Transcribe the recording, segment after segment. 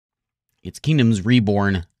It's Kingdoms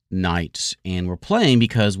Reborn night, and we're playing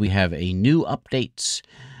because we have a new update.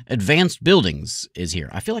 Advanced Buildings is here.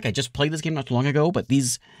 I feel like I just played this game not too long ago, but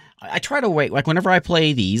these, I try to wait. Like whenever I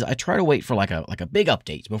play these, I try to wait for like a big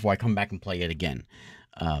update before I come back and play it again.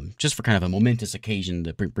 Just for kind of a momentous occasion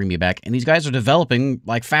to bring me back. And these guys are developing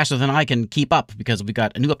like faster than I can keep up because we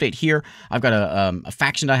got a new update here. I've got a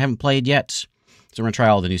faction that I haven't played yet, so we're gonna try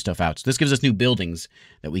all the new stuff out. So this gives us new buildings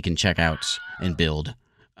that we can check out and build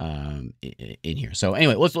in here. So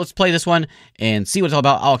anyway, let's play this one and see what it's all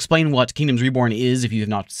about. I'll explain what Kingdoms Reborn is if you have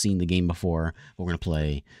not seen the game before. We're gonna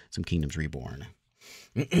play some Kingdoms Reborn.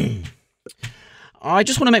 I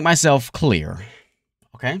just want to make myself clear,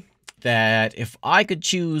 okay, that if I could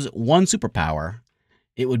choose one superpower,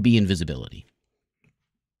 it would be invisibility.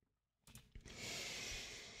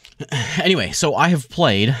 Anyway, so I have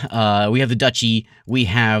played. We have the Duchy, we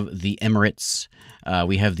have the Emirates,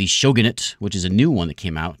 we have the Shogunate, which is a new one that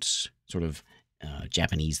came out, sort of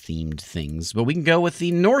Japanese-themed things. But we can go with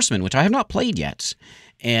the Norsemen, which I have not played yet.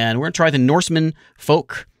 And we're going to try the Norsemen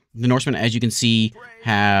folk. The Norsemen, as you can see,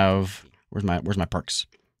 have... Where's my perks?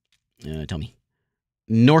 Tell me.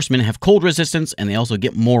 Norsemen have cold resistance, and they also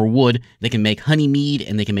get more wood. They can make honey mead,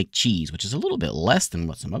 and they can make cheese, which is a little bit less than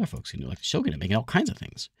what some other folks can do, like the Shogunate, making all kinds of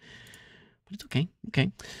things. But it's okay.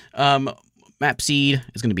 Okay. Map seed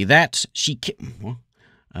is going to be that.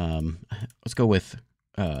 Let's go with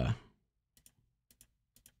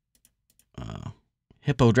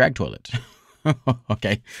hippo drag toilet.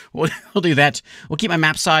 Okay, we'll do that. We'll keep my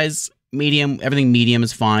map size medium. Everything medium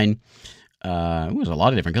is fine. There's a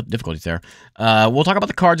lot of different difficulties there. We'll talk about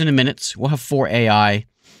the cards in a minute. We'll have 4 AI,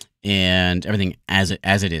 and everything as it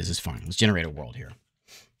is fine. Let's generate a world here.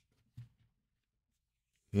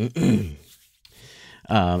 And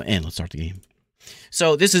let's start the game.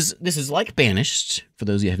 So this is like Banished. For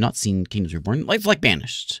those of you who have not seen Kingdoms Reborn, it's like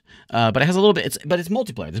Banished, but it has a little bit. But it's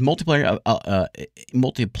multiplayer. There's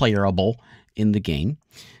multiplayerable in the game,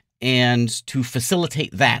 and to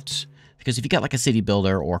facilitate that. Because if you got like a city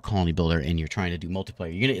builder or a colony builder and you're trying to do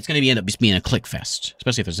multiplayer, it's going to end up just being a click fest,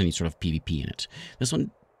 especially if there's any sort of PvP in it. This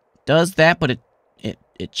one does that, but it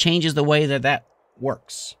changes the way that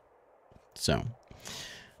works. So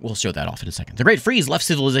we'll show that off in a second. The Great Freeze left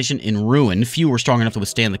civilization in ruin. Few were strong enough to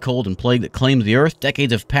withstand the cold and plague that claimed the earth.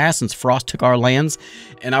 Decades have passed since frost took our lands,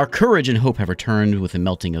 and our courage and hope have returned with the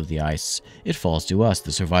melting of the ice. It falls to us,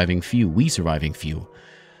 the surviving few, we surviving few,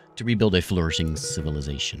 to rebuild a flourishing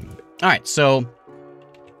civilization. All right, so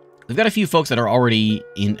we've got a few folks that are have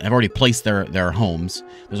already placed their homes.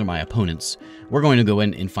 Those are my opponents. We're going to go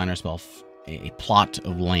in and find ourselves a plot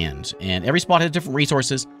of land, and every spot has different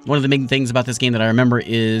resources. One of the main things about this game that I remember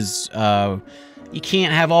is you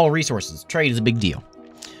can't have all resources. Trade is a big deal.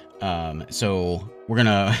 So we're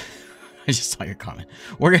gonna. I just saw your comment.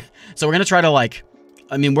 We're gonna try to like.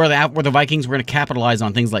 I mean, we're the Vikings. We're going to capitalize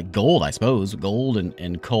on things like gold, I suppose. Gold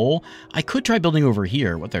and coal. I could try building over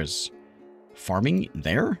here. There's farming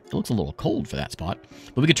there? It looks a little cold for that spot.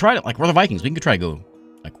 But we could try to, like, we're the Vikings. We could try to go,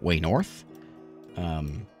 like, way north.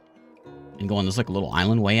 And go on this, like, little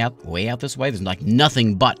island way out this way. There's, like,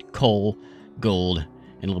 nothing but coal, gold,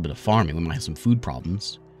 and a little bit of farming. We might have some food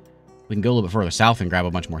problems. We can go a little bit further south and grab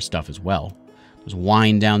a bunch more stuff as well. There's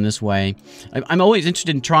wine down this way. I'm always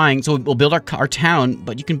interested in trying, so we'll build our town,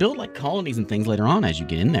 but you can build like colonies and things later on as you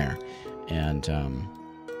get in there. And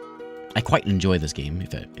I quite enjoy this game, if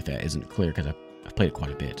that isn't clear, because I've played it quite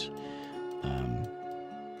a bit.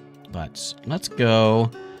 But let's go.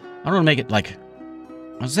 I don't want to make it like, I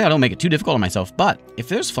was gonna say I don't make it too difficult on myself, but if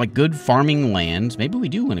there's like good farming land, maybe we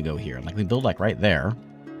do want to go here. Like we build like right there.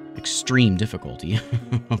 Extreme difficulty.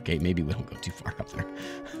 Okay, maybe we don't go too far up there.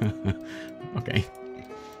 Okay.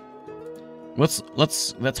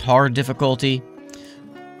 That's hard difficulty.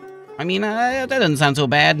 I mean, that doesn't sound so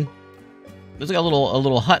bad. There's like a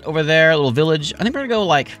little hut over there, a little village. I think we're gonna go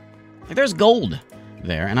like there's gold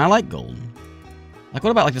there, and I like gold. Like, what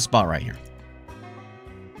about like this spot right here?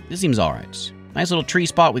 This seems all right. Nice little tree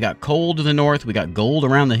spot. We got coal to the north. We got gold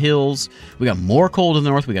around the hills. We got more coal to the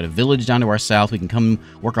north. We got a village down to our south. We can come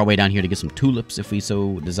work our way down here to get some tulips if we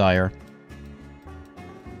so desire.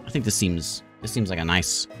 I think this seems like a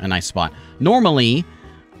nice spot. Normally,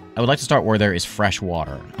 I would like to start where there is fresh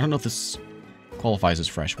water. I don't know if this qualifies as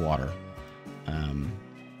fresh water. I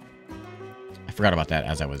forgot about that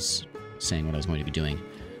as I was saying what I was going to be doing.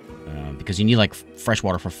 Because you need like fresh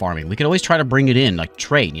water for farming. We could always try to bring it in, like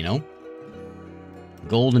trade, you know?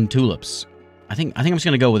 Golden tulips. I think I'm just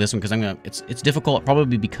gonna go with this one because it's difficult,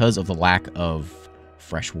 probably because of the lack of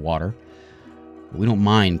fresh water. But we don't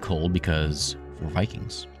mind cold because we're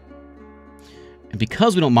Vikings. And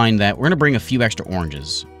because we don't mind that, we're gonna bring a few extra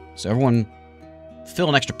oranges. So everyone fill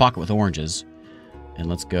an extra pocket with oranges. And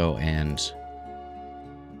let's go and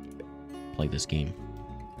play this game.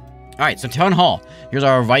 Alright, so Town Hall. Here's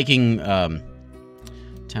our Viking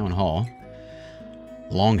Town Hall.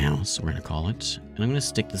 Longhouse, we're going to call it. And I'm going to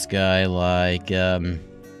stick this guy like,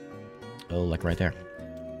 like right there.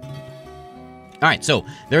 Alright, so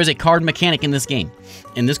there is a card mechanic in this game.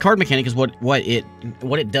 And this card mechanic is what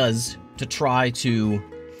it does to try to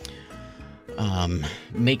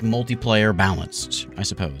make multiplayer balanced, I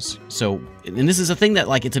suppose. So, and this is a thing that,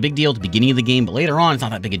 like, it's a big deal at the beginning of the game, but later on it's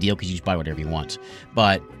not that big a deal because you just buy whatever you want.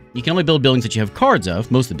 But you can only build buildings that you have cards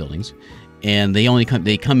of, most of the buildings, and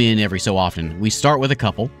they come in every so often. We start with a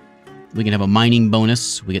couple. We can have a mining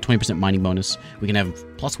bonus. We get 20% mining bonus. We can have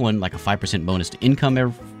 +1, like a 5% bonus to income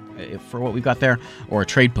for what we've got there, or a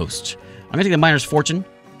trade post. I'm gonna take the miner's fortune.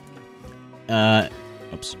 Biome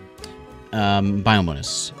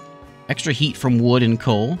bonus. Extra heat from wood and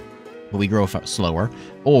coal, but we grow slower.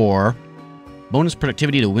 Or bonus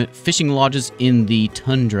productivity to fishing lodges in the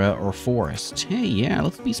tundra or forest. Hey, yeah,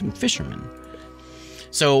 let's be some fishermen.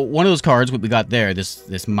 So one of those cards, what we got there,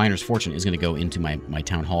 this miner's fortune, is going to go into my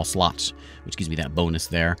town hall slot, which gives me that bonus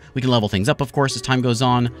there. We can level things up, of course, as time goes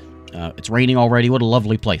on. It's raining already. What a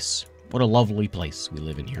lovely place. What a lovely place we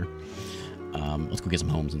live in here. Let's go get some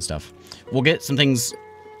homes and stuff. We'll get some things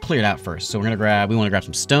cleared out first. So we want to grab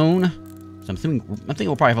some stone. So I'm thinking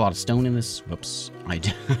we'll probably have a lot of stone in this. Whoops. I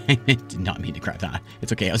did not mean to grab that.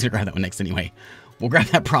 It's okay. I was going to grab that one next anyway. We'll grab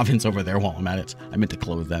that province over there while I'm at it. I meant to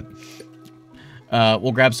close that.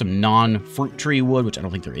 We'll grab some non-fruit tree wood, which I don't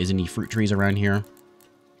think there is any fruit trees around here.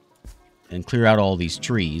 And clear out all these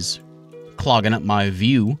trees, clogging up my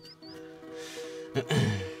view.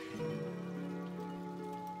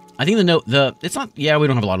 I think it's not, yeah, we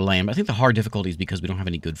don't have a lot of land, but I think the hard difficulty is because we don't have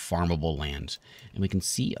any good farmable land. And we can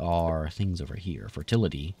see our things over here.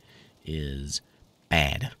 Fertility is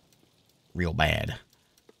bad. Real bad.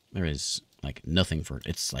 There is, like, nothing for,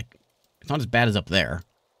 it's not as bad as up there,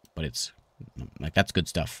 but it's, like, that's good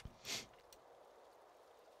stuff.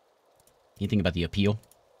 Anything about the appeal?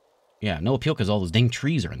 Yeah, no appeal because all those dang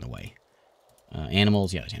trees are in the way.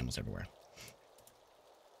 Animals, yeah, there's animals everywhere.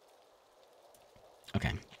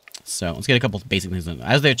 Okay. So, let's get a couple of basic things done.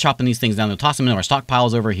 As they're chopping these things down, they'll toss them into our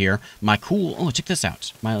stockpiles over here. Oh, check this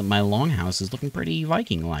out. My longhouse is looking pretty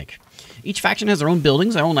Viking-like. Each faction has their own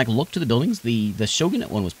buildings, their own, like, look to the buildings. The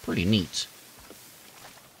Shogunate one was pretty neat.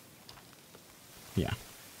 Yeah.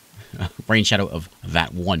 Rain shadow of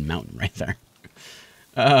that one mountain right there.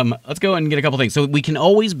 Let's go and get a couple things. So, we can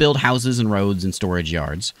always build houses and roads and storage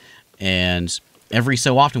yards. And every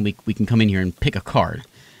so often, we can come in here and pick a card.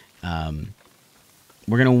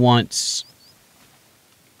 We're going to want,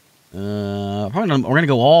 we're going to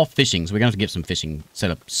go all fishing, so we're going to have to get some fishing set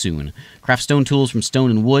up soon. Craft stone tools from stone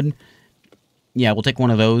and wood. Yeah, we'll take one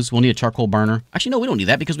of those. We'll need a charcoal burner. Actually, no, we don't need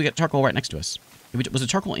that because we got charcoal right next to us. Was the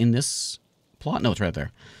charcoal in this plot? No, it's right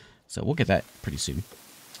there. So we'll get that pretty soon.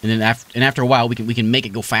 And then after a while, we can make it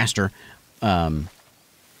go faster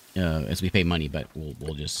as we pay money, but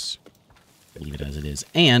we'll just leave it as it is.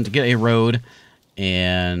 And get a road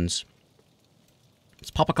and... Let's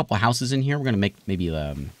pop a couple of houses in here. We're going to make maybe,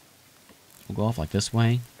 we'll go off like this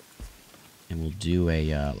way. And we'll do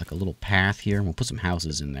like a little path here. And we'll put some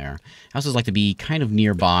houses in there. Houses like to be kind of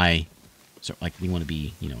nearby. So, like, we want to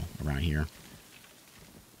be, you know, around here.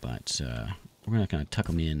 But, we're going to kind of tuck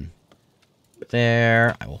them in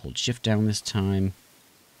there. I will hold shift down this time.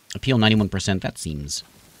 Appeal 91%. That seems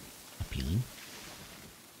appealing.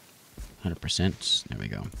 100%. There we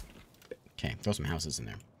go. Okay, throw some houses in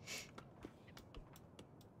there.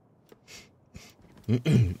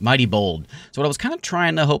 Mighty bold. So what I was kind of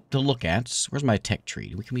trying to hope to look at... Where's my tech tree?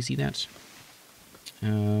 Can we see that?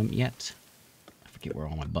 Yet. I forget where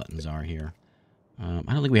all my buttons are here. I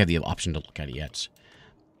don't think we have the option to look at it yet.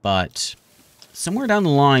 But somewhere down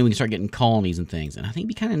the line, we can start getting colonies and things. And I think it'd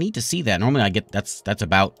be kind of neat to see that. Normally I get... That's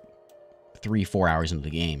about 3-4 hours into the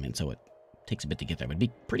game. And so it takes a bit to get there. But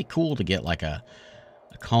it'd be pretty cool to get like a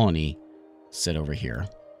colony set over here.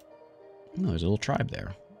 Oh, there's a little tribe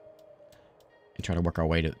there. And try to work our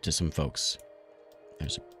way to some folks.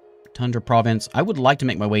 There's a Tundra province. I would like to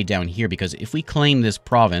make my way down here because if we claim this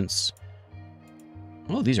province...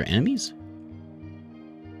 Oh, these are enemies?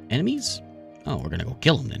 Enemies? Oh, we're going to go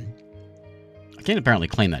kill them then. I can apparently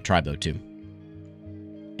claim that tribe though too.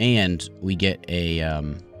 And we get a... I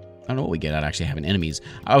don't know what we get out of actually having enemies.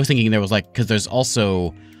 I was thinking there was like... Because there's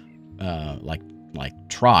also like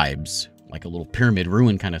tribes. Like a little pyramid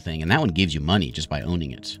ruin kind of thing. And that one gives you money just by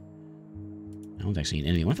owning it. That one's actually an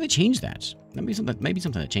enemy. What if they changed that? Maybe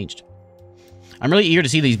something that changed. I'm really eager to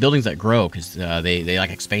see these buildings that grow because they like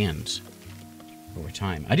expand over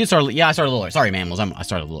time. I started a little early. Sorry, mammals. I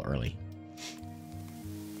started a little early.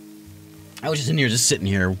 I was just in here, just sitting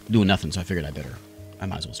here doing nothing, so I figured I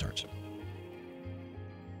might as well start.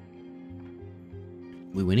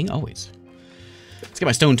 We winning? Always. Let's get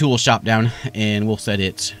my stone tool shop down, and we'll set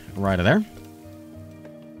it right there.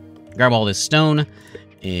 Grab all this stone,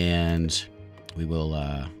 and we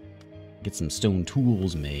will get some stone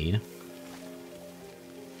tools made.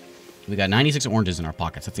 We got 96 oranges in our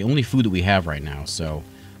pockets. That's the only food that we have right now, so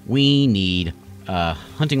we need a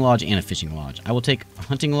hunting lodge and a fishing lodge. I will take a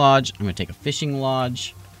hunting lodge. I'm going to take a fishing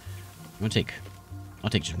lodge. I'll take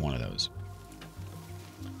just one of those.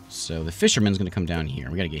 So the fisherman's going to come down here.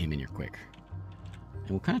 We got to get him in here quick. And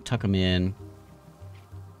we'll kind of tuck him in.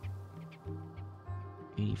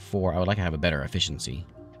 84. I would like to have a better efficiency.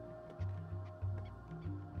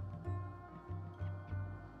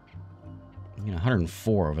 You know,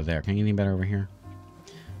 104 over there. Can I get anything better over here?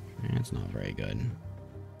 That's not very good.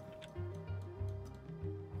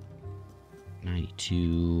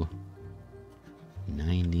 92.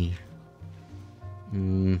 90.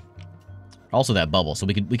 Also that bubble. So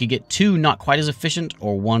we could get 2 not quite as efficient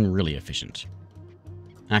or 1 really efficient.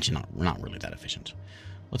 Actually, not really that efficient.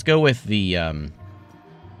 Let's go with the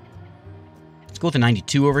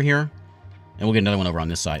 92 over here, and we'll get another one over on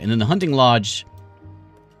this side. And then the hunting lodge,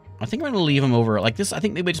 I think we're going to leave them over like this. I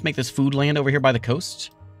think maybe we just make this food land over here by the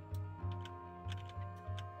coast.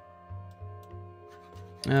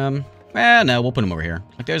 No, we'll put them over here.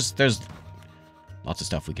 Like there's lots of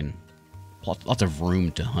stuff we can, lots of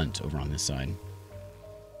room to hunt over on this side.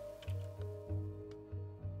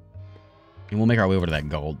 And we'll make our way over to that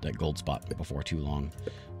gold spot before too long.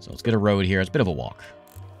 So let's get a road here. It's a bit of a walk.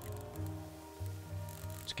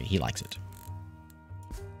 It's okay. He likes it.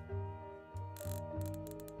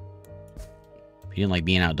 If he didn't like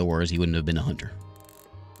being outdoors, he wouldn't have been a hunter.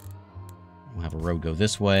 We'll have a road go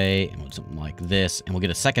this way, and we'll do something like this, and we'll get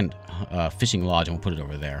a second fishing lodge, and we'll put it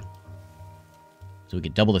over there. So we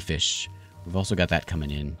get double the fish. We've also got that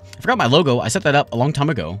coming in. I forgot my logo. I set that up a long time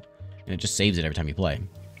ago, and it just saves it every time you play.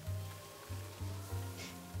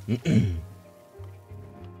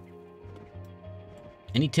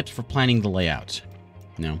 Any tips for planning the layout?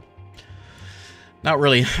 No. Not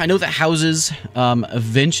really. I know that houses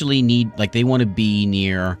eventually need, like, they want to be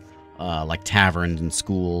near, like, taverns and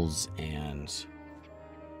schools, and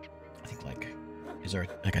I think, like, is there,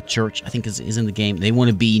 like, a church, I think is in the game. They want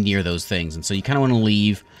to be near those things, and so you kind of want to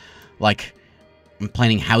leave, like, I'm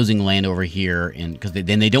planning housing land over here, and because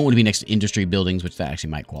then they don't want to be next to industry buildings, which that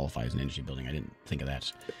actually might qualify as an industry building. I didn't think of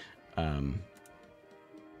that.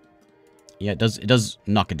 Yeah, it does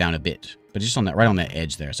knock it down a bit, but just on that, right on that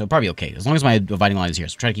edge there. So probably okay, as long as my dividing line is here.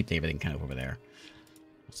 So try to keep everything kind of over there.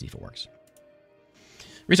 Let's see if it works.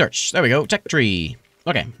 Research. There we go. Tech tree.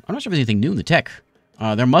 Okay, I'm not sure if there's anything new in the tech.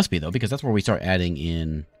 There must be though, because that's where we start adding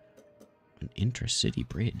in an intra-city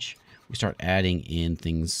bridge. We start adding in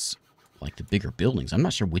things like the bigger buildings. I'm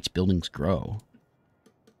not sure which buildings grow.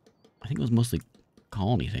 I think it was mostly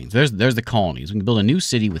colony things. There's the colonies. We can build a new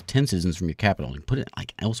city with 10 citizens from your capital and put it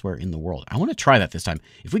like elsewhere in the world. I want to try that this time.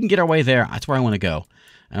 If we can get our way there, that's where I want to go.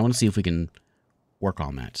 And I want to see if we can work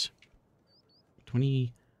on that.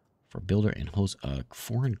 20 for builder and host a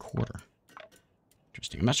foreign quarter.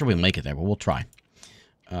 Interesting. I'm not sure we'll make it there, but we'll try.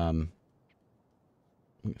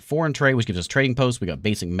 Foreign trade, which gives us trading posts. We got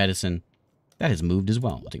basic medicine. That has moved as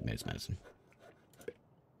well. We'll take basic medicine.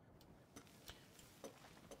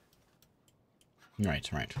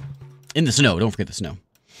 Right. In the snow. Don't forget the snow.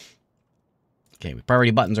 Okay,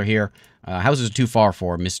 priority buttons are here. Houses are too far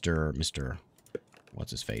for Mr.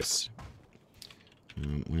 What's his face?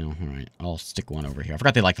 Well, all right. I'll stick one over here. I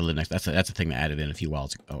forgot they like to live next. That's a thing that added in a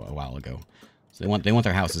while ago. So they want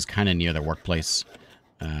their houses kind of near their workplace.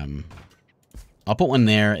 I'll put one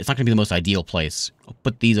there. It's not going to be the most ideal place. I'll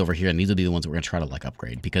put these over here, and these will be the ones that we're going to try to like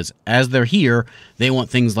upgrade because as they're here, they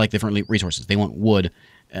want things like different resources. They want wood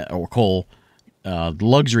or coal.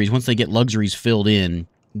 Luxuries, once they get luxuries filled in,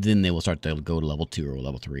 then they will start to go to level 2 or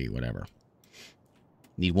level 3, whatever.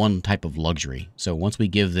 Need one type of luxury. So once we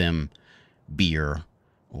give them beer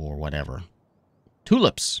or whatever.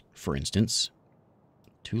 Tulips, for instance.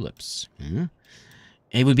 Tulips.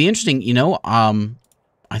 It would be interesting, you know,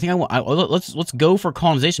 I think let's go for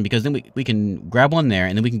colonization because then we can grab one there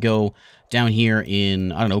and then we can go down here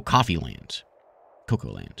in, I don't know, coffee land.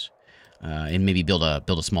 Cocoa land. And maybe build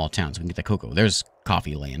a small town so we can get the cocoa. There's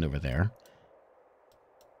coffee land over there.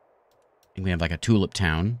 And we have like a tulip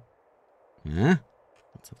town. Huh?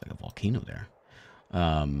 Looks like a volcano there.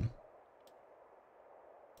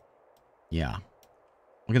 Yeah.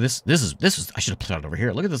 Look at this. This is. I should have put it over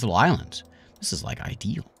here. Look at this little island. This is like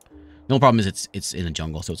ideal. The only problem is it's in a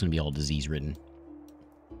jungle, so it's gonna be all disease ridden.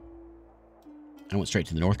 I went straight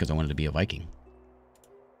to the north because I wanted to be a Viking.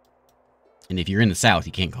 And if you're in the south,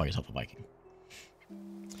 you can't call yourself a Viking.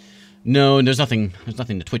 No, there's nothing. There's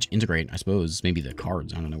nothing to Twitch integrate. I suppose maybe the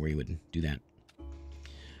cards. I don't know where you would do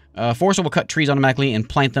that. Forester will cut trees automatically and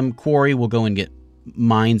plant them. Quarry will go and get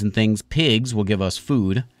mines and things. Pigs will give us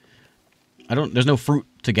food. There's no fruit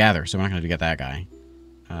to gather, so we're not going to get that guy.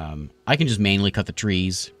 I can just manually cut the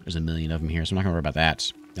trees. There's a million of them here, so I'm not going to worry about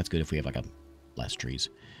that. That's good if we have, like, less trees.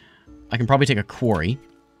 I can probably take a quarry.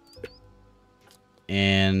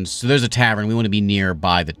 And so there's a tavern. We want to be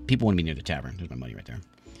nearby. People want to be near the tavern. There's my money right there.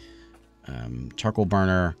 Charcoal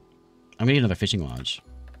burner. I'm going to get another fishing lodge.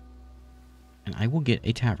 And I will get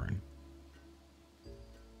a tavern.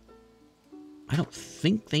 I don't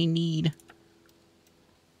think they need...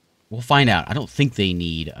 We'll find out. I don't think they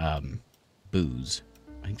need booze.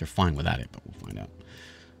 I think they're fine without it, but we'll find out.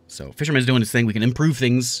 So, Fisherman's doing his thing. We can improve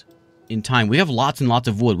things in time. We have lots and lots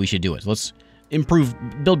of wood. We should do it. So let's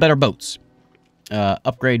build better boats.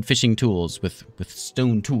 Upgrade fishing tools with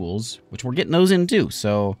stone tools, which we're getting those in too.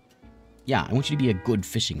 So, yeah, I want you to be a good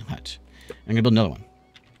fishing hut. I'm going to build another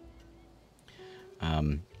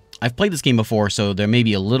one. I've played this game before, so there may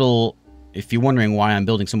be a little... If you're wondering why I'm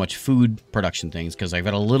building so much food production things, because I've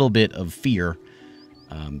got a little bit of fear,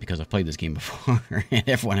 because I've played this game before, and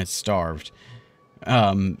everyone has starved.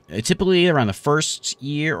 Typically, around the first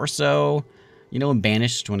year or so, you know, in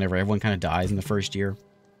Banished, whenever everyone kind of dies in the first year.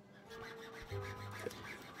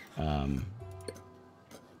 That's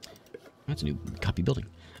a new copy building.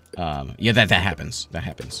 Yeah, that happens. That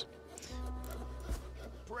happens.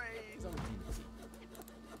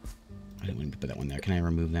 I didn't want to put that one there. Can I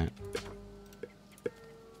remove that?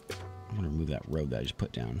 I want to remove that road that I just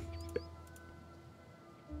put down.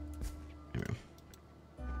 There we go.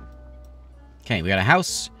 Okay, we got a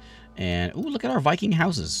house. And, ooh, look at our Viking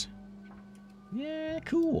houses. Yeah,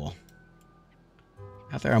 cool.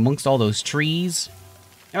 Out there amongst all those trees.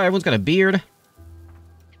 Oh, everyone's got a beard.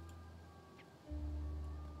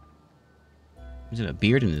 He's got a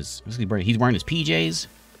beard and he's wearing his PJs.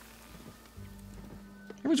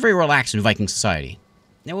 Everyone's very relaxed in Viking society.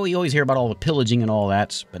 Now, well, you always hear about all the pillaging and all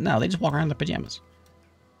that, but no, they just walk around in their pajamas.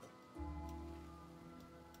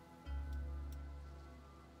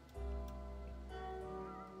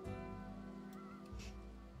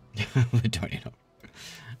 Tornado.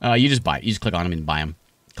 You just buy it. You just click on them and buy them.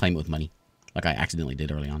 Claim it with money. Like I accidentally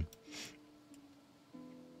did early on.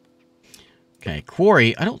 Okay,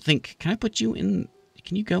 quarry. I don't think... Can I put you in...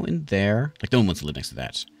 Can you go in there? Like, no one wants to live next to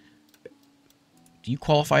that. Do you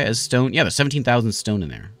qualify as stone? Yeah, there's 17,000 stone in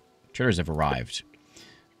there. Traders have arrived.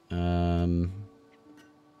 I'm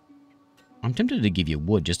tempted to give you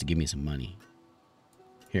wood just to give me some money.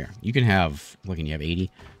 Here, you can have... What can you have?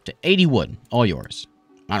 80? To 80 wood. All yours.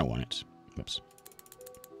 I don't want it. Whoops.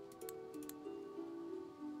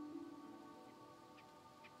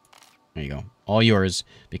 There you go. All yours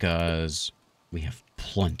because we have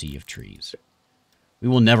plenty of trees. We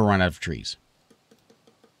will never run out of trees.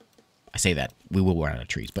 I say that. We will run out of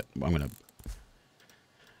trees, but I'm going to...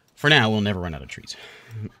 For now, we'll never run out of trees.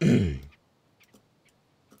 We'll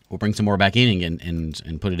bring some more back in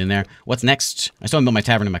and put it in there. What's next? I still haven't built my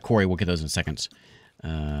tavern and my quarry. We'll get those in a second.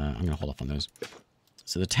 I'm going to hold off on those.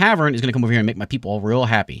 So the tavern is going to come over here and make my people all real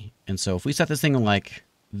happy. And so if we set this thing like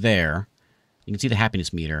there, you can see the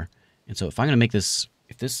happiness meter. And so if I'm going to make this...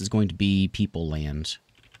 If this is going to be people land...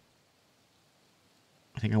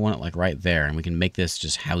 I think I want it like right there. And we can make this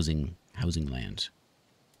just housing land.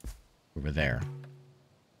 Over there.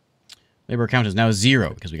 Labor count is now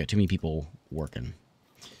 0 because we got too many people working.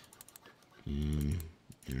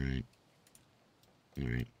 Alright.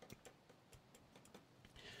 Alright.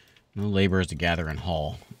 No laborers to gather and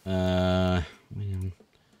haul. How many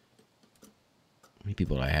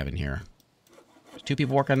people do I have in here? There's 2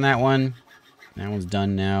 people working on that one. That one's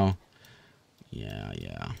done now.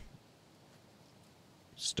 Yeah.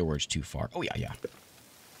 Storage too far. Oh, yeah.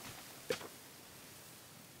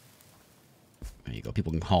 There you go.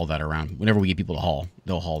 People can haul that around. Whenever we get people to haul,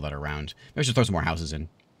 they'll haul that around. Maybe I should throw some more houses in.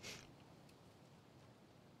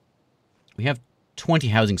 We have 20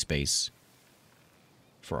 housing space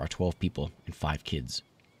for our 12 people and 5 kids.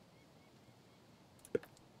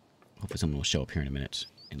 Hopefully someone will show up here in a minute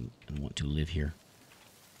and want to live here.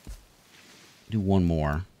 Do one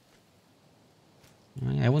more.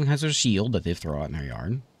 Everyone has their shield that they throw out in their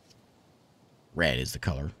yard. Red is the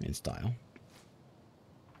color in style.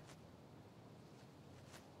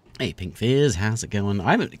 Hey, Pink Fizz, how's it going?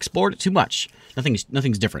 I haven't explored it too much.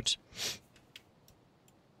 Nothing's different.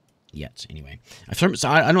 yet. Anyway, so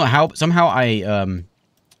I don't know how. Somehow I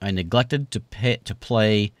neglected to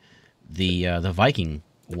play the Viking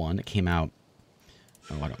one that came out.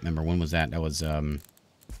 Oh, I don't remember when was that. That was back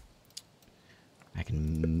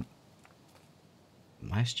in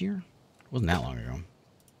last year. It wasn't that long ago.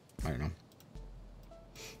 I don't know.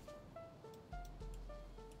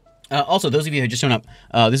 Also, those of you who just shown up,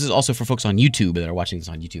 this is also for folks on YouTube that are watching this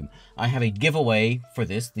on YouTube. I have a giveaway for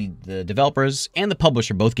this. The developers and the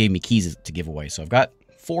publisher both gave me keys to give away. So I've got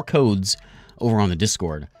 4 codes over on the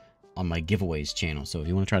Discord on my giveaways channel. So if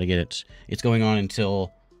you want to try to get it, it's going on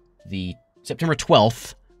until the September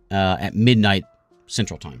 12th at midnight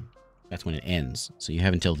Central Time. That's when it ends. So you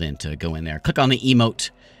have until then to go in there, click on the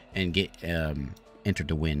emote, and get entered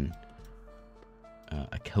to win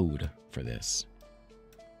a code for this.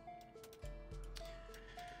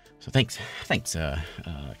 So thanks,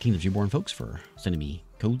 Kingdoms Reborn folks for sending me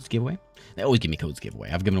codes giveaway. They always give me codes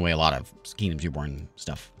giveaway. I've given away a lot of Kingdoms Reborn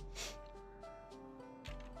stuff.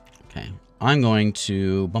 Okay, I'm going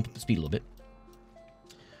to bump up the speed a little bit.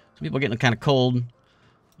 Some people are getting kind of cold.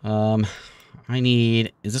 I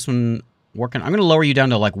need, is this one working? I'm going to lower you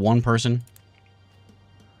down to like 1 person.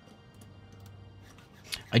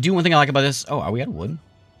 I do one thing I like about this. Oh, are we out of wood?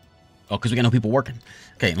 Oh, because we got no people working.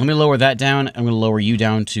 Okay, let me lower that down. I'm going to lower you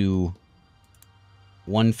down to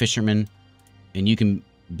 1 fisherman. And you can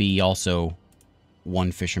be also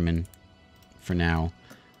 1 fisherman for now.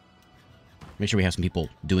 Make sure we have some people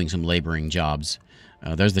doing some laboring jobs.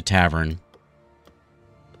 There's the tavern.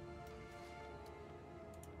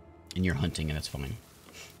 And you're hunting, and that's fine.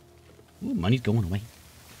 Ooh, money's going away.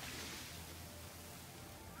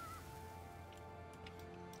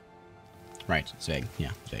 Right, Zeg.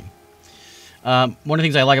 Yeah, Zeg. One of the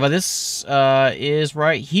things I like about this is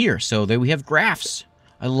right here. So there we have graphs.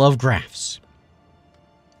 I love graphs.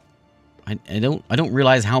 I don't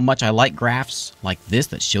realize how much I like graphs like this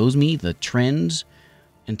that shows me the trends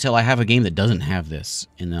until I have a game that doesn't have this,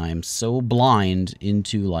 and I am so blind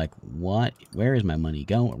into like what? Where is my money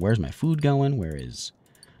going? Where's my food going? Where is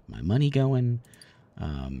my money going?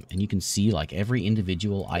 And you can see like every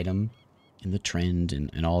individual item in the trend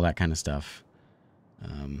and all that kind of stuff.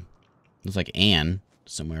 Looks like Anne,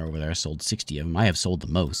 somewhere over there, sold 60 of them. I have sold the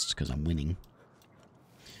most because I'm winning.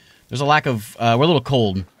 There's a lack of... we're a little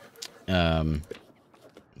cold.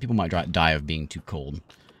 People might die of being too cold.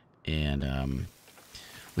 And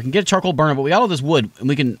we can get a charcoal burner, but we got all this wood. And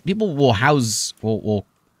we can... People will house... will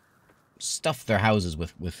stuff their houses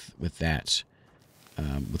with that.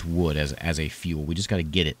 With wood as a fuel. We just got to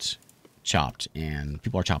get it chopped, and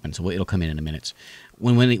people are chopping, so it'll come in a minute.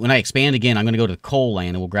 When I expand again, I'm going to go to the coal land,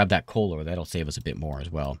 and we'll grab that coal over. That'll save us a bit more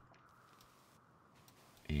as well.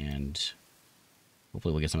 And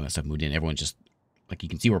hopefully we'll get some of that stuff moved in. Everyone's just, like you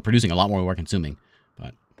can see, we're producing a lot more than we're consuming,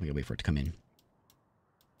 but we gotta wait for it to come in.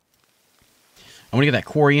 I want to get that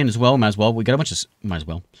quarry in as well. Might as well. We got a bunch of, might as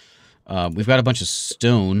well. We've got a bunch of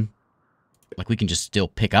stone, like we can just still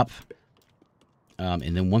pick up.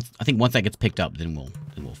 And then once that gets picked up, then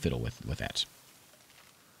we'll fiddle with that.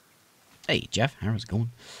 Hey, Jeff, how's it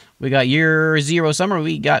going? We got year 0 summer.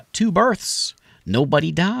 We got 2 births.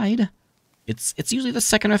 Nobody died. It's usually the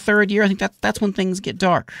 2nd or 3rd year. I think that's when things get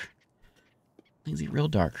dark. Things get real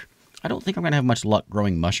dark. I don't think I'm gonna have much luck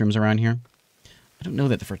growing mushrooms around here. I don't know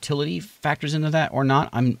that the fertility factors into that or not.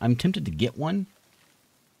 I'm tempted to get one.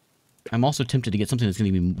 I'm also tempted to get something that's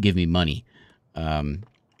gonna give me money.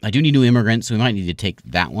 I do need new immigrants, so we might need to take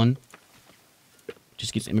that one.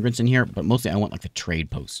 Just get some immigrants in here, but mostly I want like the trade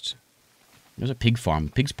post. There's a pig farm.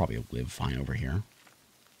 Pigs probably live fine over here.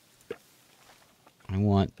 I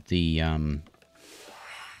want the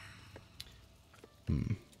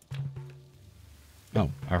Oh,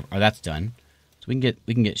 that's done. So we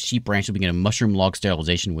can get sheep ranches. We can get a mushroom log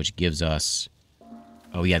sterilization, which gives us.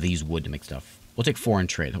 Oh yeah, they use wood to make stuff. We'll take foreign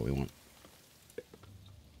trade. That's what we want.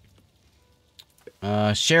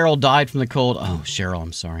 Cheryl died from the cold. Oh, Cheryl,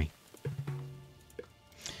 I'm sorry.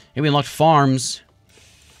 Hey, we unlocked farms.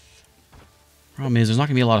 Problem is, there's not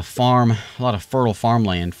going to be a lot of fertile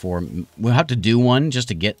farmland for... We'll have to do one just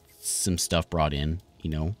to get some stuff brought in,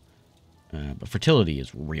 you know. But fertility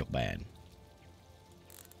is real bad.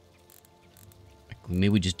 Maybe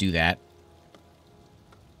we just do that.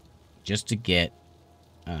 Just to get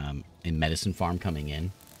a medicine farm coming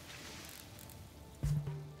in.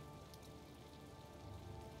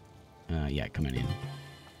 Yeah, coming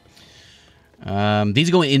in.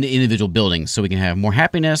 These go into individual buildings, so we can have more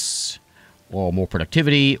happiness, or more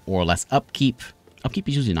productivity, or less upkeep. Upkeep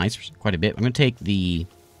is usually nice, quite a bit. I'm going to take the...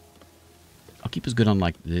 Upkeep is good on,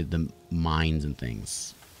 like, the mines and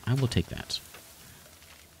things. I will take that.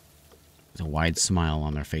 There's a wide smile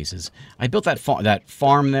on their faces. I built that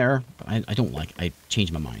farm there, but I don't like it. I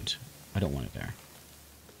changed my mind. I don't want it there.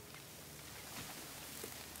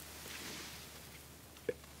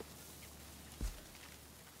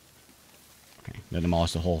 Okay, they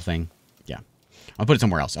demolished the whole thing. Yeah. I'll put it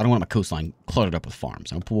somewhere else. I don't want my coastline cluttered up with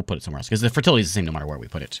farms. We'll put it somewhere else. Because the fertility is the same no matter where we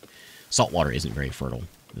put it. Saltwater isn't very fertile.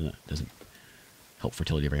 It doesn't help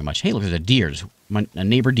fertility very much. Hey, look, there's a deer. There's a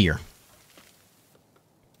neighbor deer.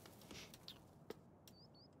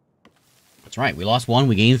 That's right. We lost 1.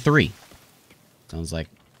 We gained 3. Sounds like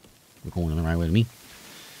we're going the right way to me.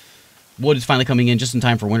 Wood is finally coming in just in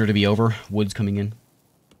time for winter to be over. Wood's coming in.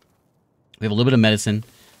 We have a little bit of medicine.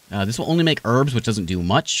 This will only make herbs, which doesn't do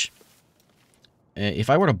much. If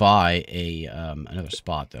I were to buy another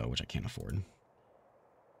spot, though, which I can't afford.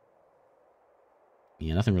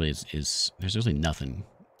 Yeah, nothing really is there's really nothing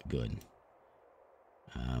good.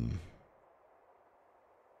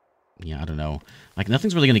 Yeah, I don't know. Like,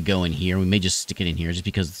 nothing's really going to go in here. We may just stick it in here just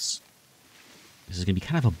because this is going to be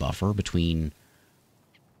kind of a buffer between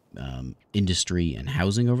industry and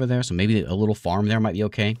housing over there. So maybe a little farm there might be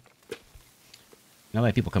okay. Now that I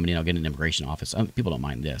have people coming in, I'll get an immigration office. People don't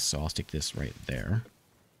mind this, so I'll stick this right there.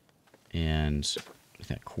 And with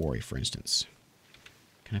that quarry, for instance.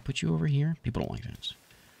 Can I put you over here? People don't like that.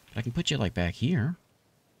 But I can put you, like, back here.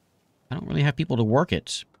 I don't really have people to work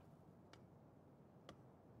it.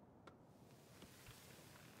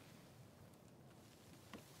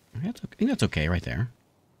 I think that's okay right there.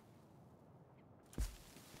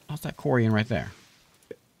 How's that quarry in right there?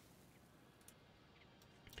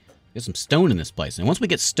 Get some stone in this place. And once we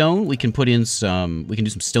get stone, we can put in some... We can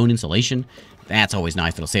do some stone insulation. That's always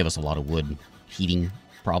nice. That'll save us a lot of wood heating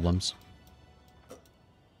problems.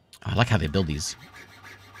 I like how they build these.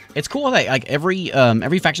 It's cool that like every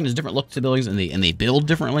faction has different looks to buildings and they build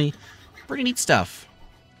differently. Pretty neat stuff.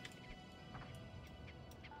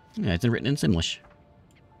 Yeah, it's written in Simlish.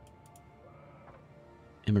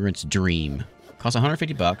 Immigrant's Dream. Costs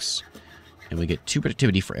 150 bucks. And we get 2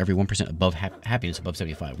 productivity for every 1% above happiness above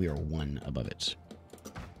 75. We are 1 above it.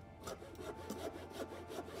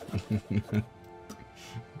 I'm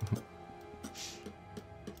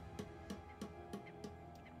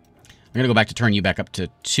going to go back to turn you back up to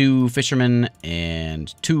 2 fishermen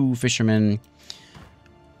and 2 fishermen.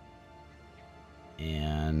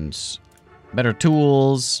 And better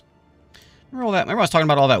tools. Remember all that? Remember I was talking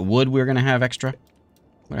about all that wood we were going to have extra?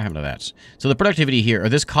 What happened to that? So the productivity here, or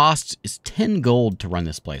this cost is 10 gold to run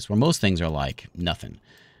this place, where most things are like nothing.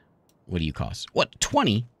 What do you cost? What,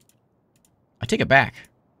 20? I take it back.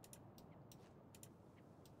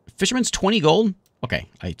 Fisherman's 20 gold? Okay,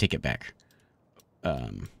 I take it back. How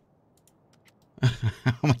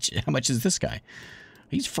much is this guy?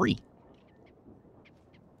 He's free.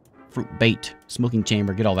 Fruit bait, smoking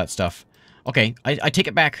chamber, get all that stuff. Okay, I take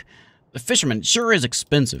it back. The fisherman sure is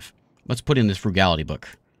expensive. Let's put in this frugality book.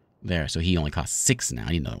 There, so he only costs 6 now.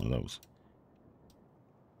 I need another one of those.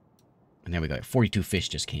 And there we go. 42 fish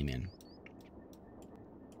just came in.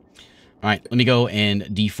 Alright, let me go and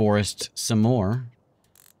deforest some more.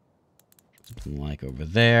 Something like over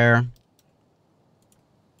there.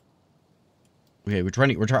 Okay,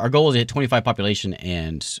 our goal is to hit 25 population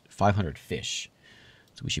and 500 fish.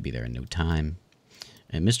 So we should be there in no time.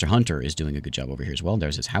 And Mr. Hunter is doing a good job over here as well.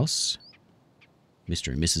 There's his house.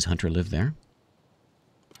 Mr. and Mrs. Hunter live there.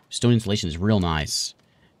 Stone insulation is real nice.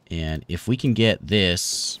 And if we can get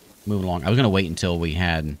this moving along... I was going to wait until we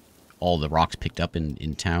had all the rocks picked up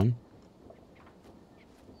in town.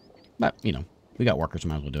 But, you know, we got workers.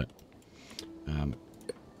 Might as well do it. I'm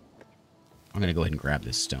going to go ahead and grab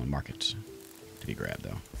this stone. Mark it to be grabbed,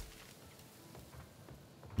 though.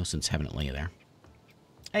 No sense having it lay there.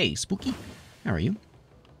 Hey, Spooky. How are you?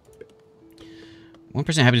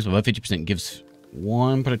 1% happiness above 50% gives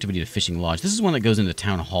 1 productivity to Fishing Lodge. This is one that goes in the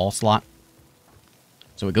Town Hall slot.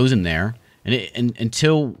 So it goes in there. And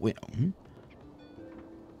until... we,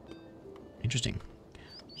 interesting.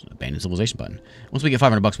 Abandoned Civilization button. Once we get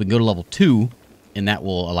 500 bucks, we can go to level 2, and that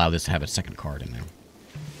will allow this to have a second card in there.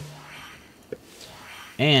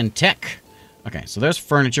 And tech. Okay, so there's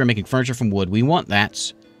furniture, making furniture from wood. We want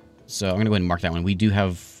that. So I'm going to go ahead and mark that one. We do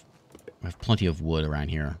have plenty of wood around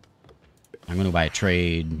here. I'm going to buy a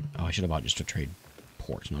trade. Oh, I should have bought just a trade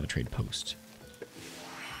port, not a trade post.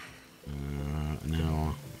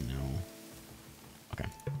 No. Okay.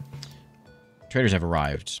 Traders have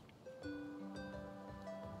arrived.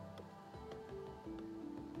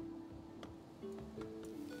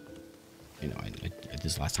 You know, I did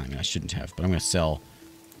this last time, and I shouldn't have, but I'm going to sell...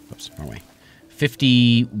 Oops, wrong way.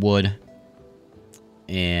 50 wood.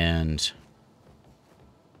 And...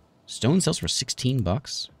 Stone sells for 16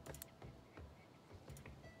 bucks.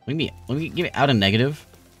 Let me give it out a negative.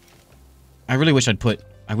 I really wish I'd bought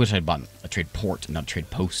a trade port and not a trade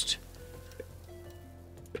post.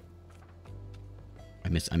 I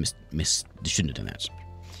shouldn't have done that.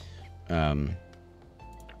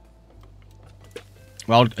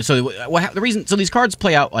 Well, so the reason, so these cards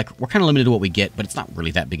play out like we're kind of limited to what we get, but it's not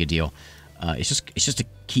really that big a deal. It's just to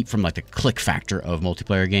keep from like the click factor of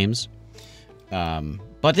multiplayer games.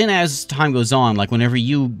 But then as time goes on, like whenever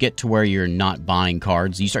you get to where you're not buying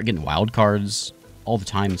cards, you start getting wild cards all the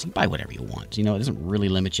time. So you buy whatever you want. You know, it doesn't really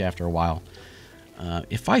limit you after a while.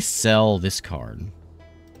 If I sell this card,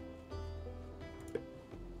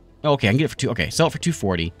 okay, I can get it for sell it for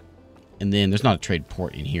 240, and then there's not a trade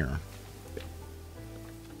port in here.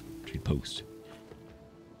 Trade post.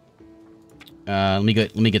 Let me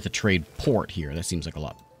get the trade port here. That seems like a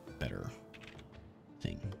lot better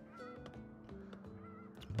thing.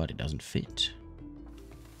 But it doesn't fit.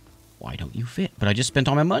 Why don't you fit? But I just spent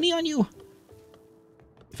all my money on you.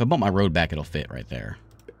 If I bump my road back, it'll fit right there.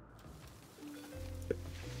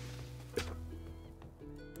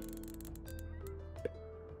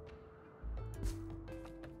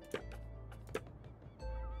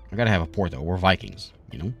 I gotta have a port though. We're Vikings,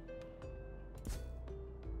 you know?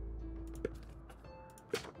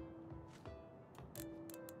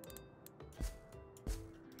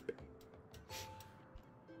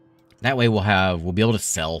 That way we'll be able to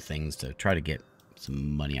sell things to try to get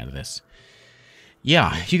some money out of this.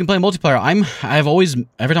 Yeah, you can play multiplayer. I've always,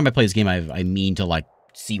 every time I play this game, I mean to like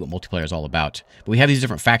see what multiplayer is all about. But we have these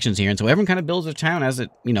different factions here, and so everyone kind of builds their town as it,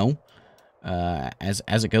 you know, as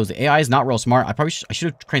it goes. The AI is not real smart. I should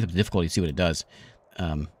have cranked up the difficulty to see what it does.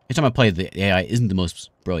 Every time I play, the AI isn't the most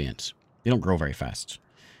brilliant. They don't grow very fast,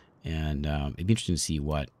 and it'd be interesting to see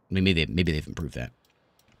what. I mean, maybe they've improved that.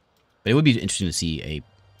 But it would be interesting to see a.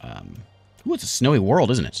 Ooh, it's a snowy world,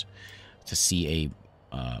 isn't it? To see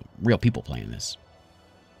a real people playing this.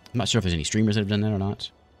 I'm not sure if there's any streamers that have done that or not.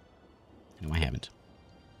 No, I haven't.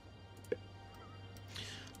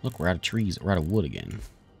 Look, we're out of trees. We're out of wood again.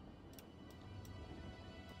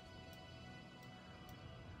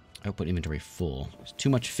 I'll put inventory full. There's too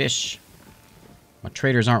much fish. My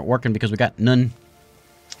traders aren't working because we got none.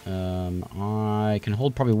 I can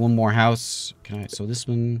hold probably one more house. Can I? So this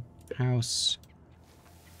one, house.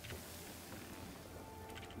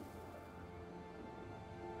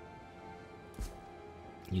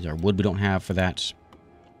 Use our wood we don't have for that.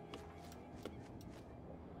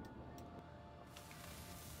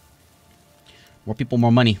 More people,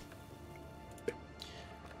 more money.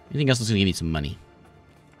 Anything else that's going to give me some money?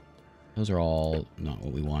 Those are all not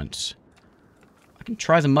what we want. I can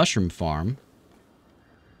try the mushroom farm.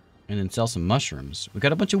 And then sell some mushrooms. We've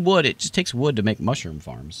got a bunch of wood. It just takes wood to make mushroom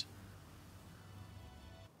farms.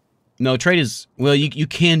 No, trade is... Well, you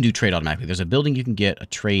can do trade automatically. There's a building you can get a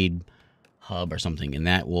trade hub or something, and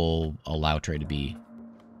that will allow trade to be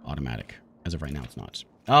automatic. As of right now, it's not.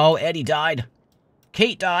 Oh, Eddie died.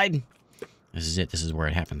 Kate died. This is it. This is where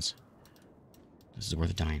it happens. This is where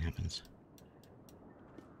the dying happens.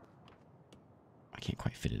 I can't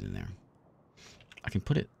quite fit it in there. I can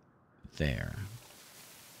put it there.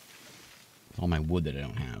 With all my wood that I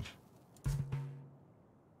don't have.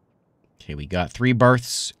 Okay, we got 3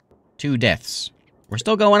 births, 2 deaths. We're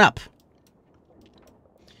still going up.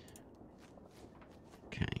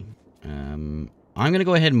 Okay. I'm going to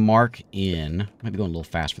go ahead and mark in... Might be going a little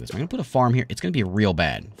fast for this. I'm going to put a farm here. It's going to be real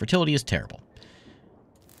bad. Fertility is terrible.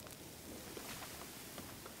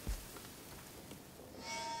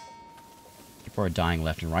 People are dying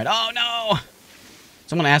left and right. Oh, no!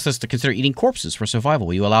 Someone asked us to consider eating corpses for survival.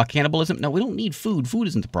 Will you allow cannibalism? No, we don't need food. Food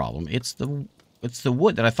isn't the problem. It's the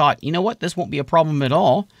wood that I thought, you know what? This won't be a problem at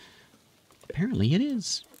all. Apparently it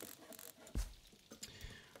is.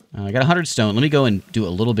 I got 100 stone. Let me go and do a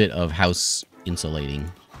little bit of house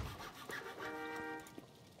insulating.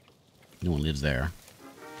 No one lives there.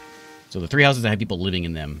 So the 3 houses that have people living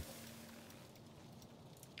in them.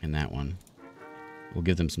 And that one. We'll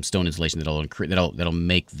give them some stone insulation that'll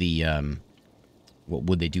make the what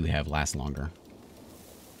wood they do have last longer.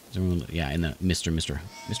 Everyone, yeah, and the Mr. and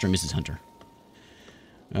Mrs. Hunter.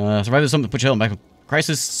 Survive something to put you back.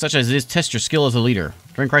 Crisis such as this, test your skill as a leader.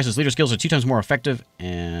 During crisis, leader skills are 2 times more effective,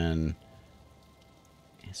 and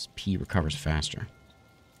SP recovers faster.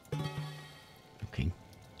 Okay.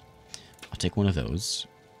 I'll take one of those.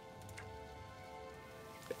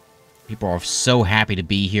 People are so happy to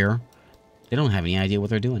be here. They don't have any idea what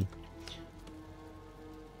they're doing.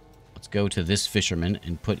 Let's go to this fisherman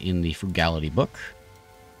and put in the frugality book.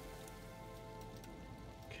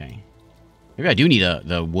 Okay. Maybe I do need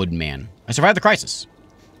the woodman. I survived the crisis.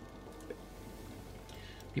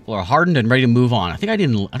 People are hardened and ready to move on. I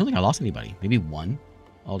don't think I lost anybody. Maybe one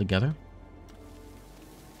altogether.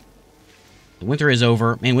 The winter is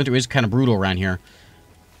over. Man, winter is kind of brutal around here.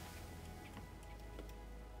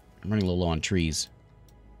 I'm running a little low on trees.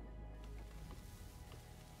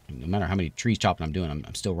 No matter how many trees chopping I'm doing,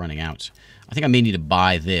 I'm still running out. I think I may need to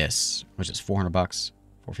buy this. Which is 400 bucks,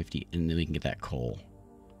 450, and then we can get that coal.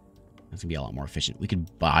 That's gonna be a lot more efficient. We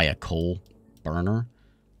could buy a coal burner,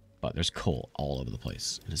 but there's coal all over the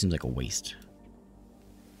place, and it seems like a waste.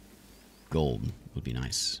 Gold would be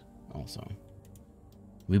nice, also.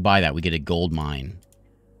 We buy that, we get a gold mine,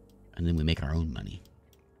 and then we make our own money.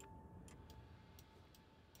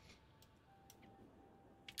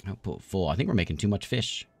 Output full. I think we're making too much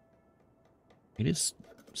fish. It is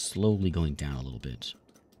slowly going down a little bit.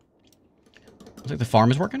 Looks like the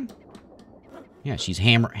farm is working. Yeah, she's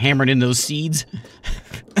hammering in those seeds.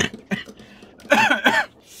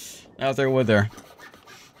 Out there with her.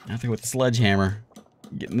 Out there with the sledgehammer.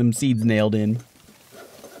 Getting them seeds nailed in.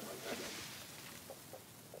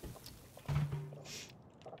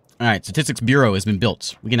 Alright, Statistics Bureau has been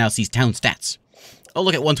built. We can now see town stats. Oh,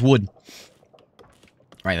 look at once wood.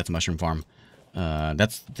 Alright, that's a mushroom farm.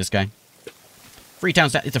 That's this guy. Free town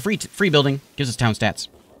stats. It's a free building. Gives us town stats.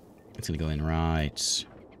 It's gonna go in right.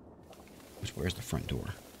 Where's the front door?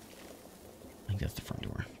 I think that's the front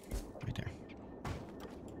door. Right there.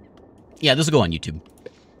 Yeah, this will go on YouTube.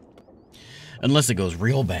 Unless it goes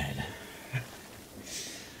real bad.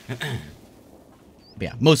 But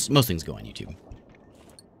yeah, most things go on YouTube.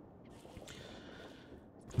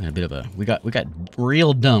 We had a bit of a we got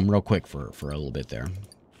real dumb real quick for a little bit there.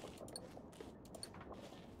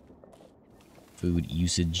 Food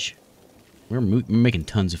usage. We're making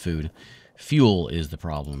tons of food. Fuel is the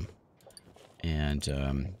problem. And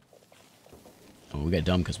oh, we got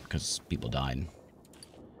dumb because people died.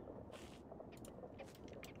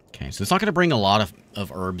 Okay, so it's not going to bring a lot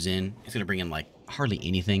of herbs in. It's going to bring in like hardly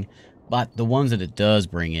anything. But the ones that it does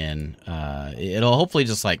bring in, it'll hopefully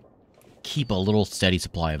just like keep a little steady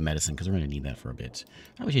supply of medicine, because we're going to need that for a bit.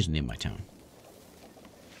 I would change the name of my town.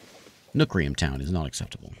 Nookrium town is not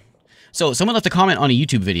acceptable. So someone left a comment on a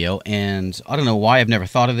YouTube video, and I don't know why I've never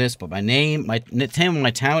thought of this, but my name of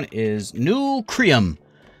my town is Nookrium.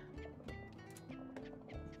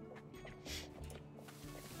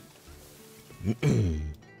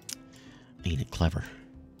 Ain't it clever?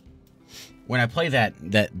 When I play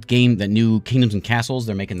that game, that new Kingdoms and Castles,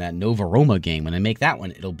 they're making that Nova Roma game. When I make that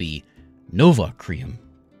one, it'll be Nova Cream.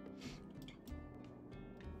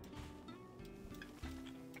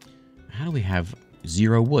 How do we have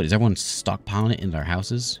 0 wood? Is everyone stockpiling it in their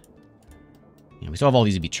houses? Yeah, we still have all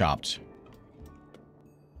these to be chopped.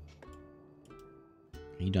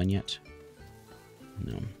 Are you done yet?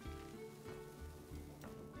 No.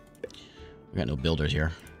 We got no builders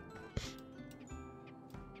here.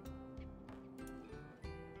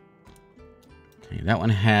 Okay, that one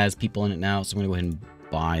has people in it now, so I'm going to go ahead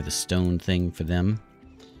and buy the stone thing for them.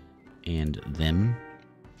 And them.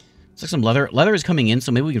 Looks like some leather. Leather is coming in,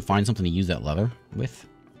 so maybe we can find something to use that leather with.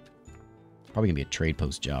 Probably going to be a trade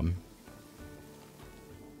post job.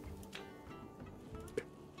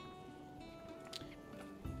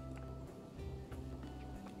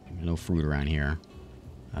 No fruit around here.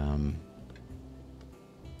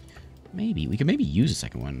 Maybe we could use a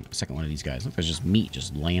second one of these guys. Look, there's just meat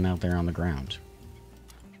just laying out there on the ground.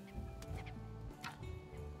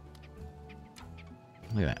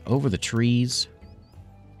 Look at that, over the trees.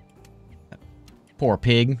 That poor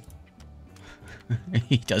pig.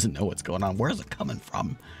 He doesn't know what's going on. Where's it coming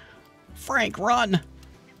from? Frank, run!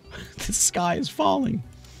 The sky is falling.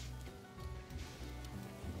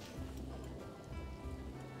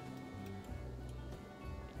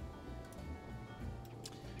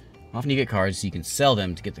 Often you get cards so you can sell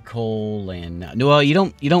them to get the coal and... No, well, you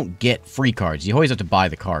don't get free cards. You always have to buy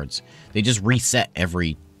the cards. They just reset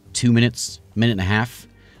every 2 minutes, minute and a half.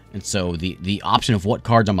 And so the option of what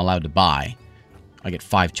cards I'm allowed to buy, I get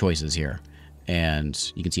 5 choices here.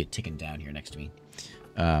 And you can see it ticking down here next to me.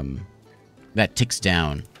 That ticks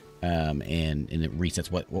down and it resets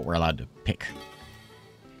what we're allowed to pick.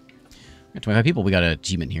 We got 25 people. We got an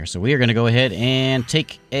achievement here. So we are going to go ahead and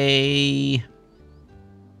take a...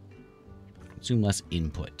 Consume less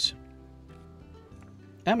input.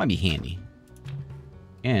 That might be handy.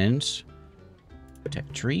 And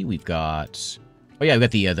tech tree, we've got... Oh yeah, we've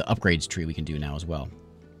got the upgrades tree we can do now as well.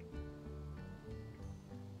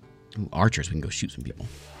 Ooh, archers, we can go shoot some people.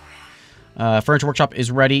 Furniture workshop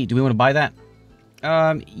is ready. Do we want to buy that?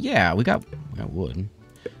 Yeah, we got wood.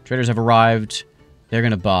 Traders have arrived. They're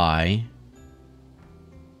gonna buy...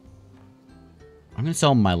 I'm gonna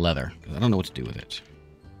sell them my leather, because I don't know what to do with it.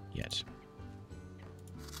 yet.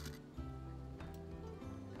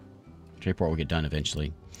 Trade port will get done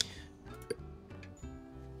eventually.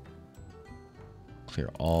 Clear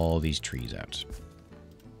all these trees out.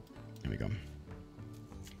 There we go.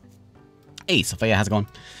 Hey, Sophia, how's it going?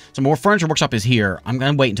 So more furniture workshop is here. I'm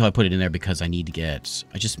gonna wait until I put it in there because I need to get.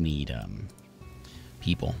 I just need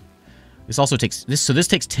people. This also takes this. So this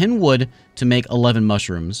takes 10 wood to make 11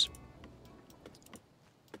 mushrooms.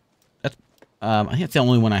 That's. I think that's the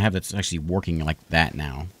only one I have that's actually working like that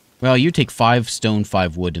now. Well, you take 5 stone,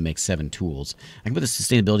 5 wood to make 7 tools. I can put the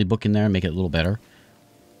sustainability book in there and make it a little better.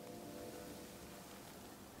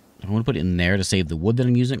 I want to put it in there to save the wood that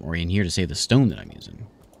I'm using, or in here to save the stone that I'm using.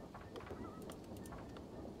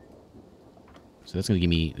 So that's going to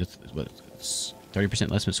give me, what,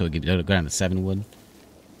 30% less, so it'll go down to 7 wood.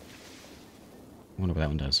 I wonder what that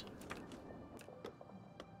one does.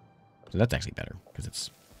 So that's actually better, because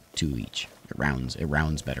it's 2 each. It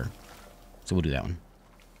rounds better. So we'll do that one.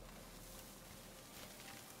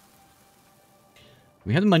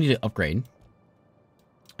 We have the money to upgrade.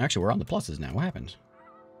 Actually, we're on the pluses now. What happened?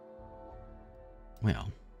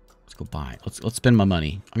 Well, let's go buy. Let's spend my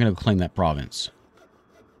money. I'm gonna go claim that province.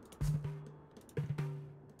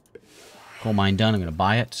 Coal mine done. I'm gonna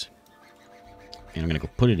buy it, and I'm gonna go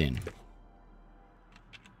put it in.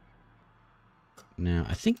 Now,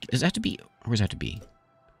 I think does it have to be? Where does it have to be?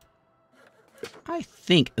 I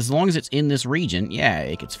think as long as it's in this region, yeah,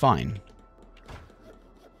 it's fine.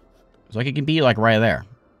 It's like it can be like right there,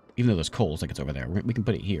 even though there's coal. It's like it's over there. We can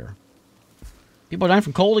put it here. People are dying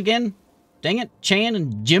from cold again. Dang it, Chan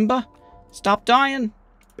and Jimba. Stop dying.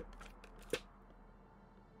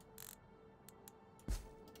 Let's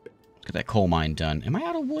get that coal mine done. Am I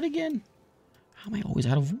out of wood again? How am I always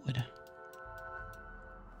out of wood?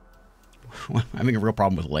 I'm having a real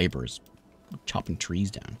problem with laborers. Chopping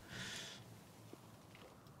trees down.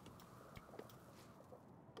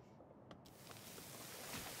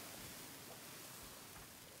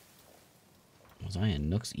 Was I in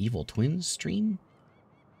Nook's Evil Twins stream?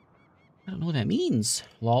 I don't know what that means,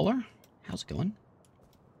 Lawler. How's it going?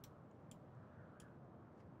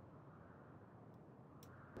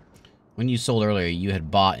 When you sold earlier, you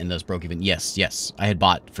had bought and thus broke even. Yes. I had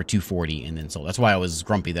bought for 240 and then sold. That's why I was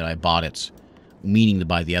grumpy that I bought it, meaning to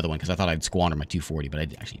buy the other one, because I thought I'd squander my 240, but I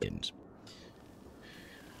actually didn't.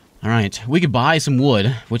 Alright, we could buy some wood,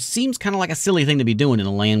 which seems kind of like a silly thing to be doing in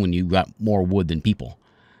a land when you got more wood than people.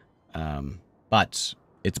 But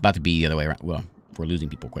it's about to be the other way around. Well, we're losing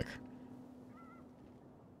people quick.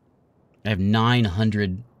 I have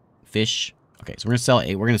 900 fish. Okay, so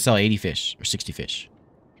we're gonna sell 80 fish or 60 fish.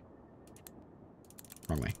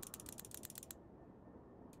 Wrong way.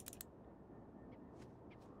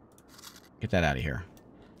 Get that out of here.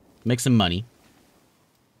 Make some money.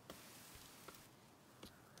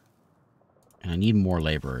 And I need more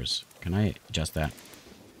laborers. Can I adjust that?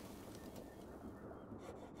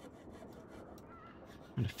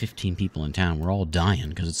 I have 15 people in town. We're all dying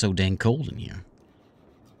because it's so dang cold in here.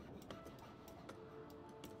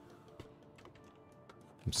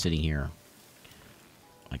 I'm sitting here,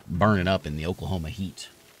 like, burning up in the Oklahoma heat.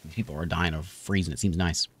 These people are dying of freezing. It seems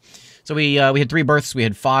nice. So we had 3 births. We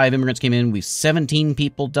had 5 immigrants came in. 17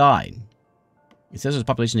 people died. It says there's a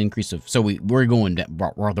population increase of... So we're going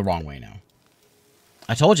we're the wrong way now.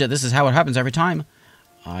 I told you this is how it happens every time.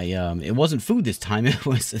 It wasn't food this time. It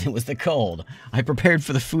was the cold. I prepared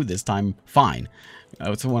for the food this time. Fine.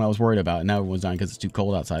 That's the one I was worried about. And now everyone's dying because it's too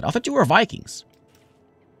cold outside. I thought you were Vikings.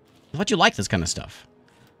 I thought you liked this kind of stuff.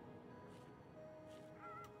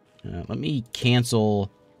 Let me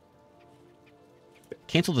cancel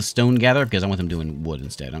the stone gather because I want them doing wood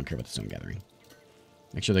instead. I don't care about the stone gathering.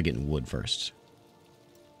 Make sure they're getting wood first.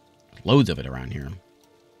 Loads of it around here.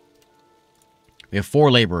 We have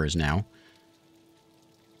 4 laborers now.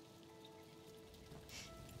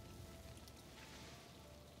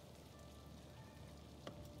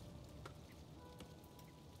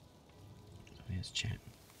 Where's chat?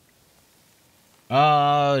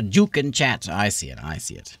 Juke and chat. I see it. I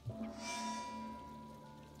see it.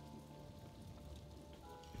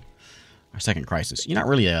 Our second crisis. You're not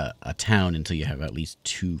really a town until you have at least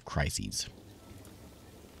 2 crises.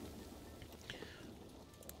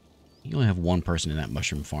 You only have 1 person in that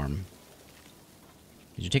mushroom farm.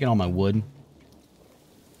 You're taking all my wood.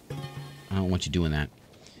 I don't want you doing that.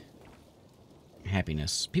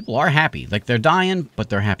 Happiness. People are happy. Like, they're dying, but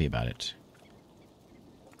they're happy about it.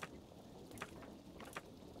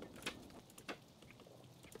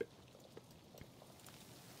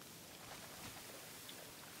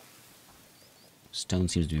 Stone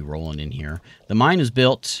seems to be rolling in here. The mine is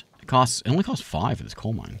built. It only costs 5 for this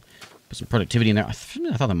coal mine. Put some productivity in there. I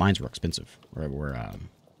thought the mines were expensive. Had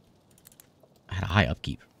a high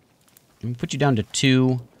upkeep. I'm going to put you down to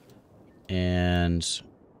 2. And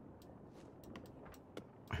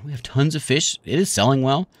we have tons of fish. It is selling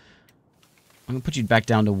well. I'm going to put you back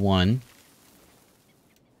down to 1.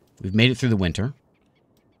 We've made it through the winter.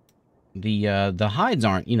 The hides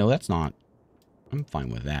aren't, that's not... I'm fine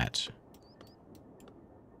with that.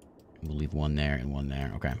 We'll leave 1 there and 1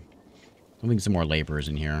 there. Okay. We'll get some more laborers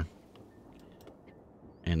in here.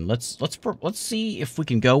 And let's see if we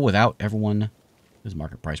can go without everyone... This is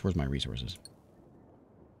market price. Where's my resources?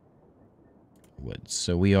 Wood.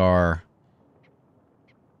 So we are...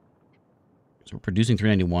 So we're producing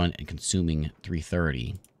 391 and consuming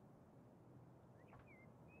 330.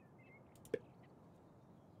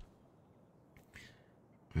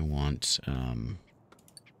 I want...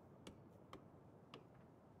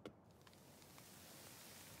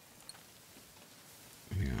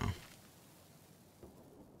 yeah.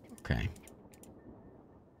 Okay.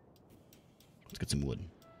 Let's get some wood.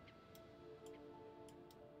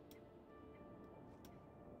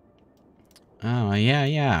 Oh,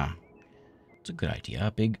 yeah. It's a good idea.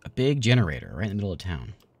 A big generator right in the middle of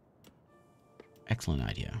town. Excellent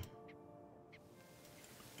idea.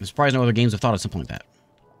 I'm surprised no other games have thought of something like that.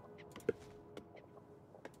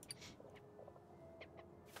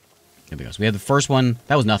 There we go. So we had the first one.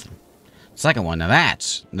 That was nothing. Second one. Now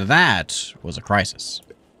that was a crisis.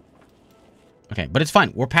 Okay, but it's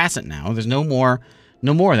fine. We're past it now. There's no more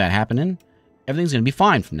of that happening. Everything's going to be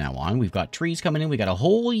fine from now on. We've got trees coming in. We got a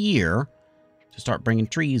whole year to start bringing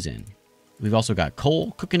trees in. We've also got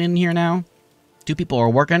coal cooking in here now. 2 people are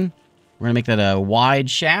working. We're going to make that a wide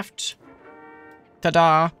shaft.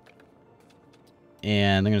 Ta-da!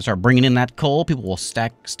 And they're going to start bringing in that coal. People will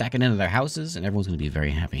stack it into their houses, and everyone's going to be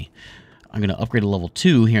very happy. I'm going to upgrade to level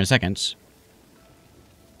 2 here in a second.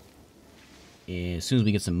 As soon as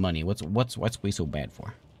we get some money. What's we so bad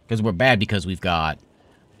for? Because we're bad because we've got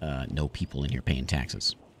no people in here paying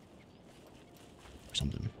taxes. Or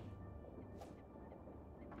something.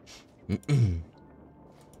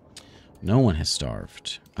 No one has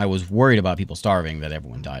starved. I was worried about people starving, that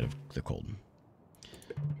everyone died of the cold.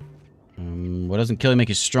 What doesn't kill you make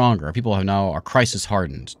you stronger. People are crisis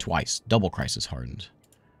hardened twice. Double crisis hardened.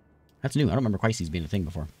 That's new. I don't remember crises being a thing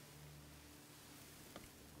before.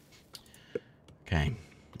 Okay.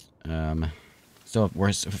 So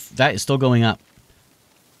that is still going up.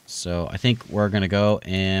 So I think we're gonna go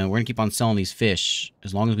and we're gonna keep on selling these fish.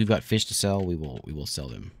 As long as we've got fish to sell, we will sell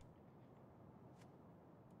them.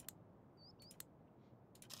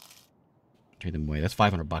 Trade them away. That's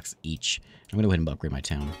 $500 each. I'm gonna go ahead and upgrade my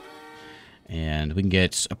town. And we can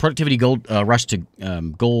get a productivity gold rush to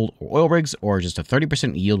gold or oil rigs, or just a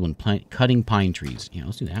 30% yield when cutting pine trees. Yeah,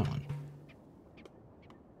 let's do that one.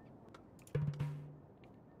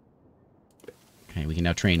 Okay, we can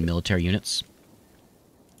now train military units,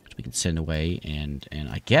 which we can send away and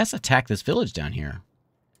I guess attack this village down here.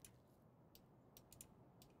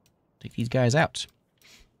 Take these guys out.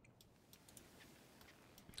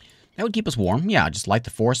 That would keep us warm. Yeah, just light the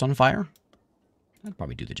forest on fire. That'd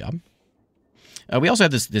probably do the job. We also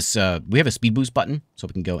have we have a speed boost button, so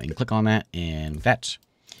we can go and click on that, and that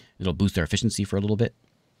it'll boost their efficiency for a little bit.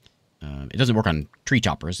 It doesn't work on tree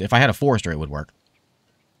choppers. If I had a forester, it would work.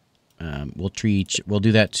 We'll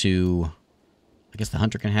do that to, I guess the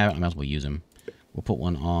hunter can have it. I might as well use him. We'll put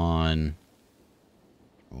one on,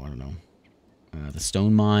 I don't know, the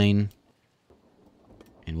stone mine,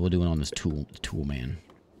 and we'll do it on this tool man.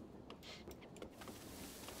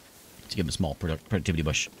 To give him a small productivity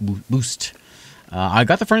boost. I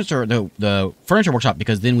got the furniture, the furniture workshop,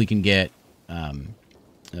 because then we can get, we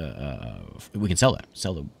can sell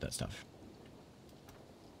that stuff.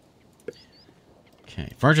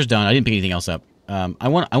 Okay, furniture's done. I didn't pick anything else up. I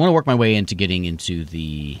want to work my way into getting into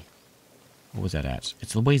the, what was that at?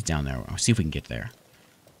 It's the ways down there. I'll see if we can get there.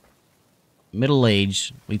 Middle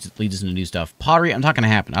age leads us into new stuff. Pottery, I'm not going to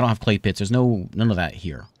happen. I don't have clay pits. There's none of that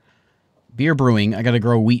here. Beer brewing, I got to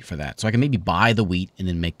grow wheat for that. So I can maybe buy the wheat and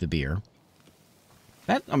then make the beer.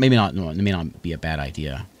 That maybe not. No, it may not be a bad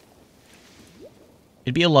idea.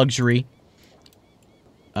 It'd be a luxury.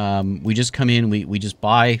 We just come in. We just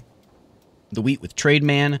buy the wheat with trade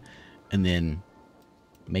man, and then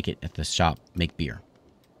make it at the shop. Make beer.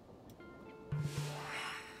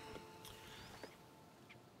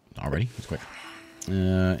 Already, that's quick.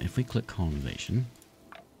 If we click colonization,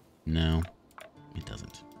 no, it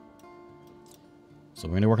doesn't. So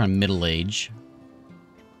we're going to work on middle age.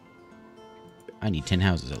 I need 10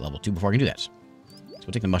 houses at level 2 before I can do that. So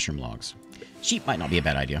we'll take the mushroom logs. Sheep might not be a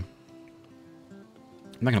bad idea.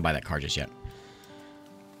 I'm not going to buy that car just yet.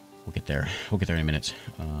 We'll get there. We'll get there in a minute.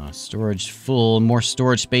 Storage full. More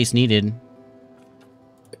storage space needed.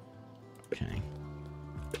 Okay.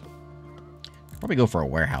 Probably go for a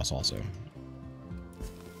warehouse also.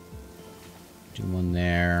 Do one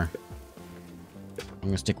there. I'm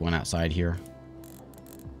going to stick one outside here.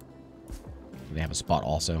 They have a spot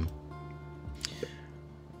also.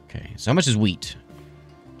 Okay, so how much is wheat?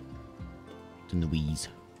 It's in the wheeze.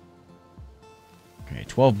 Okay,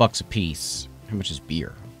 12 bucks a piece. How much is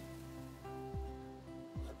beer?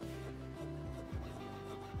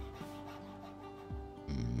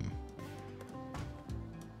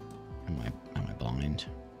 Am I blind?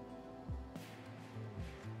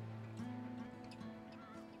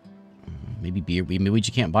 Maybe beer. Maybe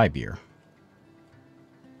you can't buy beer.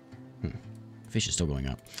 Fish is still going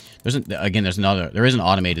up. There is an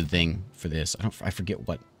automated thing for this. I forget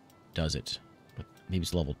what does it, but maybe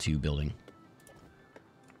it's level 2 building.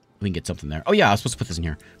 We can get something there. Oh yeah, I was supposed to put this in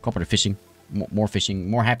here. Cooperative fishing, more fishing,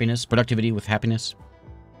 more happiness, productivity with happiness.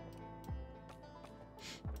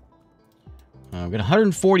 We've got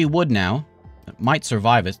 140 wood now. That might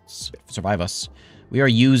survive us. We are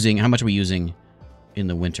using. How much are we using in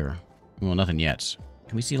the winter? Well, nothing yet.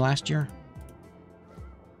 Can we see last year?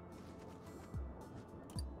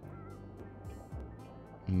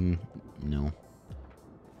 No.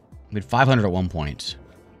 We had 500 at one point.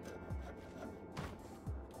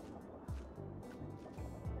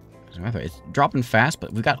 It's dropping fast,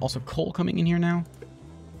 but we've got also coal coming in here now.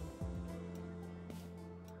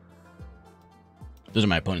 Those are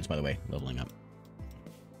my opponents, by the way, leveling up.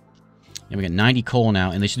 And we got 90 coal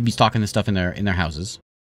now, and they should be stocking this stuff in their houses.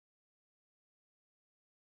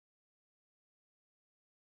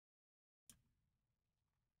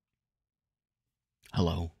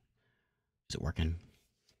 Hello. Is it working?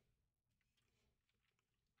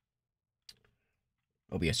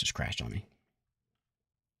 OBS just crashed on me.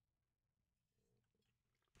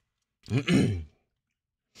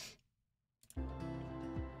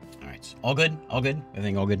 Alright. All good? All good?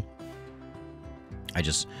 Everything all good? I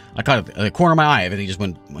caught a corner of my eye. Everything just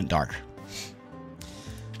went dark.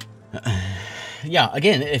 Yeah,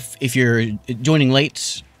 again, if you're joining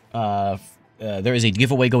late, there is a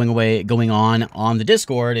giveaway going on the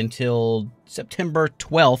Discord until September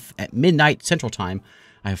 12th at midnight Central Time.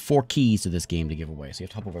 I have 4 keys to this game to give away, so you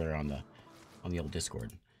have to hop over there on the old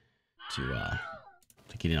Discord to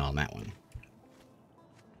get in on that one.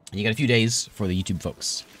 And you got a few days for the YouTube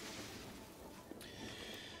folks.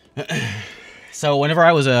 So whenever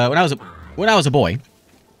I was a boy,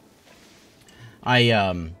 I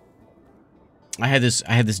had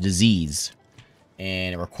this disease,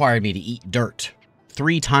 and it required me to eat dirt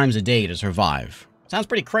 3 times a day to survive. Sounds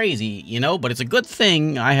pretty crazy, you know, but it's a good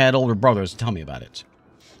thing I had older brothers to tell me about it.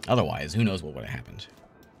 Otherwise, who knows what would have happened.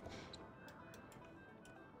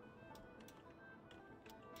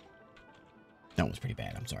 That was pretty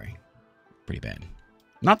bad, I'm sorry. Pretty bad.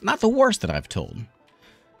 Not the worst that I've told.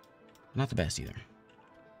 Not the best either.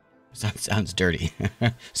 Sounds dirty.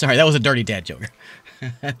 Sorry, that was a dirty dad joke.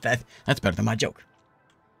 That's better than my joke.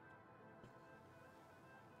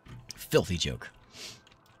 Filthy joke.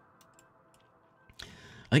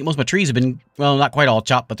 I think most of my trees have been, well, not quite all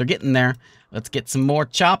chopped, but they're getting there. Let's get some more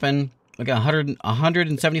chopping. We got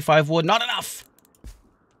 175 wood. Not enough!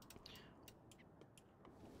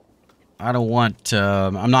 I don't want,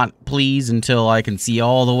 I'm not pleased until I can see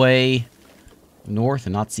all the way north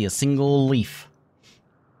and not see a single leaf.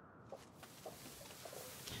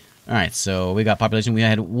 Alright, so we got population. We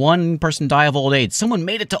had 1 person die of old age. Someone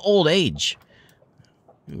made it to old age.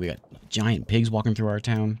 We got giant pigs walking through our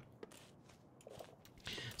town.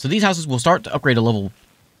 So these houses will start to upgrade to level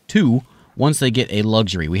 2 once they get a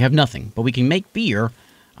luxury. We have nothing, but we can make beer.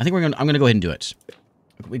 I think I'm gonna go ahead and do it.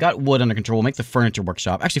 We got wood under control. We'll make the furniture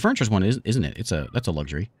workshop. Actually, furniture's one, isn't it? That's a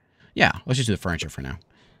luxury. Yeah, let's just do the furniture for now.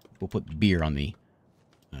 We'll put beer on the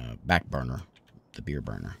back burner, the beer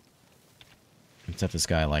burner. And set this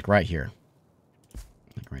guy like right here.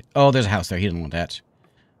 Like right. Oh, there's a house there. He didn't want that.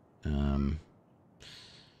 I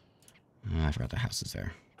forgot the house is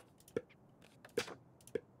there. Can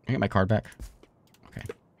I get my card back? Okay.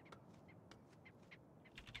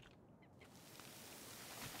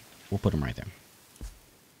 We'll put him right there.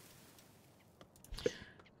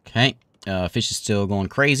 Okay. Fish is still going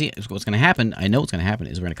crazy. What's going to happen, I know what's going to happen,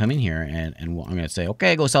 is we're going to come in here and I'm going to say,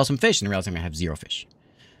 okay, go sell some fish, and realize I'm going to have 0 fish.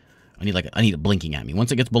 I need it blinking at me.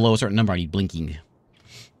 Once it gets below a certain number, I need blinking.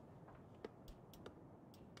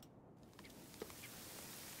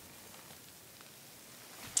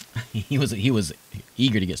 he was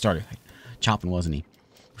eager to get started. Chopping, wasn't he?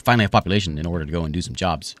 We finally have population in order to go and do some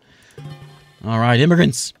jobs. All right,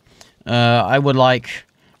 immigrants. I would like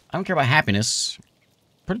I don't care about happiness.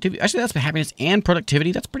 Productivity. Actually, that's happiness and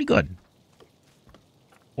productivity. That's pretty good.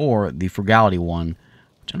 Or the frugality one,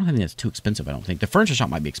 which I don't think that's too expensive, I don't think. The furniture shop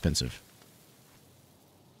might be expensive.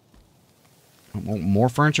 I want more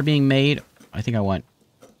furniture being made. I think I want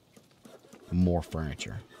more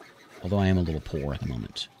furniture. Although I am a little poor at the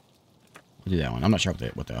moment. We'll do that one. I'm not sure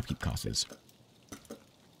what the upkeep cost is.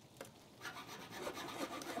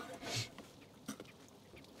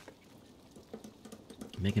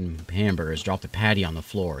 Making hamburgers. Dropped the patty on the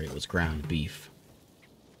floor. It was ground beef.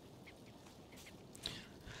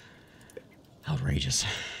 Outrageous.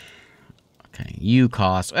 Okay, you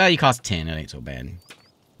cost 10. It ain't so bad.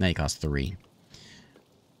 Now you cost 3.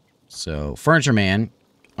 So, furniture man,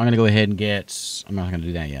 I'm gonna go ahead and get. I'm not gonna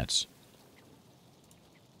do that yet.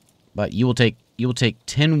 But you will take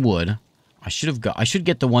 10 wood. I should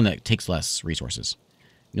get the one that takes less resources.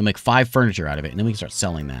 You'll make 5 furniture out of it, and then we can start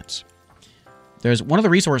selling that. There's one of the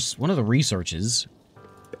researches.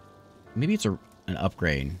 Maybe it's an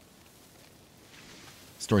upgrade.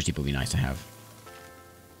 Storage depot would be nice to have.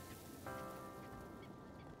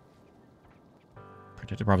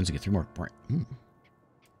 Protected province to get 3 more.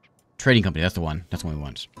 Trading company, that's the one. That's the one we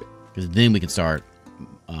want. Because then we can start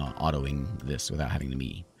autoing this without having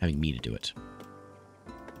me to do it.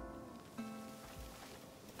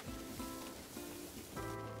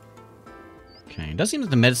 Okay, it does seem that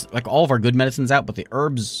the medicine, like all of our good medicine's out, but the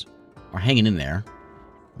herbs are hanging in there.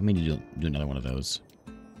 We may need to do another one of those.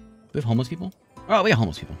 Do we have homeless people? Oh, we got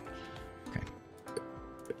homeless people. Okay.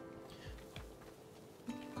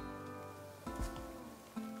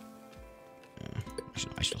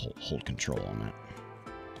 I should hold control on that.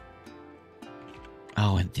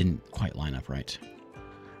 Oh, it didn't quite line up right.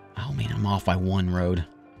 Oh man, I'm off by 1 road.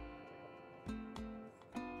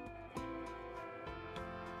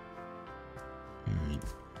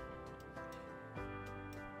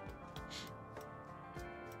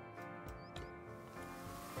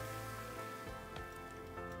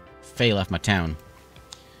 Faye left my town.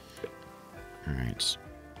 Alright.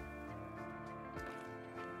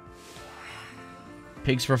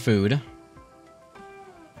 Pigs for food.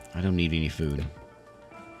 I don't need any food.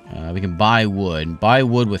 We can buy wood. Buy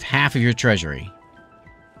wood with half of your treasury.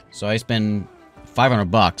 So I spend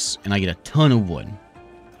 $500 and I get a ton of wood.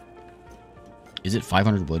 Is it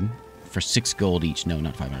 500 wood? For 6 gold each. No,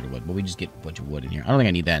 not 500 wood. But we just get a bunch of wood in here. I don't think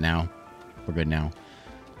I need that now. We're good now.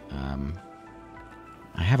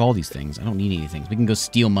 I have all these things. I don't need anything. We can go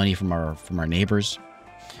steal money from our neighbors.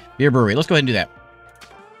 Beer brewery. Let's go ahead and do that.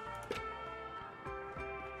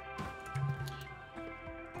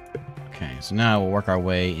 Okay, so now we'll work our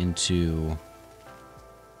way into...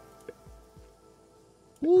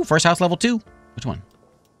 Ooh, first house level 2. Which one?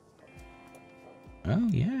 Oh,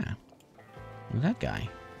 yeah. Look at that guy.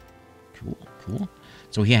 Cool, cool.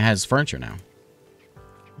 So he has furniture now.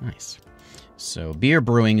 Nice. So beer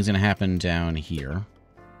brewing is going to happen down here.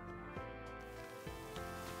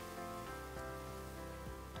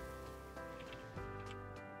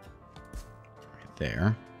 Right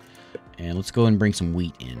there. And let's go and bring some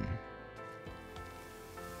wheat in.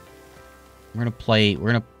 We're gonna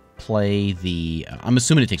play the... I'm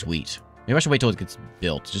assuming it takes wheat. Maybe I should wait till it gets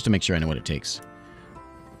built, just to make sure I know what it takes.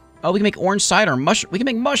 Oh, we can make orange cider. We can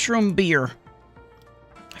make mushroom beer.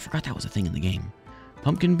 I forgot that was a thing in the game.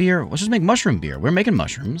 Pumpkin beer. Let's just make mushroom beer. We're making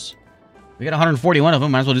mushrooms. We got 141 of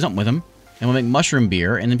them. Might as well do something with them. And we'll make mushroom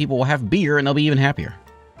beer, and then people will have beer, and they'll be even happier.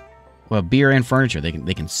 We'll have beer and furniture. They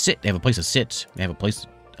can sit. They have a place to sit. They have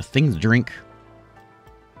a thing to drink.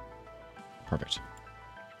 Perfect.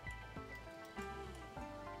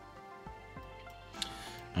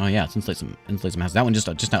 Oh yeah, let's insulate some houses. That one just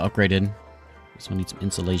now upgraded. This one needs some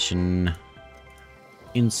insulation.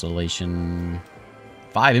 Insulation.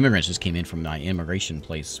 5 immigrants just came in from my immigration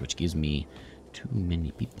place, which gives me too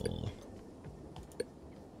many people.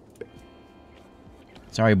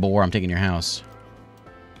 Sorry, boar, I'm taking your house.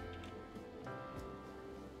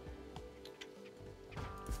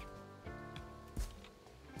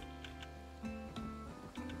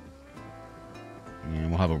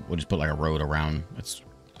 And we'll just put like a road around.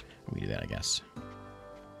 We do that, I guess.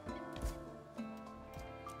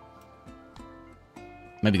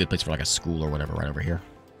 Maybe a good place for like a school or whatever right over here.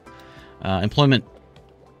 Employment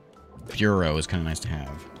Bureau is kind of nice to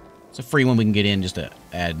have. It's a free one we can get in just to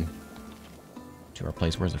add to our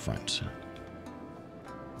place. Where's the front?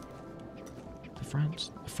 The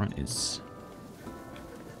front is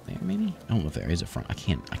there, maybe? I don't know if there is a front. I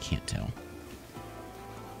can't tell.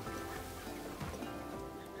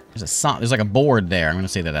 There's like a board there. I'm going to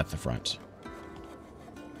say that that's the front.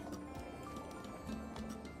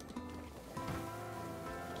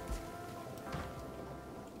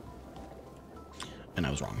 and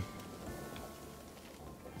I was wrong.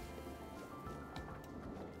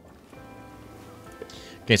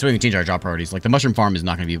 Okay, so we can change our job priorities. Like, the mushroom farm is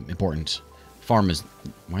not going to be important. Farm is...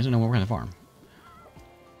 Why does it know where we're going to farm?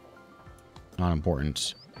 Not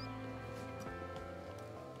important.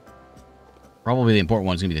 Probably the important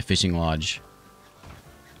one is going to be the fishing lodge.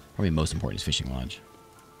 Probably the most important is fishing lodge.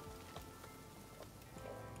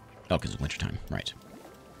 Oh, because it's wintertime. Right.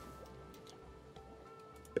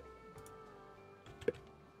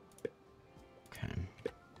 Okay.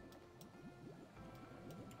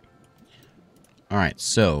 Alright,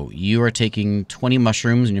 so you are taking 20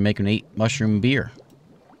 mushrooms and you're making 8 mushroom beer.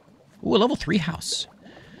 Ooh, a level 3 house.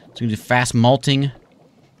 So we can do fast malting.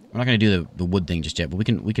 We're not going to do the wood thing just yet, but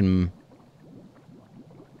we can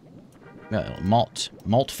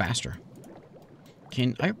malt faster.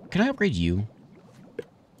 Can I upgrade you?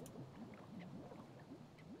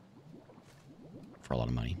 For a lot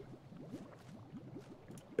of money.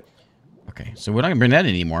 Okay, so we're not gonna bring that in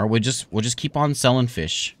anymore. We'll just keep on selling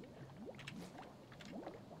fish.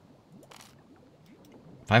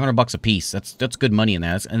 $500 a piece. That's good money in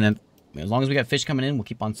that. And then as long as we got fish coming in, we'll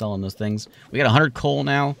keep on selling those things. We got 100 coal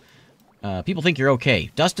now. People think you're okay.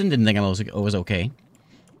 Dustin didn't think I was okay.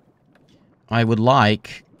 I would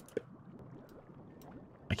like...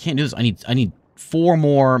 I can't do this. I need 4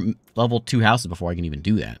 more level 2 houses before I can even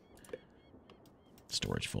do that.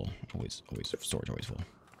 Storage full. Always storage always full.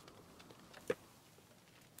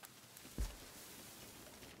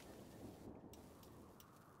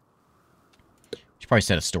 Should probably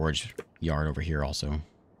set a storage yard over here also.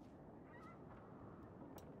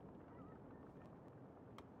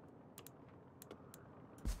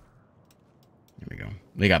 There we go.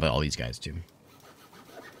 They got all these guys too.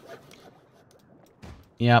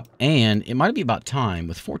 Yep, and it might be about time,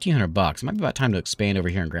 with $1,400, it might be about time to expand over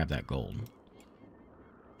here and grab that gold.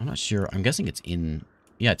 I'm not sure. I'm guessing it's in...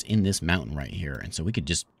 Yeah, it's in this mountain right here, and so we could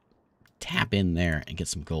just tap in there and get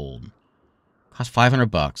some gold. Cost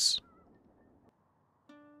 $500.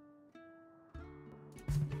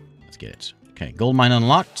 Let's get it. Okay, gold mine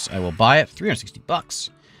unlocked. I will buy it. $360.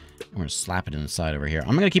 I'm going to slap it in the side over here.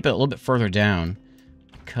 I'm going to keep it a little bit further down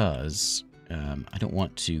because I don't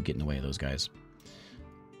want to get in the way of those guys.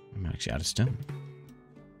 I'm actually out of stone.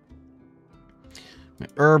 My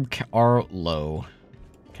herb are low.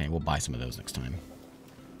 Okay, we'll buy some of those next time.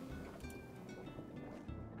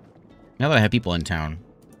 Now that I have people in town,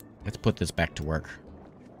 let's put this back to work.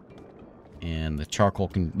 And the charcoal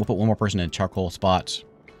can... We'll put one more person in a charcoal spot.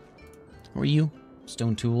 Who are you?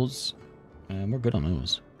 Stone tools. We're good on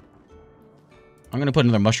those. I'm going to put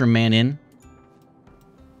another mushroom man in.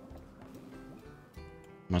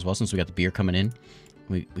 Might as well, since we got the beer coming in.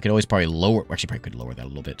 We could always probably lower... Actually, probably could lower that a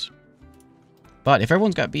little bit. But if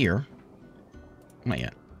everyone's got beer... Not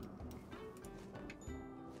yet.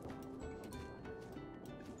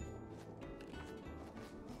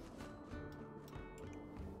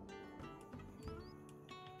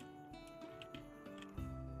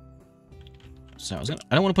 So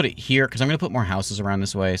I don't want to put it here because I'm going to put more houses around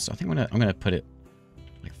this way. So I think I'm going to put it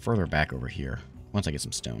like further back over here once I get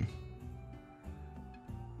some stone.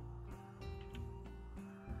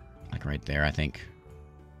 Like right there, I think.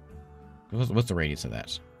 What's the radius of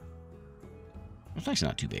that? It's actually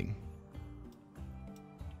not too big.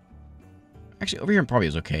 Actually, over here probably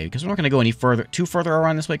is okay because we're not going to go any further, too further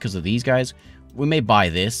around this way because of these guys. We may buy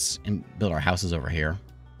this and build our houses over here.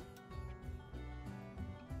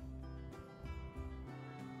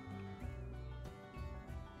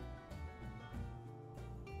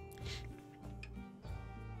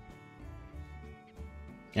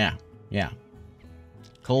 Yeah.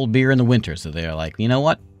 Cold beer in the winter, so they're like, you know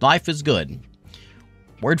what? Life is good.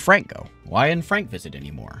 Where'd Frank go? Why didn't Frank visit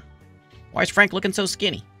anymore? Why is Frank looking so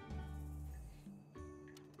skinny?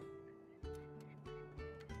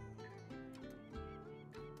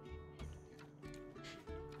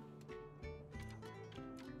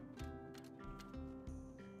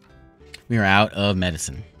 We are out of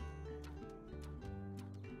medicine.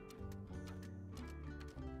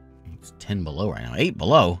 It's 10 below right now. 8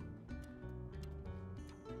 below?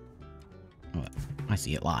 Oh, I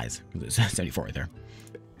see it lies. It's 74 right there.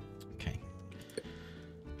 Okay.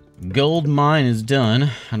 Gold mine is done.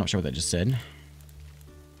 I'm not sure what that just said.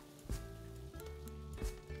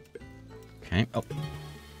 Okay. Oh.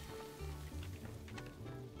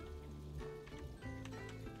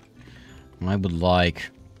 I would like...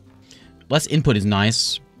 Less input is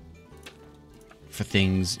nice for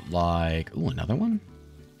things like... Ooh, another one?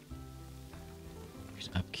 Here's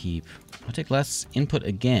upkeep. I'll take less input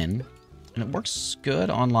again. And it works good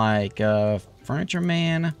on, like, Furniture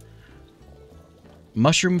Man.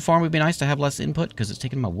 Mushroom farm would be nice to have less input because it's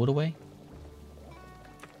taking my wood away.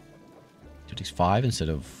 So it takes 5 instead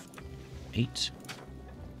of 8.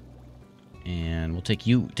 And we'll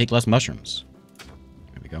take less mushrooms.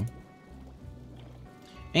 There we go.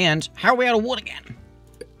 And how are we out of wood again?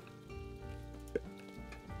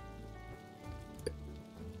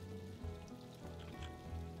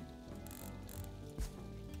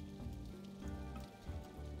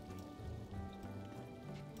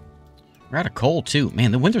 We're out of coal, too.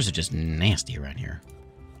 Man, the winters are just nasty around here.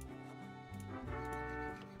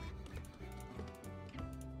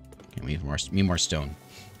 Okay, we need more stone.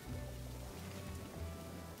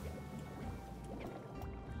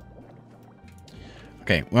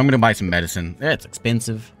 Okay, well, I'm going to buy some medicine. It's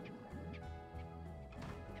expensive.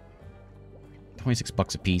 26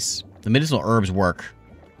 bucks a piece. The medicinal herbs work,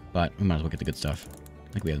 but we might as well get the good stuff.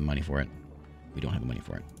 I think we have the money for it. We don't have the money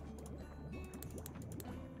for it.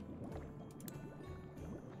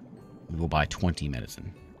 We'll buy 20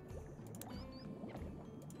 medicine.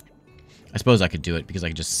 I suppose I could do it because I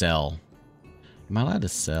could just sell. Am I allowed to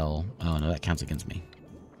sell? Oh, no, that counts against me.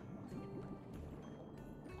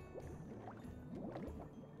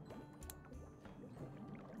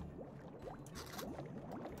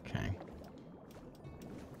 Okay.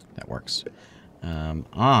 That works.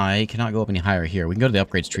 I cannot go up any higher here. We can go to the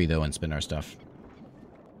upgrades tree, though, and spend our stuff.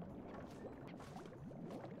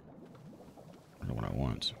 I don't know what I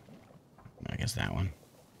want. I guess that one.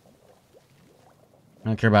 I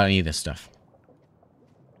don't care about any of this stuff.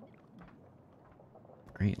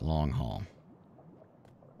 Great long haul.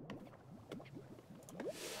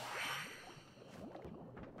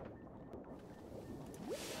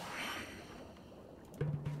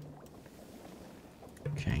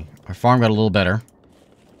 Okay. Our farm got a little better.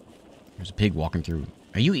 There's a pig walking through.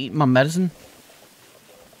 Are you eating my medicine?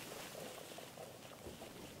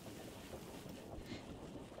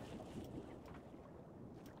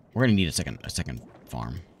 We're gonna need a second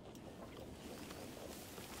farm.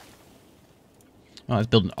 Oh, it's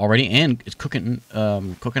building already, and it's cooking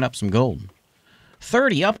up some gold.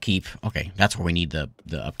 30 upkeep. Okay, that's where we need the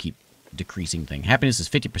upkeep decreasing thing. Happiness is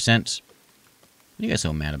 50%. What are you guys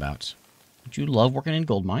so mad about? Don't you love working in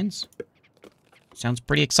gold mines? Sounds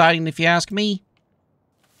pretty exciting if you ask me.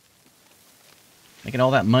 Making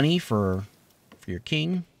all that money for your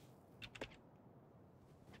king.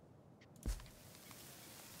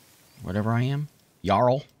 Whatever I am.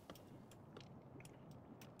 Jarl.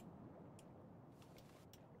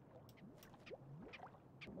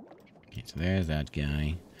 Okay, so there's that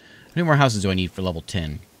guy. How many more houses do I need for level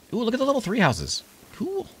 10? Ooh, look at the level 3 houses.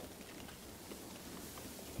 Cool.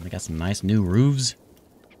 They got some nice new roofs.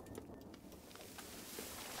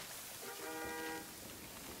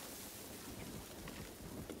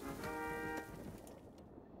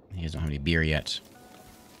 You guys don't have any beer yet.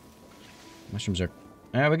 Mushrooms are...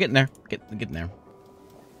 we're getting there. Getting there.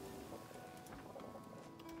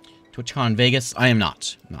 TwitchCon Vegas? I am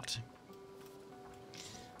not. Not.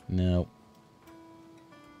 No.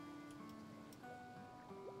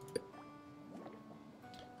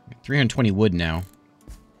 Got 320 wood now.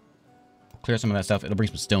 Clear some of that stuff. It'll bring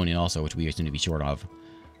some stone in also, which we seem to be short of.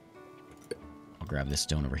 I'll grab this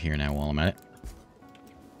stone over here now while I'm at it.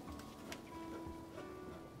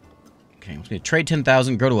 Okay, I'm just going to trade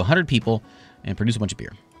 10,000, grow to 100 people, and produce a bunch of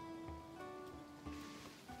beer.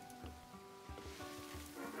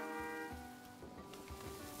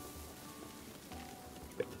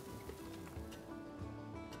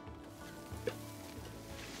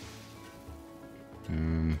 I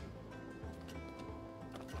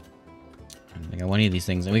don't think I want any of these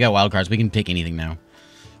things. We got wild cards. We can pick anything now.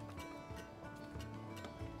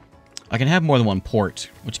 I can have more than one port,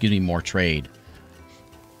 which gives me more trade.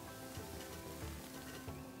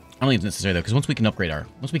 I don't think it's necessary though, because once we can upgrade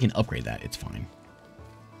that, it's fine.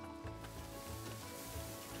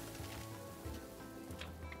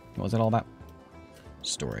 What was that all about?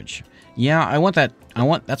 Storage. Yeah, I want that.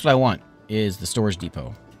 That's what I want, is the storage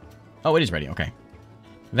depot. Oh, it is ready. Okay.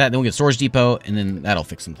 Then we'll get storage depot, and then that'll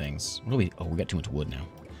fix some things. What do we... Oh, we got too much wood now.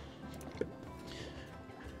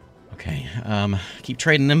 Okay. Keep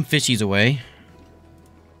trading them fishies away.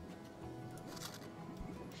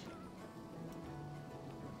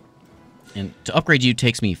 And to upgrade you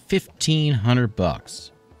takes me 1,500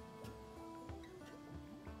 bucks.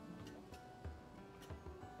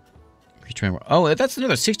 Oh, that's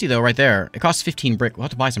another 60 though, right there. It costs 15 brick. We'll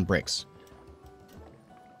have to buy some bricks.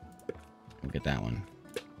 We'll get that one.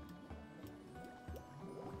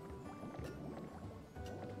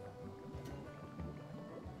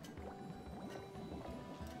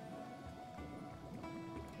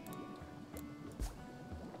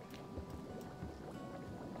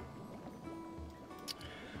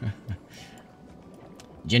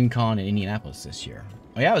 Gen Con in Indianapolis this year.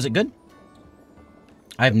 Oh yeah, was it good?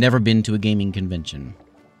 I've never been to a gaming convention.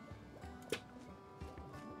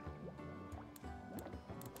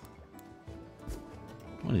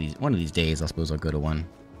 One of these days, I suppose I'll go to one.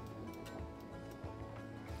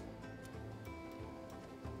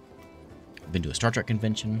 I've been to a Star Trek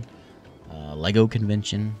convention, Lego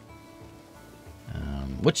convention,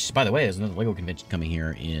 which, by the way, there's another Lego convention coming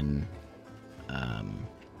here in a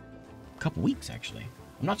couple weeks, actually.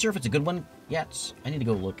 I'm not sure if it's a good one yet. I need to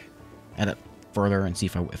go look at it further and see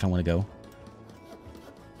if I want to go.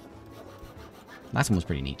 Last one was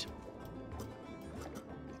pretty neat.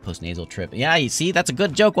 Post-nasal trip. Yeah, you see, that's a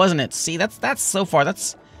good joke, wasn't it? See, that's so far,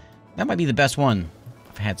 that might be the best one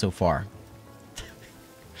I've had so far.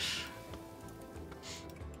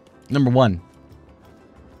 Number 1.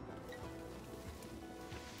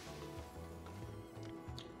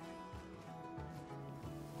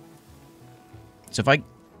 So if I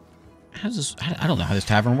don't know how this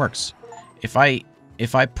tavern works. If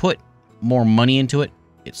I put more money into it,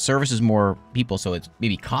 it services more people, so it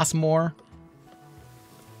maybe costs more.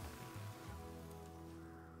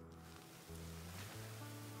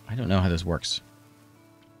 I don't know how this works.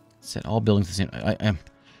 Set all buildings the same.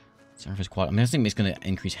 Surface quality. I mean, this thing is going to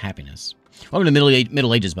increase happiness. Welcome to the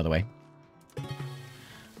Middle Ages, by the way. Do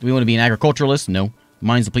we want to be an agriculturalist? No.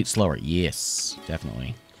 Mines deplete slower. Yes,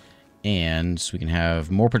 definitely. And we can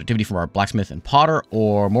have more productivity for our blacksmith and potter,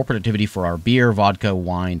 or more productivity for our beer, vodka,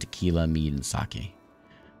 wine, tequila, mead, and sake.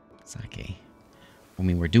 Sake. I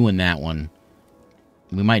mean, we're doing that one.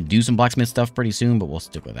 We might do some blacksmith stuff pretty soon, but we'll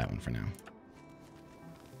stick with that one for now.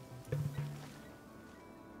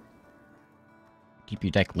 Keep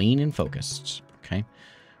your deck lean and focused. Okay.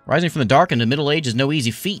 Rising from the dark into the Middle Age is no easy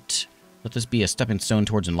feat. Let this be a stepping stone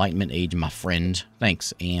towards Enlightenment age, my friend.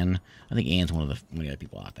 Thanks, Anne. I think Anne's one of the other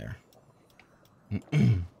people out there.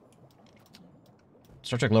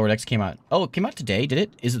 Star Trek Lower Decks came out. Oh, it came out today, did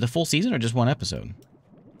it? Is it the full season or just one episode?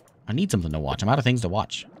 I need something to watch. I'm out of things to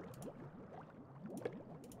watch.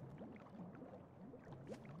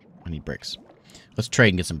 I need bricks. Let's trade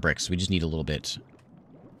and get some bricks. We just need a little bit.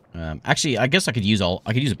 Actually, I guess I could use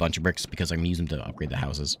a bunch of bricks because I can use them to upgrade the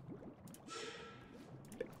houses.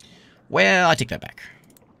 Well, I take that back.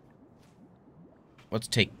 Let's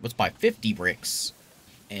buy 50 bricks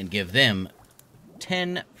and give them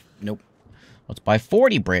 10. Nope. Let's buy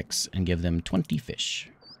 40 bricks and give them 20 fish.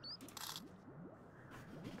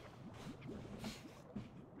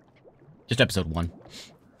 Just episode 1.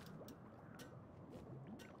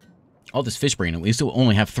 All this fish bringing, we still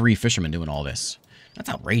only have 3 fishermen doing all this. That's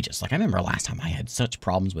outrageous. Like, I remember last time I had such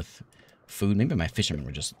problems with food. Maybe my fishermen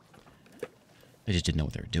were just... They just didn't know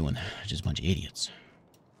what they were doing. Just a bunch of idiots.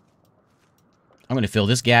 I'm going to fill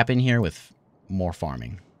this gap in here with more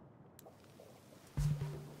farming.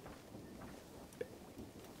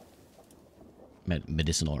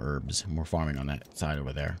 Medicinal herbs. More farming on that side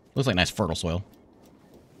over there. Looks like nice fertile soil.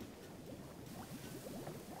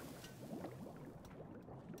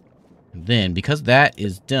 Then, because that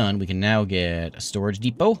is done, we can now get a storage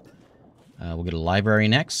depot. We'll get a library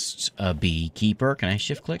next. A beekeeper. Can I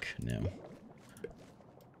shift click? No.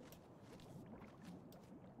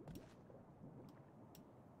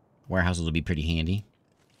 Warehouses will be pretty handy.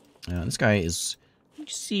 This guy is... You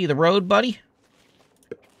see the road, buddy?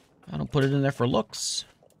 I don't put it in there for looks.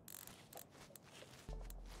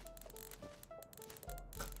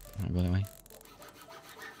 I'll go that way.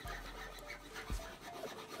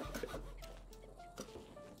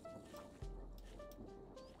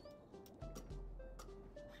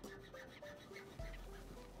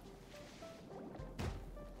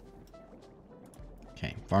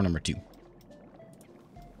 Okay, farm number 2.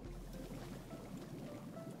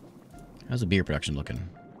 How's the beer production looking?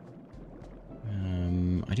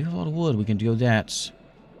 I do have a lot of wood. We can do that.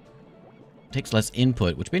 Takes less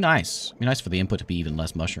input, which would be nice. It'd be nice for the input to be even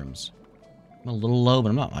less mushrooms. I'm a little low, but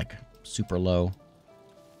I'm not, like, super low.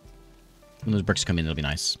 When those bricks come in, it'll be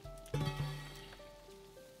nice.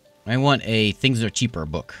 I want a Things That Are Cheaper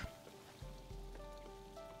book.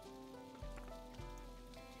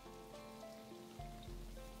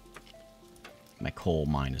 My coal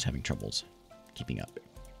mine is having troubles keeping up.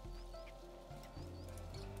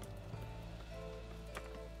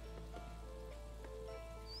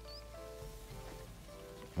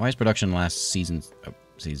 Why is production last season,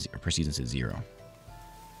 per season says 0?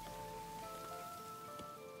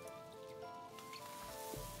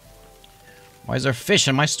 Why is there fish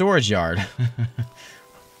in my storage yard?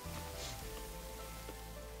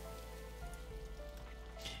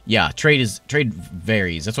 Yeah, trade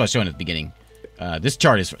varies. That's what I was showing at the beginning. This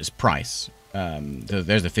chart is price.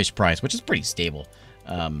 There's the fish price, which is pretty stable.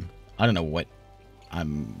 I don't know what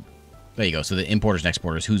I'm... There you go. So the importers and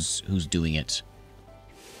exporters, who's doing it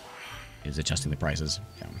is adjusting the prices.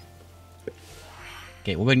 Yeah.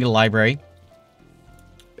 Okay, we'll go ahead and get a library.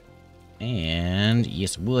 And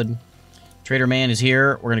yes, wood. Trader man is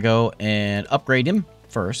here. We're going to go and upgrade him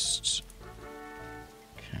first.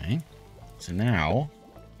 Okay. So now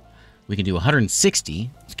we can do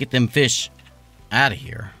 160. Let's get them fish out of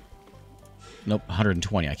here. Nope,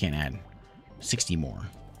 120. I can't add 60 more.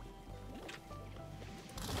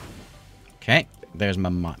 Okay, there's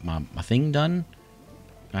my thing done.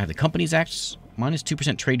 I have the Companies Act. Minus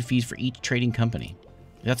 2% trade fees for each trading company.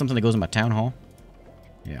 Is that something that goes in my town hall?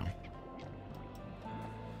 Yeah.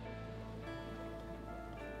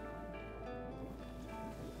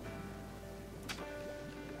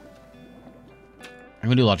 I'm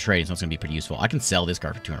gonna do a lot of trading, so it's gonna be pretty useful. I can sell this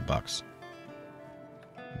card for 200 bucks.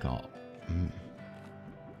 Call.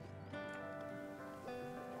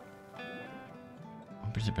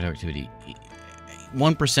 1% productivity.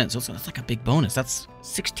 1%, so it's like a big bonus. That's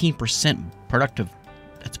 16% productive.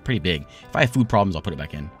 That's pretty big. If I have food problems, I'll put it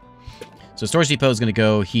back in. So storage depot is gonna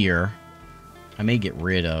go here. I may get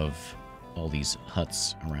rid of all these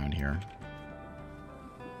huts around here.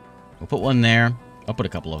 We'll put one there. I'll put a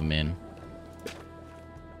couple of them in.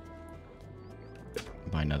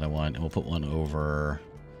 Buy another one, and we'll put one over...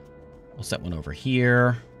 We'll set one over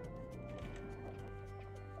here.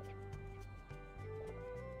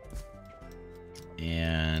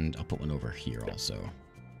 And I'll put one over here also.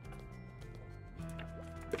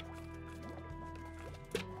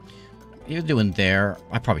 You're doing there.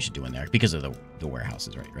 I probably should do in there because of the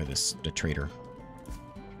warehouses, right? Or the trader.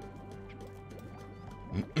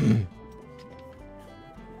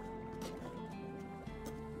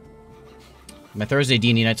 My Thursday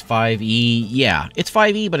D&D night's 5e. Yeah, it's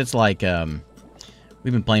 5e, but it's like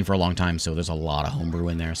we've been playing for a long time, so there's a lot of homebrew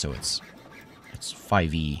in there, so it's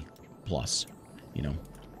 5e plus, you know.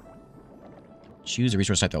 Choose a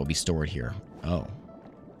resource type that will be stored here. Oh,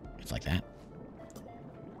 it's like that.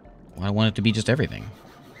 Well, I want it to be just everything.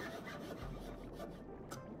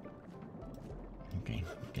 Okay,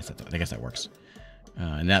 I guess that works.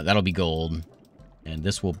 And that'll be gold, and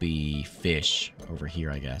this will be fish over here,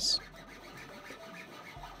 I guess.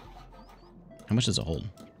 How much does it hold?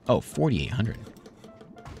 Oh, 4,800.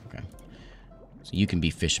 Okay. So you can be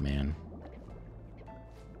Fishman.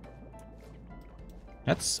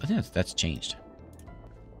 I think that's changed.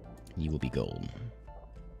 You will be gold.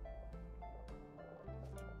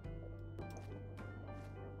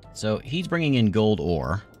 So he's bringing in gold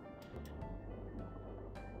ore.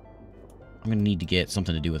 I'm going to need to get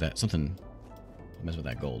something to do with that. Something to mess with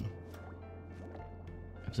that gold.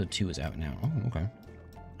 Episode 2 is out now. Oh, okay.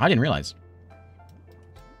 I didn't realize.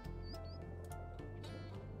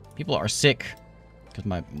 People are sick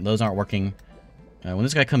because those aren't working. When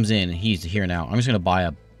this guy comes in, he's here now. I'm just gonna buy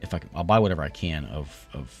I'll buy whatever I can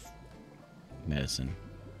of medicine.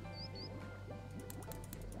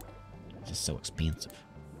 It's just so expensive.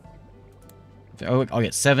 Oh, I'll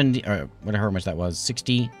get 70 or whatever how much that was.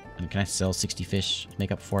 60. And can I sell 60 fish to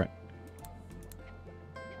make up for it?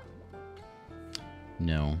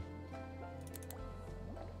 No.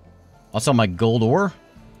 I'll sell my gold ore.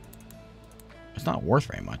 It's not worth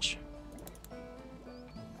very much.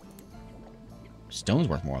 Stone's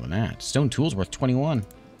worth more than that. Stone tool's worth 21.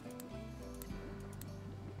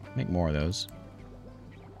 Make more of those.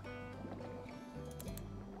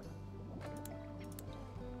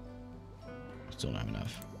 Still don't have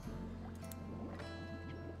enough.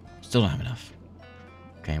 Still don't have enough.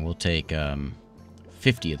 Okay, we'll take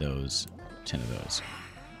 50 of those, 10 of those.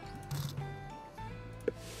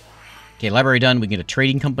 Okay, library done. We can get a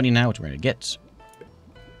trading company now, which we're going to get.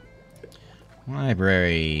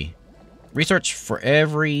 Library. Research for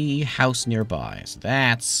every house nearby. So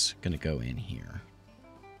that's going to go in here.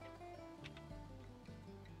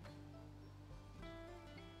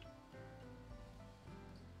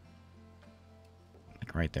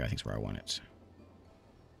 Like right there, I think is where I want it.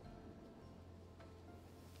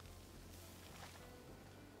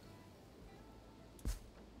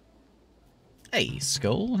 Hey,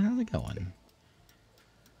 Skull, how's it going?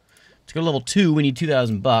 To go to level 2, we need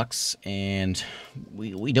 2,000 bucks, and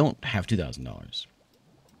we don't have $2,000.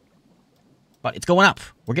 But it's going up.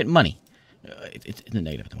 We're getting money. It's in the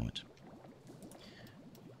negative at the moment.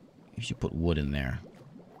 You should put wood in there.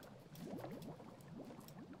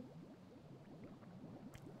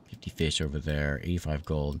 50 fish over there, 85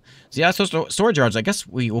 gold. So yeah, so storage yards, I guess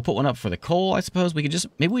we'll put one up for the coal, I suppose. Maybe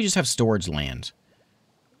we just have storage land.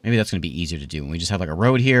 Maybe that's going to be easier to do. We just have like a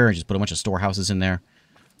road here and just put a bunch of storehouses in there.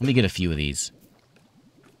 Let me get a few of these.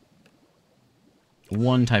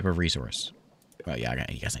 one type of resource. Oh, yeah,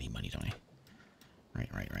 I guess I need money, don't I?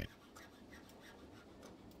 Right.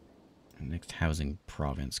 Next housing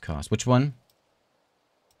province cost. Which one?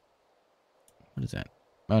 What is that?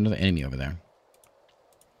 Oh, another enemy over there.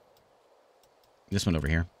 This one over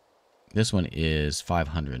here. This one is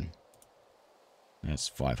 500. That's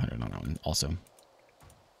 500 on that one also.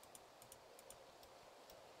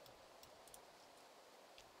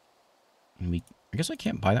 And I guess I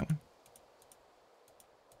can't buy that one.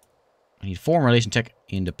 I need foreign relation tech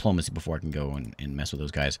and diplomacy before I can go and mess with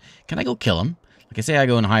those guys. Can I go kill them? Like I say, I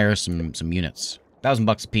go and hire some units.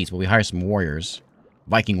 $1,000 a piece, but we hire some warriors.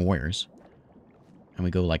 Viking warriors. And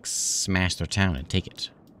we go, like, smash their town and take it.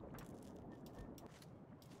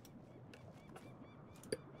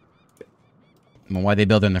 Well, why'd they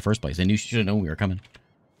build there in the first place? They should have known we were coming.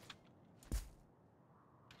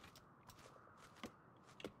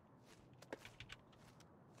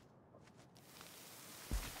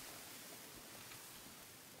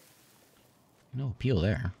 No appeal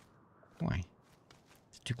there. Why?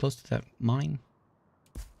 Is it too close to that mine?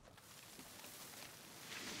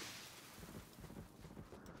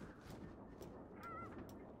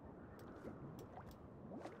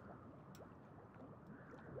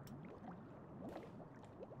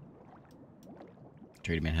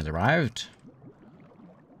 Trading man has arrived.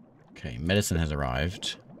 Okay, medicine has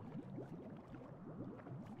arrived.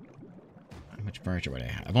 How much furniture would I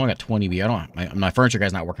have? I've only got 20 B. My furniture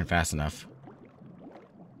guy's not working fast enough.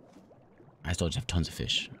 I still just have tons of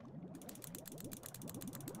fish.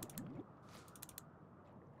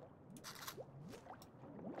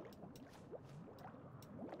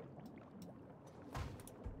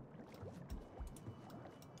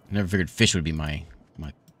 I never figured fish would be my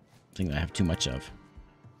thing that I have too much of.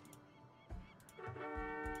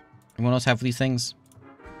 Anyone else have these things?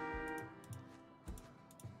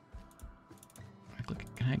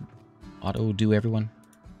 Can I auto do everyone?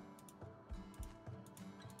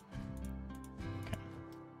 Okay.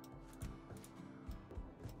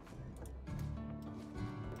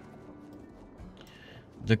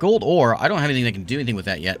 The gold ore, I don't have anything that can do anything with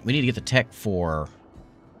that yet. We need to get the tech for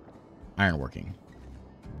ironworking.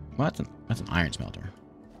 Well, that's an iron smelter.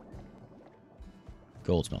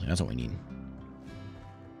 Gold smelting, that's what we need.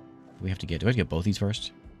 Do we have to get both these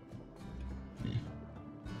first? Yeah.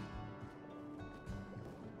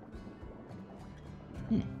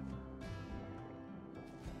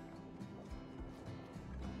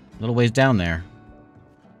 A little ways down there.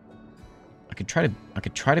 I could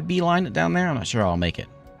try to beeline it down there. I'm not sure I'll make it.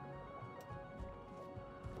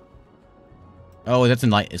 Oh, that's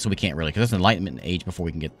so we can't really, because that's enlightenment age before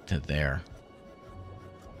we can get to there.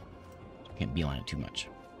 So we can't beeline it too much.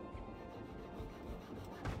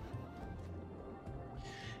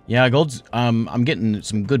 Yeah, gold's, I'm getting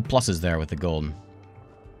some good pluses there with the gold.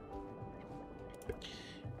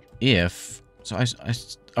 So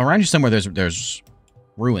around here somewhere there's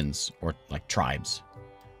ruins, or like tribes.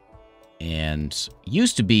 And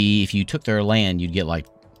used to be, if you took their land, you'd get like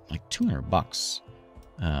 $200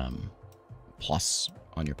 plus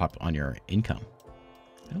on your income.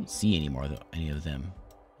 I don't see any more any of them.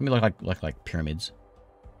 Let me look like pyramids.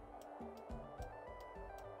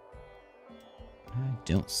 I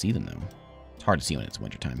don't see them though. It's hard to see when it's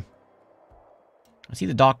wintertime. I see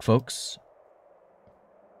the dock folks.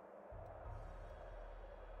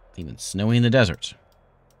 It's even snowy in the desert.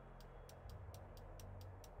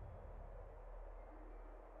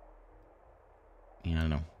 Yeah, I don't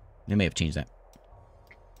know. They may have changed that.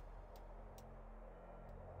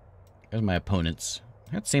 There's my opponents.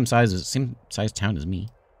 They're the same size town as me.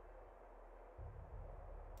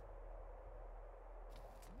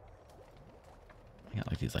 I got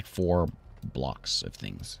like these 4 blocks of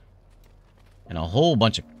things. And a whole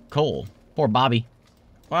bunch of coal. Poor Bobby.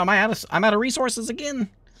 Well, I'm out of resources again.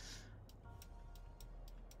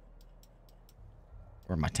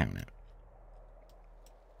 Where's my town at?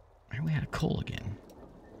 Where are we out of coal again?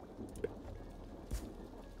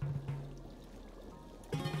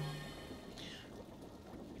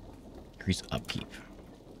 Increase upkeep.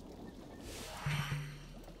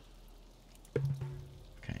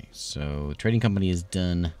 Okay, so the trading company is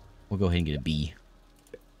done. We'll go ahead and get a B.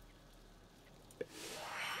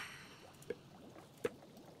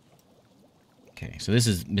 Okay, so this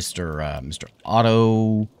is Mr.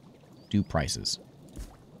 Auto do prices.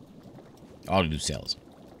 Auto do sales.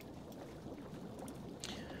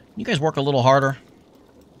 You guys work a little harder.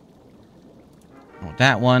 Oh,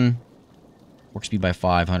 that one. Work speed by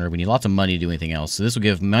 500. We need lots of money to do anything else. So this will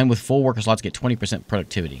give mine with full worker slots get 20%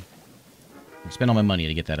 productivity. I'll spend all my money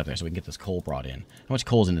to get that up there so we can get this coal brought in. How much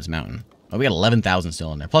coal is in this mountain? Oh, we got 11,000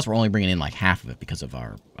 still in there. Plus, we're only bringing in like half of it because of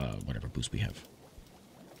our whatever boost we have.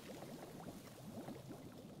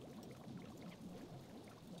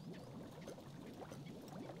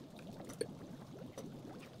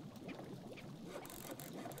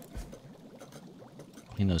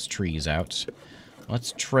 Clean those trees out.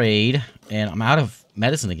 Let's trade. And I'm out of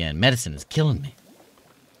medicine again. Medicine is killing me.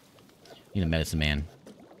 Need a medicine man.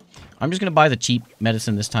 I'm just going to buy the cheap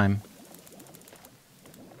medicine this time.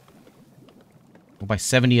 We'll buy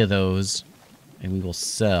 70 of those. And we will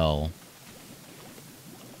sell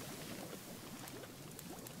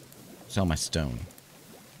my stone.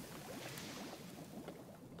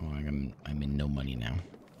 Oh, I'm in no money now.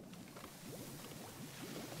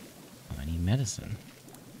 Oh, I need medicine.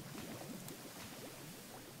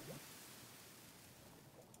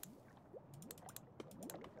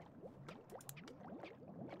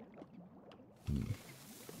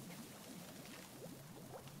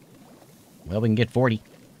 Well, we can get 40.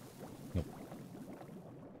 Nope.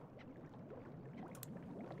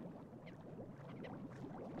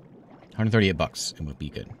 138 bucks. It would be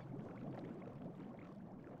good.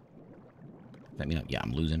 Let me know. Yeah,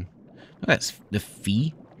 I'm losing. Oh, that's the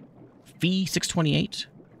fee. Fee 628.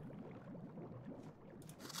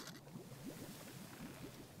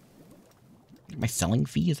 My selling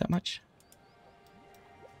fee is that much?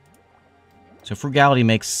 So frugality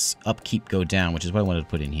makes upkeep go down, which is what I wanted to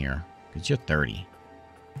put in here. Because you're 30.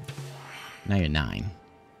 Now you're 9.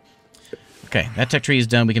 Okay, that tech tree is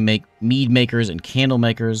done. We can make mead makers and candle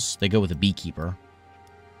makers. They go with a beekeeper.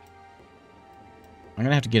 I'm going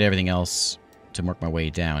to have to get everything else to work my way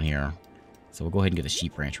down here. So we'll go ahead and get a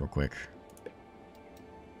sheep ranch real quick.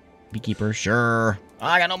 Beekeeper, sure. Oh,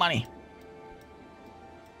 I got no money.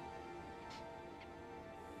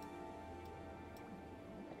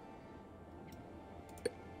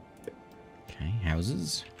 Okay,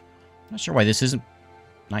 houses. Not sure why this isn't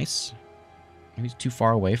nice. Maybe it's too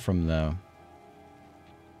far away from the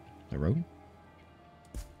road.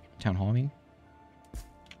 Town hall, I mean.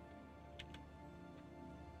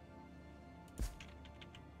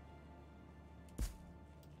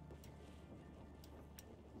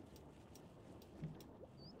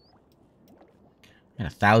 And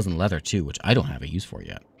 1,000 leather too, which I don't have a use for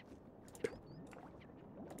yet.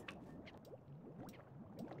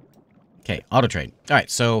 Okay, auto trade. All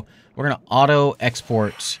right, so we're gonna auto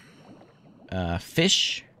export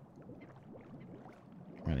fish.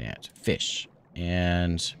 Where are they at? Fish.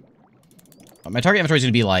 And my target inventory is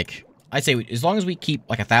gonna be like, I'd say as long as we keep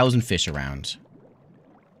like 1,000 fish around,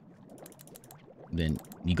 then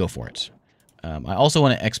you go for it. I also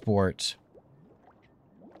want to export.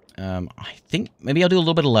 I think maybe I'll do a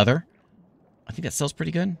little bit of leather. I think that sells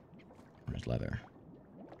pretty good. Where's leather?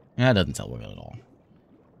 That doesn't sell well at all.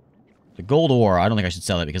 The gold ore, I don't think I should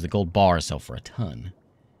sell it because the gold bars sell for a ton.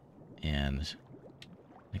 And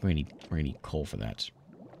I think we're gonna need coal for that.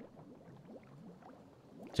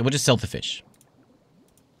 So we'll just sell the fish.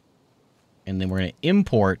 And then we're gonna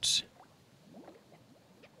import.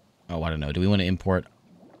 Oh, I don't know. Do we want to import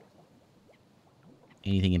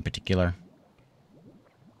anything in particular?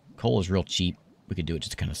 Coal is real cheap. We could do it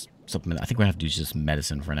just to kind of supplement. I think we're gonna have to do just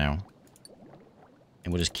medicine for now.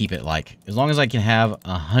 And we'll just keep it like, as long as I can have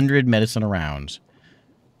 100 medicine around,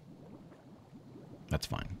 that's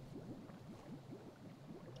fine.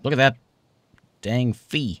 Look at that dang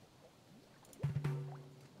fee.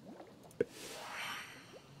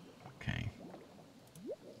 Okay.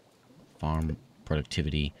 Farm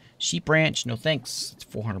productivity. Sheep ranch, no thanks. It's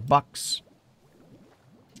 400 bucks.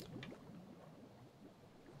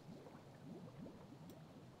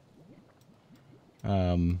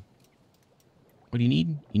 What do you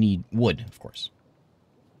need? You need wood, of course.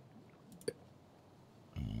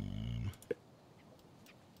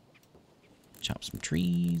 Chop some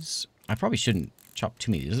trees. I probably shouldn't chop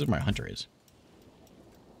too many. This is where my hunter is.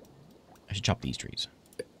 I should chop these trees.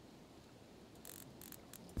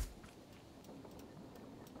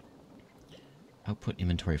 Output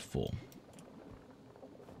inventory full.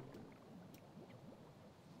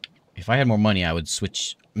 If I had more money, I would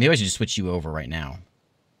switch. Maybe I should just switch you over right now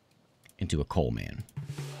into a coal man.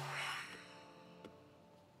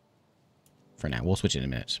 For now, we'll switch it in a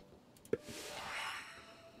minute.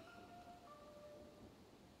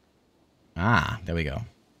 Ah, there we go.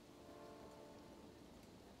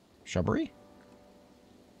 Shrubbery?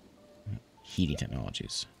 Heating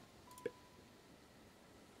technologies.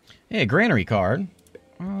 Hey, a granary card.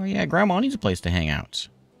 Oh, yeah, Grandma needs a place to hang out.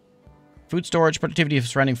 Food storage, productivity of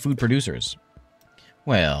surrounding food producers.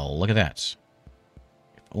 Well, look at that.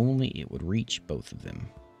 If only it would reach both of them.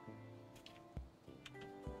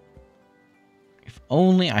 If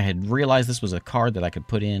only I had realized this was a card that I could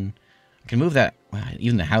put in. I can move that.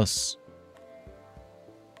 Even the house.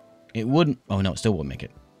 It wouldn't. Oh, no, it still wouldn't make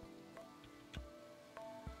it.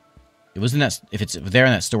 It was in that. If it's there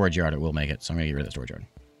in that storage yard, it will make it. So I'm going to get rid of that storage yard.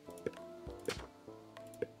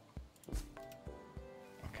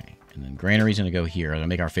 Okay. And then granary's going to go here. That'll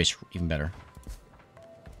make our fish even better.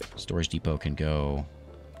 Storage depot can go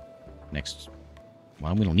next.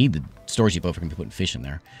 Well, we don't need the storage depot if we're going to be putting fish in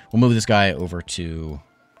there. We'll move this guy over to...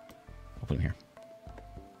 I'll put him here.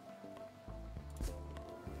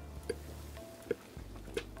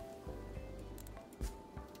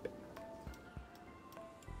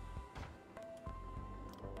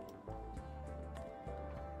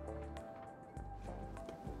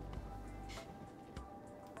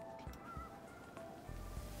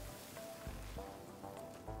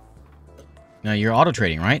 Now, you're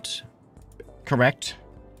auto-trading, right? Correct.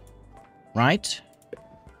 Right?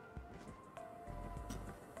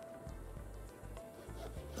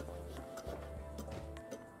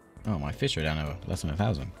 Oh, my fish are down to less than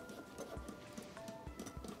 1,000.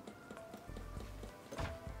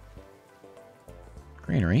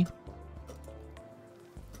 Granary.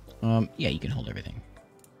 Yeah, you can hold everything.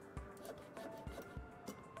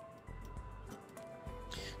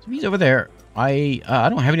 So he's over there. I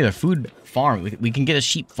don't have any other food farm. We can get a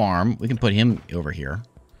sheep farm. We can put him over here,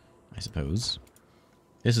 I suppose.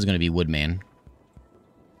 This is going to be Woodman.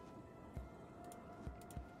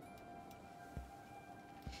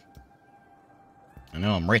 I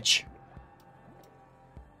know, I'm rich.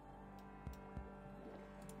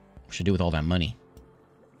 What should I do with all that money?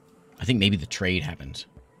 I think maybe the trade happened.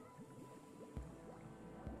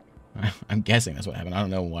 I'm guessing that's what happened. I don't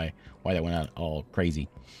know why that went out all crazy.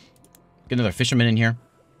 Get another fisherman in here.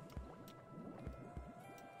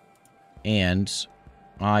 And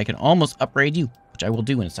I can almost upgrade you, which I will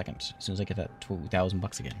do in a second, as soon as I get that 2,000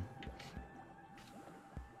 bucks again.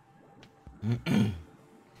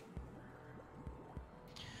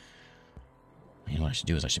 You know what I should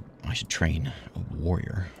do is I should train a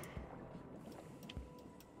warrior.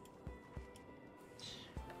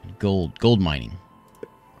 And gold mining.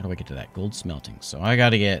 How do I get to that? Gold smelting. So I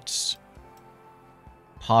gotta get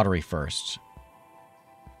pottery first,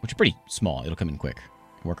 which is pretty small. It'll come in quick.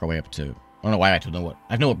 Work our way up to... I don't know why I have to know what...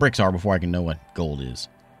 I know what bricks are before I can know what gold is.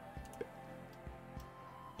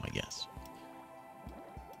 I guess.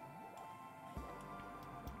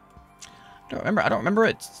 I don't remember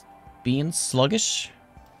it being sluggish.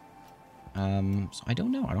 So I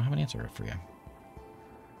don't know. I don't have an answer for you.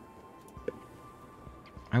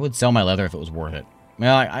 I would sell my leather if it was worth it.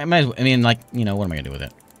 Well, I mean, like, you know, what am I gonna do with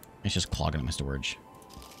it? It's just clogging up my storage.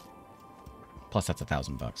 Plus, that's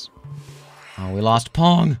 1,000 bucks. Oh, we lost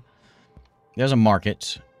Pong. There's a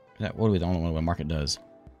market. What do we don't know what a market does?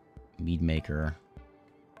 Mead maker.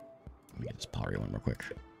 Let me get this pottery one real quick.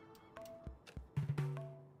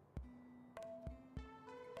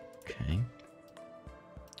 Okay.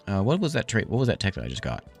 What was that trait? What was that tech that I just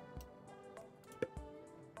got?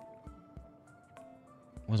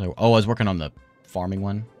 What was I? Oh, I was working on the farming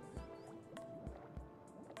one.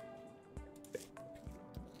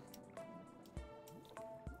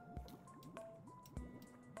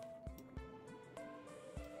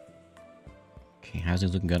 Okay, how's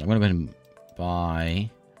this looking good? I'm gonna go ahead and buy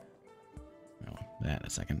that in a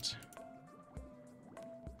second.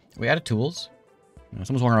 We added tools. Now,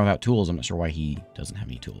 someone's wondering about tools. I'm not sure why he doesn't have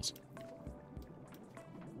any tools.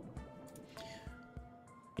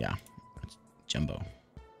 Yeah, that's Jumbo.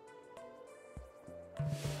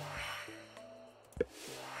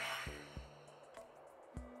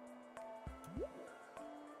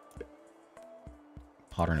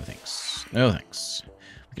 Potter, no thanks. No thanks.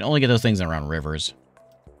 We can only get those things around rivers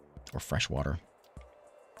or fresh water.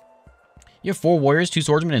 You have 4 warriors, 2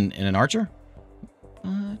 swordsmen, and an archer?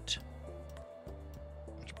 What?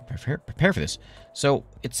 Prepare for this. So,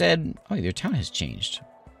 it said... Oh, your town has changed.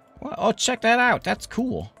 Well, oh, check that out. That's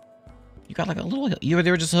cool. You got like a little...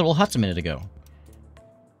 They were just little huts a minute ago.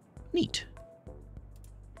 Neat.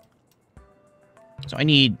 So, I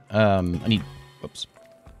need... Whoops.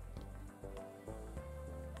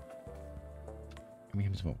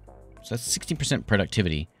 So, that's 16%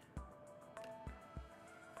 productivity.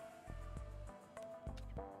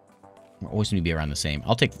 We're always going to be around the same.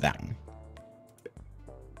 I'll take that one.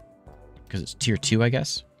 Because it's tier 2, I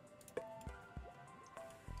guess.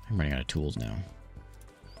 I'm running out of tools now.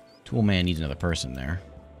 Tool man needs another person there.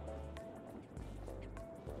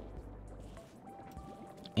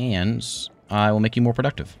 And I will make you more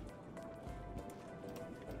productive.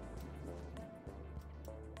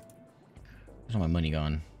 Where's all my money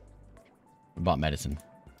gone? I bought medicine.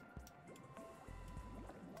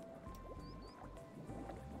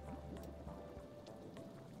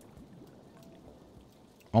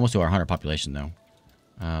 Almost to our 100 population, though.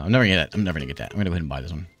 I'm never gonna get that. I'm never gonna get that. I'm gonna go ahead and buy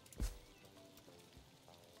this one.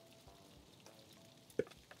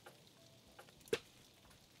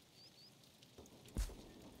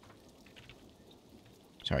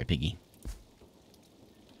 Sorry, piggy.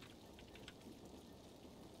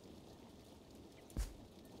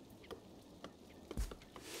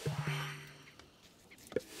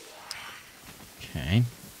 Okay.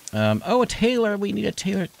 Oh, a tailor. We need a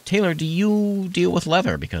tailor. Tailor, do you deal with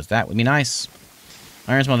leather? Because that would be nice.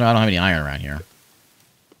 Iron smelter. I don't have any iron around here.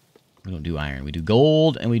 We don't do iron. We do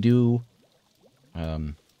gold and we do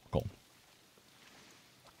coal.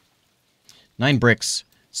 9 bricks.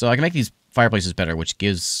 So I can make these fireplaces better, which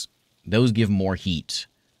gives... Those give more heat,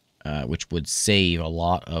 which would save a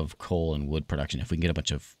lot of coal and wood production if we can get a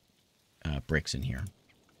bunch of bricks in here.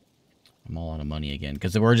 I'm all out of money again,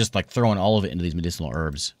 because we're just like throwing all of it into these medicinal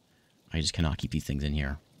herbs. I just cannot keep these things in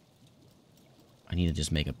here. I need to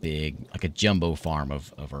just make a big, like a jumbo farm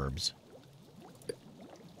of herbs.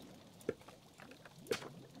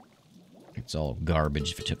 It's all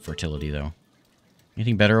garbage for fertility, though.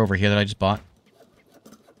 Anything better over here that I just bought?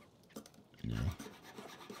 No.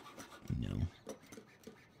 No.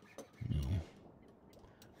 No.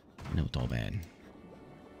 No, it's all bad.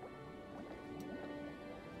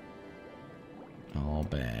 All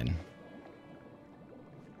bad.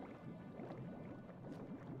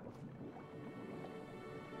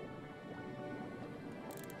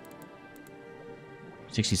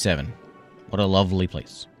 $67. What a lovely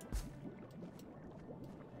place.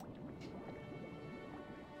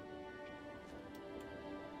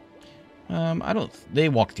 I don't... They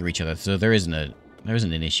walk through each other, so there isn't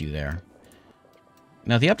an issue there.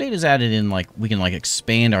 Now, the update is added in, like, we can, like,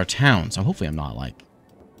 expand our town, so hopefully I'm not, like,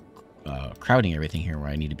 crowding everything here where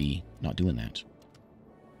I need to be not doing that.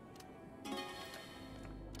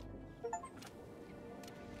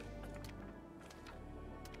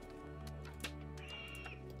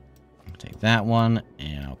 I'll take that one,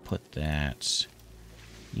 and I'll put that...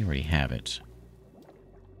 You already have it.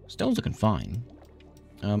 Stone's looking fine.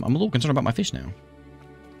 I'm a little concerned about my fish now.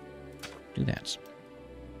 Do that.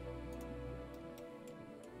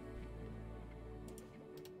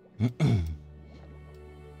 And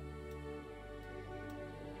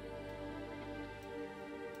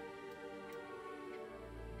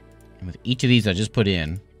with each of these I just put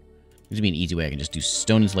in, this would be an easy way. I can just do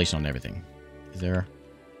stone insulation on everything. Is there...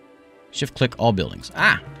 Shift click all buildings.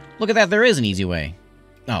 Ah! Look at that, there is an easy way.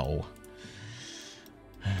 Oh.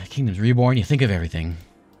 Kingdoms Reborn, you think of everything.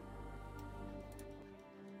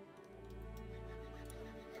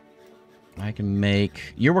 I can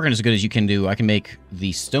make... You're working as good as you can do. I can make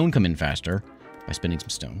the stone come in faster by spending some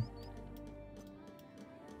stone.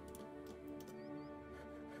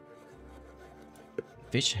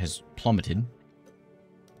 Fish has plummeted.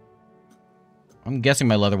 I'm guessing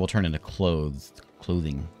my leather will turn into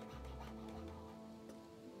clothing.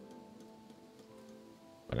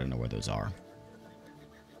 But I don't know where those are.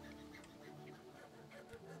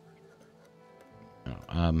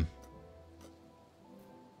 Oh,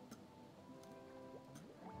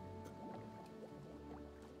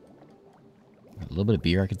 a little bit of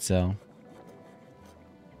beer I could sell.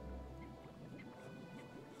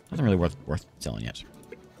 Nothing really worth selling yet.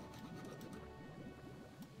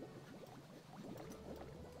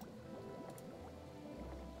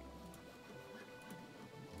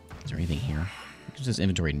 Is there anything here? It says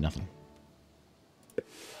inventory, nothing.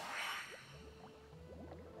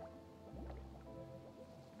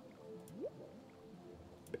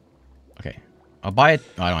 Okay. I'll buy it.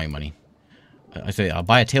 Oh, I don't have any money. I say I'll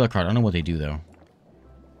buy a tailor card. I don't know what they do, though.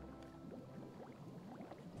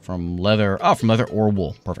 From leather. Oh, from leather or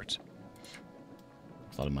wool. Perfect.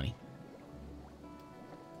 That's a lot of money.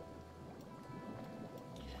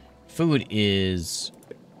 Food is...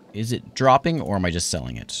 Is it dropping or am I just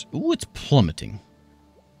selling it? Ooh, it's plummeting.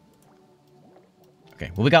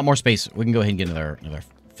 Okay, well, we got more space. We can go ahead and get another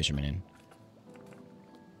fisherman in.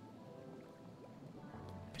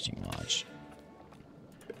 Fishing lodge.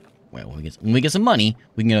 Well, when we get some money,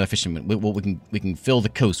 we can get another fisherman. We can fill the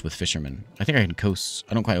coast with fishermen. I think I can coast.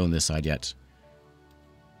 I don't quite own this side yet.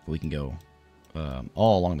 But we can go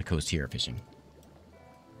all along the coast here fishing.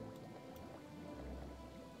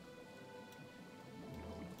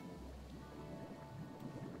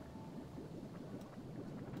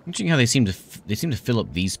 Interesting how they seem to fill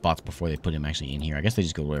up these spots before they put him actually in here. I guess they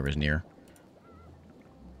just go wherever's near.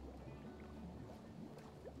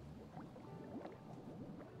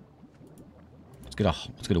 Let's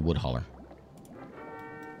get a wood hauler.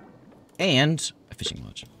 And a fishing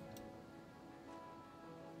lodge.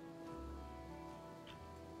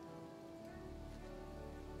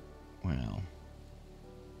 Well,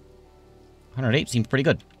 108 seems pretty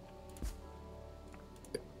good.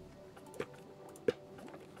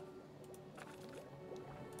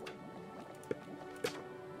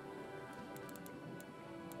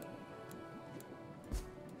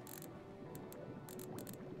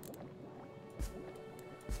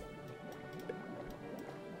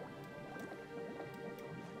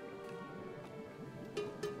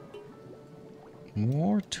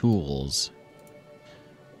 More tools.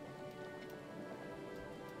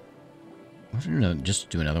 I don't know, just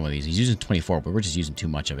do another one of these. He's using 24, but we're just using too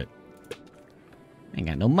much of it. Ain't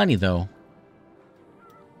got no money, though.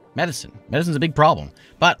 Medicine. Medicine's a big problem.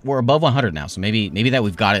 But we're above 100 now, so maybe that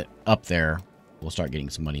we've got it up there, we'll start getting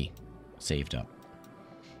some money saved up.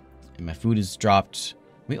 And my food is dropped.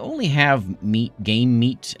 We only have meat, game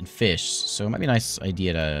meat, and fish, so it might be a nice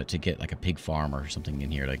idea to get like a pig farm or something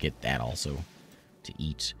in here to get that also to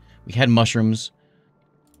eat. We had mushrooms.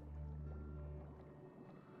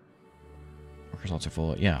 Workers lots are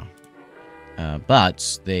full. Yeah,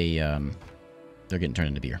 but they're getting turned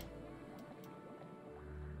into beer.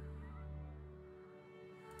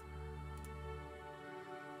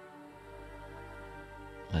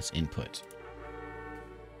 Less input.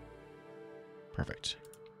 Perfect.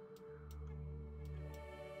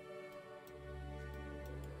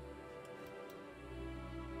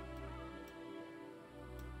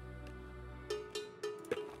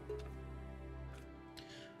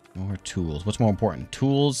 More tools. What's more important?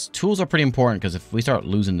 Tools. Tools are pretty important because if we start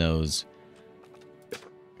losing those,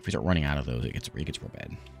 if we start running out of those, it gets real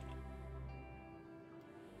bad.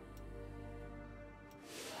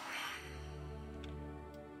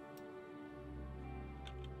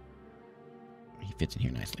 He fits in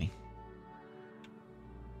here nicely.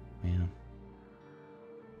 Yeah.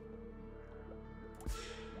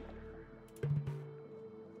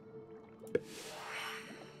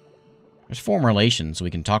 There's form relations, so we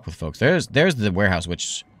can talk with folks. There's the warehouse,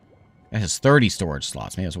 which has 30 storage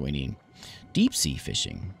slots. Maybe that's what we need. Deep sea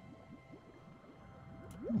fishing.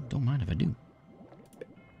 Oh, don't mind if I do.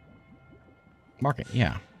 Market,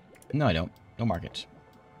 yeah. No, I don't. No market.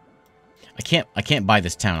 I can't buy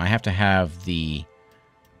this town. I have to have the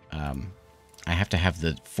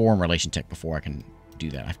foreign relation tech before I can do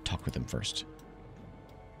that. I have to talk with them first.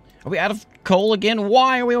 Are we out of coal again?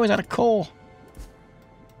 Why are we always out of coal?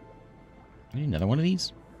 I need another one of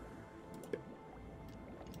these.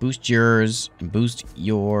 Boost yours and boost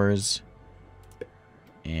yours.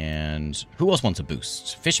 And who else wants a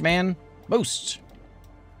boost? Fishman, boost.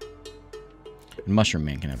 And Mushroom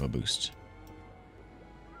Man can have a boost.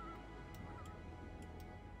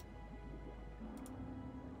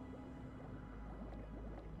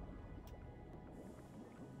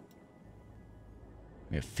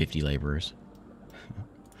 We have 50 laborers.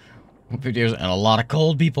 50 years and a lot of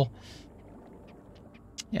cold people.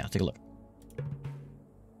 Yeah, let's take a look.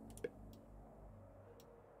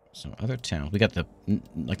 So other towns. We got the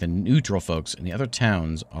neutral folks, and the other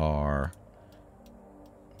towns are.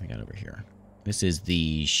 We got over here. This is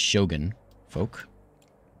the Shogun folk.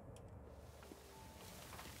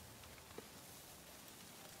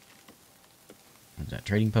 There's that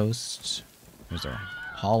trading post. There's our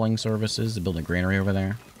hauling services. They're building a granary over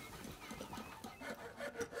there.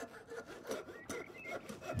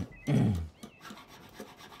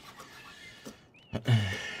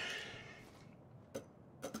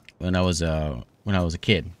 When I was a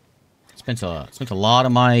kid, spent a lot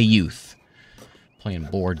of my youth playing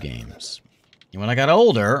board games. And when I got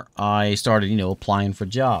older, I started, applying for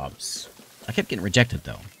jobs. I kept getting rejected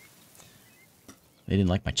though. They didn't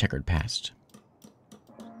like my checkered past.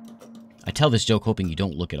 I tell this joke hoping you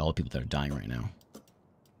don't look at all the people that are dying right now.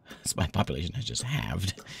 So my population has just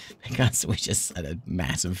halved because we just had a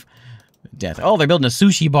massive death. Oh, they're building a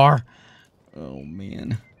sushi bar. Oh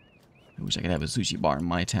man. I wish I could have a sushi bar in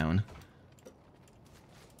my town.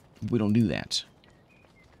 We don't do that.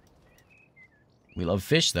 We love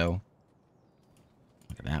fish, though.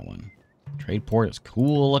 Look at that one. Trade port is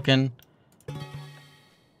cool looking.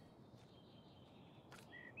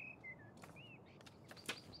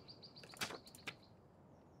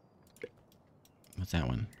 What's that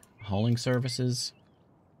one? Hauling services.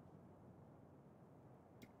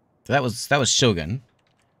 So that was Shogun.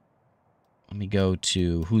 Let me go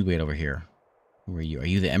to who's way over here. Who are you? Are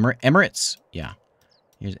you the Emirates? Yeah.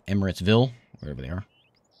 Here's Emiratesville, wherever they are.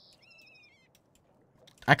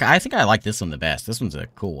 I think I like this one the best. This one's a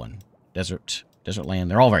cool one. Desert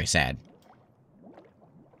land. They're all very sad.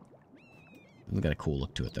 It's got a cool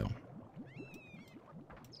look to it, though.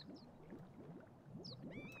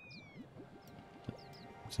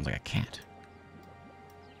 Sounds like a cat.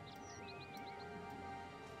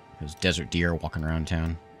 Those desert deer walking around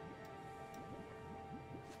town.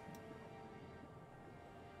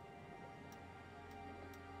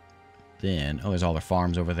 Then, oh, there's all their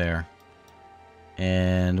farms over there.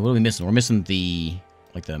 And what are we missing? We're missing the,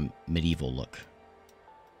 like, the medieval look.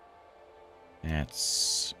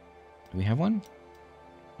 That's... Do we have one?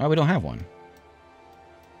 Oh, we don't have one.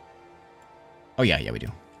 Oh, yeah, we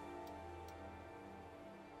do.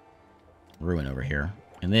 Ruin over here.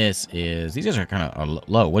 And this is... These guys are kind of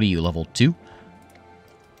low. What are you, level 2?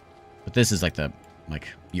 But this is like the, like,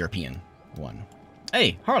 European one.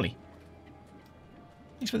 Hey, Harley.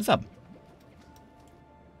 Thanks for the sub.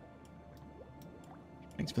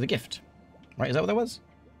 Thanks for the gift. Right, is that what that was?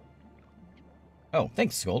 Oh,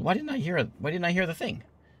 thanks, Scold. Why didn't I hear the thing?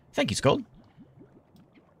 Thank you, Scold.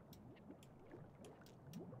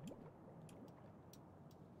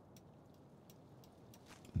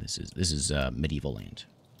 This is medieval land.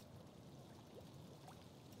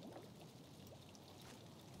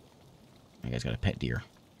 You guys got a pet deer.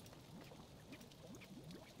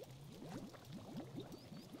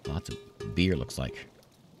 Lots of beer, looks like.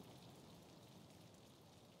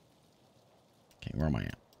 Okay, where am I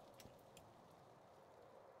at?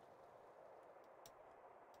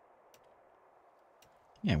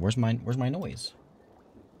 Yeah, where's my noise?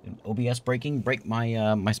 Did OBS break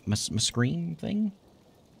my my screen thing?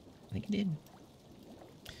 I think it did.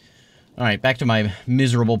 All right, back to my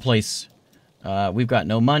miserable place. We've got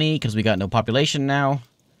no money because we got no population now,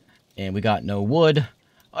 and we got no wood.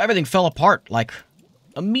 Oh, everything fell apart like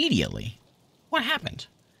immediately. What happened?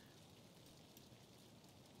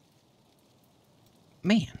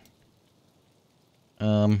 Man.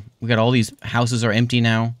 We got all these houses are empty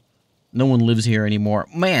now. No one lives here anymore.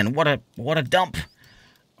 Man, what a dump.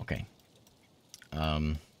 Okay.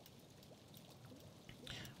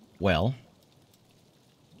 Well,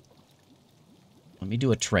 let me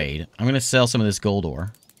do a trade. I'm going to sell some of this gold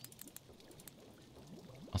ore.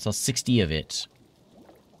 I'll sell 60 of it.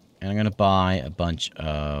 And I'm going to buy a bunch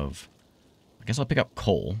of... I guess I'll pick up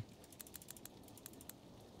coal.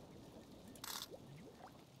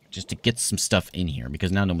 Just to get some stuff in here,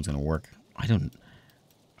 because now no one's going to work. I got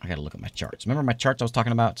to look at my charts. Remember my charts I was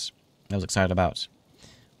talking about? I was excited about?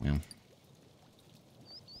 Well,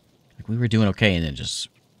 like we were doing okay, and then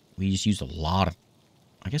we just used a lot of...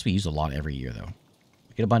 I guess we use a lot every year, though.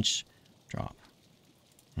 Get a bunch, drop.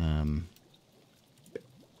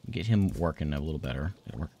 Get him working a little better.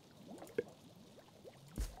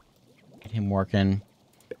 Get him working.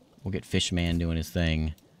 We'll get Fishman doing his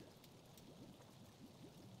thing.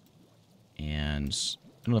 And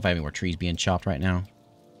I don't know if I have any more trees being chopped right now.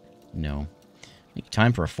 No. Maybe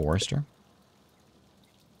time for a forester.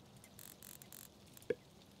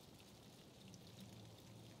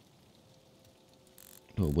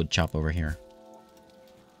 Do a wood chop over here.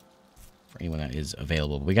 For anyone that is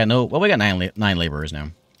available. We got no... Well, we got nine laborers now.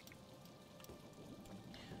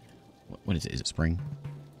 What is it? Is it spring?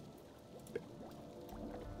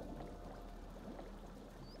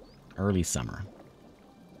 Early summer.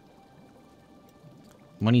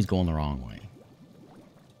 Money's going the wrong way.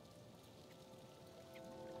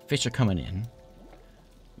 Fish are coming in.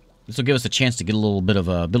 This will give us a chance to get a little bit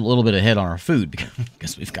ahead on our food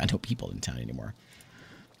because we've got no people in town anymore.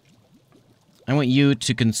 I want you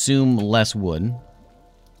to consume less wood,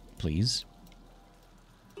 please.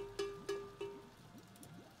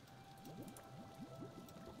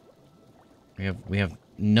 We have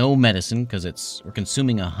no medicine because we're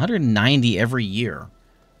consuming 190 every year.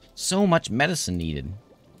 So much medicine needed.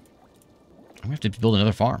 I'm gonna have to build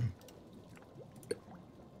another farm.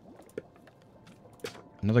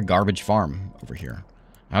 Another garbage farm over here.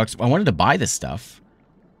 I wanted to buy this stuff,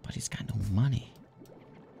 but he's got no money.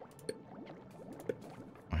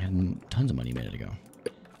 I had tons of money a minute ago.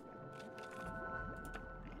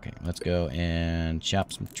 Okay, let's go and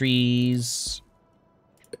chop some trees.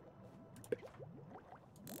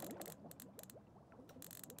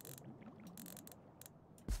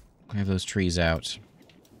 Have those trees out.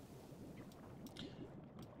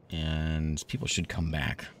 And people should come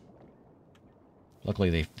back.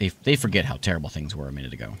 Luckily, they forget how terrible things were a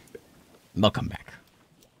minute ago. They'll come back.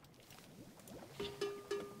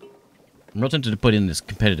 I'm real tempted to put in this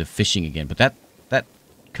competitive fishing again, but that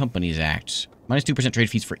Companies Act, minus 2% trade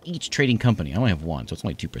fees for each trading company. I only have one, so it's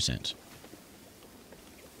only 2%.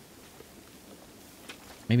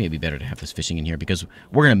 Maybe it'd be better to have this fishing in here because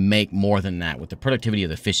we're going to make more than that with the productivity of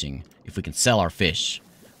the fishing. If we can sell our fish,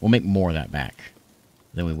 we'll make more of that back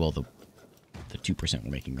than we will the 2% we're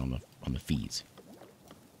making on the fees.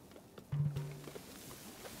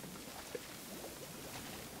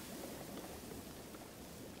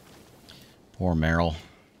 Poor Merrill.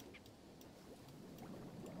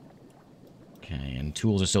 Okay, and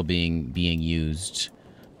tools are still being used.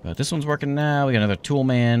 But this one's working now. We got another tool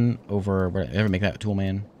man over... Ever make that a tool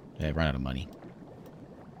man? They ran out of money.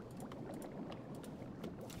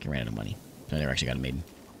 Okay, ran out of money. So I never actually got it made.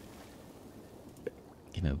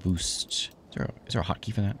 Give him a boost. Is there a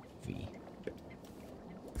hotkey for that? V.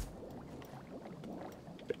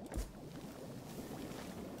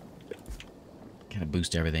 Kind of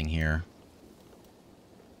boost everything here.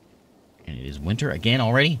 And it is winter again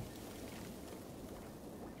already?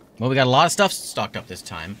 Well, we got a lot of stuff stocked up this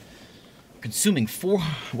time. Consuming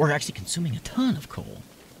we're actually consuming a ton of coal.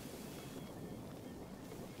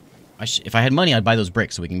 If I had money, I'd buy those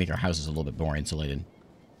bricks so we can make our houses a little bit more insulated.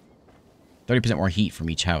 30% more heat from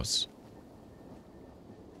each house.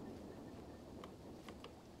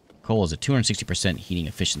 Coal is a 260% heating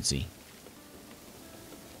efficiency.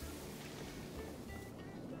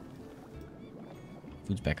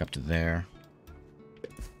 Food's back up to there.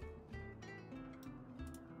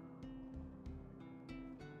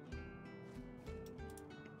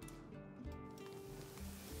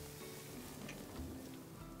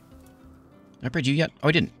 Did I upgrade you yet? Oh,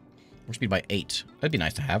 I didn't. Work speed by 8. That'd be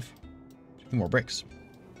nice to have. A few more bricks.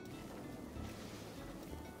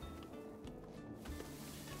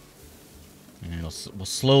 And we'll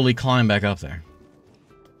slowly climb back up there.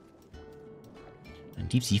 And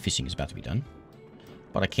deep sea fishing is about to be done.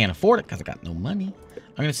 But I can't afford it because I got no money.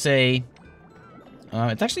 I'm going to say...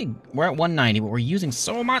 it's actually... We're at 190, but we're using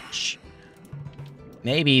so much.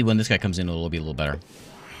 Maybe when this guy comes in, it'll be a little better.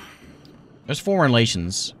 There's foreign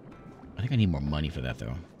relations. I think I need more money for that,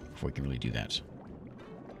 though. Before we can really do that.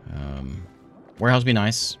 Warehouse would be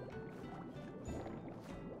nice.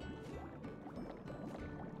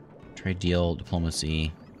 Trade deal,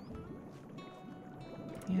 diplomacy.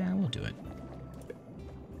 Yeah, we'll do it.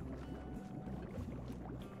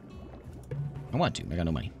 I want to. I got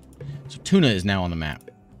no money. So tuna is now on the map.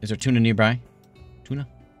 Is there tuna nearby? Tuna?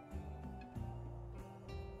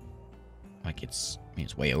 Like it's... I mean,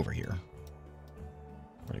 it's way over here.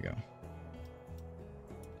 Where'd it go?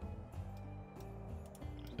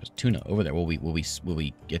 There's tuna over there. Will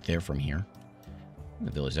we get there from here? The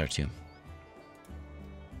village there too.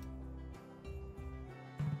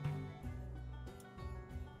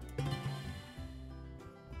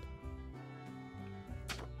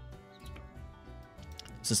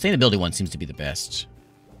 Sustainability one seems to be the best.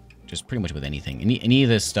 Just pretty much with anything. Any of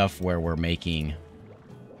this stuff where we're making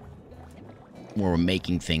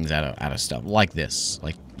things out of stuff like this,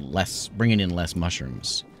 like bringing in less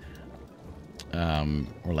mushrooms,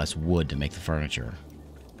 or less wood to make the furniture.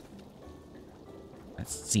 That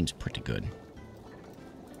seems pretty good.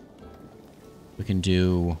 We can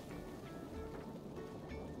do.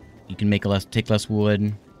 You can take less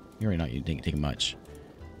wood. You're already not taking much.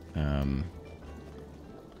 I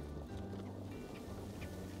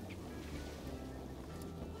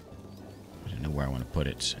don't know where I want to put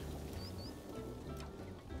it.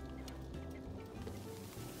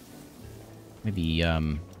 Maybe,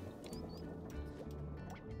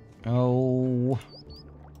 oh...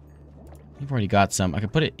 You've already got some. I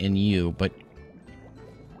could put it in you, but...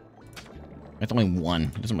 That's only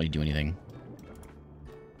one. It doesn't really do anything.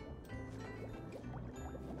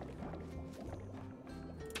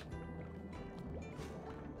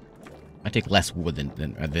 I take less wood than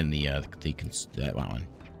that one.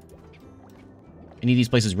 Any of these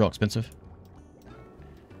places real expensive?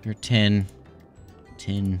 You're 10.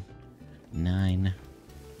 10. 9.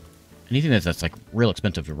 Anything that's like real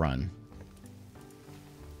expensive to run.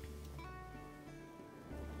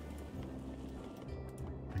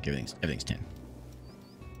 Everything's 10.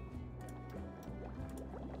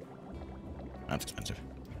 That's expensive.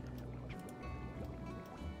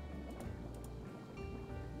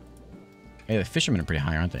 Hey, the fishermen are pretty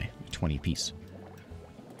high, aren't they? 20 apiece.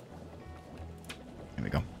 There we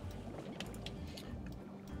go.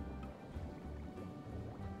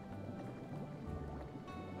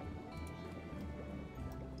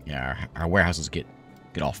 Yeah, our warehouses get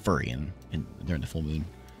all furry and during the full moon.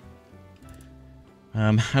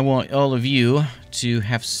 I want all of you to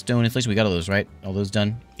have stone installation. We got all those, right? All those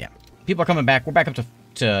done? Yeah. People are coming back. We're back up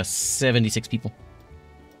to 76 people.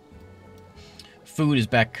 Food is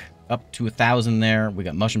back up to 1,000 there. We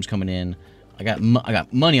got mushrooms coming in. I got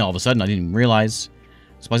money all of a sudden. I didn't even realize.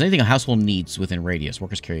 Suppose anything a household needs within radius.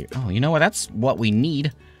 Workers carry. Oh, you know what? That's what we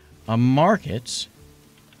need. A market.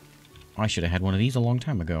 I should have had one of these a long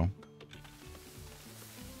time ago.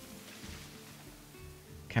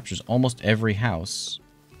 Captures almost every house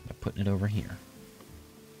by putting it over here.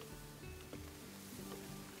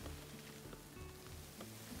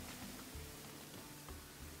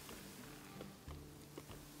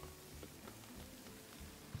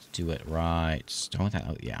 do it right. Don't want that.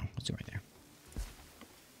 Oh, yeah, let's do it right there.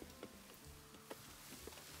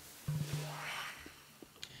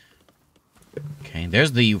 Okay,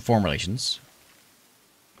 there's the form relations.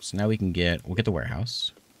 So now we'll get the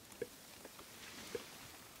warehouse.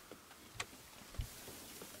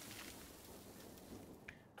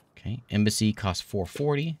 Okay, embassy costs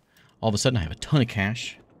 440. All of a sudden I have a ton of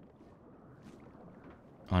cash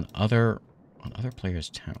on other players'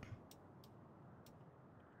 town.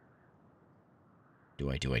 Do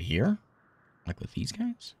I do it here? Like with these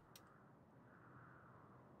guys?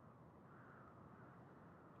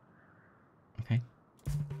 Okay.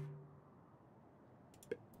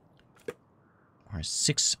 Or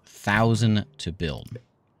 6,000 to build.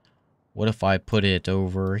 What if I put it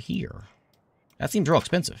over here? That seems real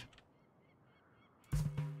expensive.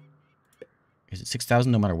 Is it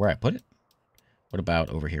 6,000 no matter where I put it? What about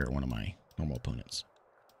over here, one of my normal opponents?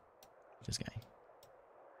 This guy.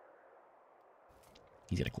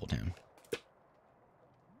 He's got a cool town.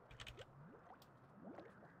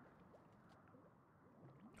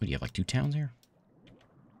 What, do you have like 2 towns here?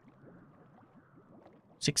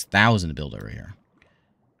 6,000 to build over here.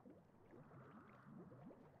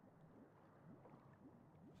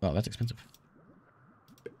 Oh, that's expensive.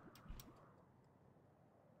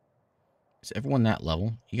 Is everyone that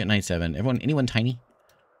level? You got 97. Anyone tiny?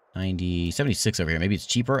 90, 76 over here. Maybe it's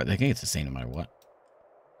cheaper. I think it's the same no matter what.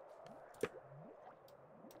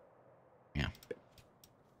 Yeah.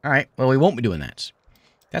 All right. Well, we won't be doing that.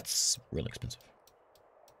 That's really expensive.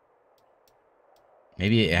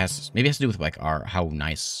 Maybe it has to do with like how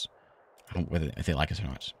nice, whether if they like us or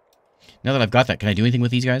not. Now that I've got that, can I do anything with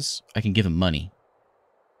these guys? I can give them money.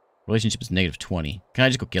 Relationship is -20. Can I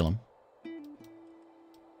just go kill him?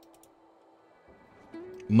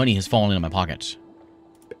 Money has fallen into my pocket.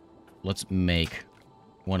 Let's make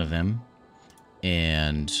one of them.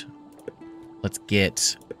 And let's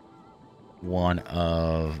get one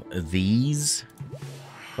of these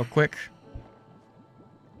real quick.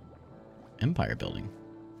 Empire building.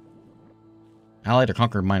 Allied or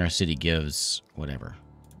conquered minor city gives whatever.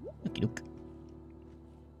 Okie doke.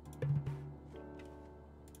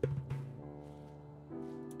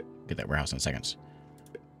 Get that warehouse in a second.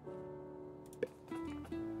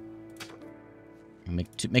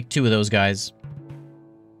 Make 2 of those guys.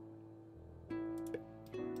 I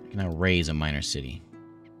can now raise a minor city.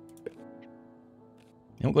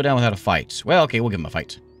 They won't go down without a fight. Well, okay, we'll give them a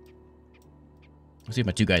fight. Let's see if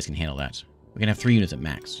my 2 guys can handle that. We can have 3 units at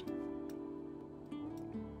max.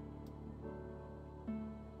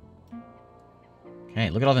 Okay,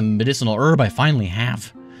 look at all the medicinal herb I finally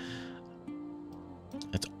have.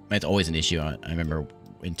 That's always an issue. I remember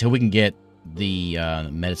until we can get the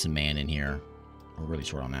medicine man in here, we're really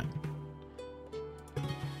short on that.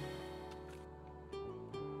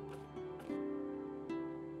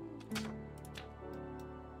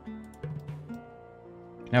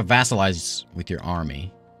 Now vassalize with your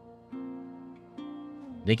army.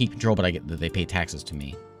 They keep control, but they pay taxes to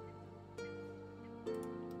me.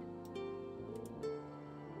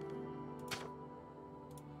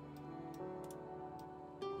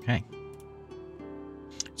 Okay.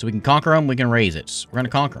 So we can conquer them, we can raise it. We're going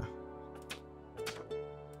to conquer.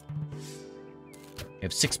 We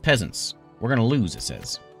have 6 peasants. We're going to lose, it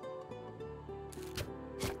says.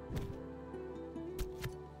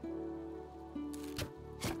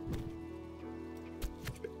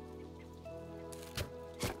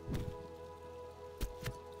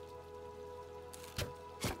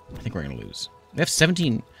 I think we're going to lose. They have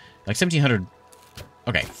 1,700.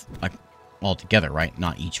 Okay, like all together, right?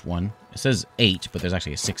 Not each one. It says 8, but there's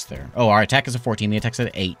actually a 6 there. Oh, our attack is a 14. The attack's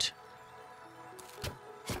at 8.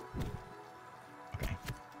 Okay.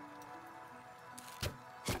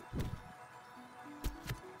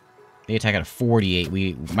 They attack at a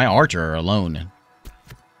 48. My archer alone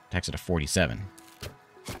attacks at a 47.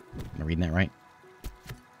 Am I reading that right?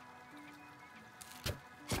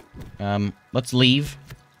 Let's leave.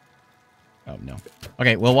 Oh, no.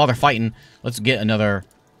 Okay, well, while they're fighting, let's get another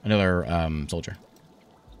soldier.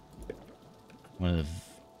 One of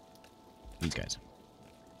these guys.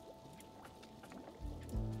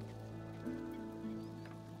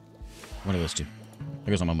 One of those 2.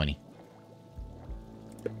 There goes all my money.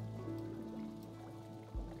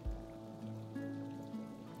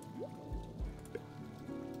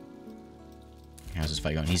 How's this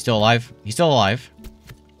fight going? He's still alive? He's still alive.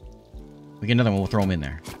 We get another one, we'll throw him in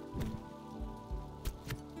there.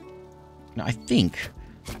 Now,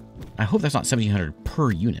 I hope that's not 1,700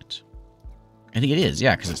 per unit. I think it is,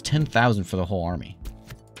 yeah, because it's 10,000 for the whole army.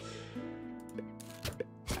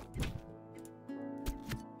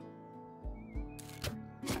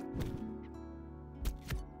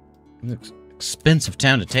 It's an expensive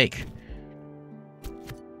town to take.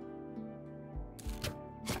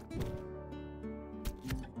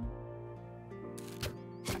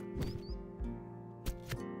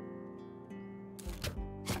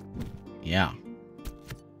 Yeah.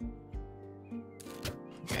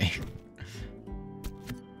 Okay.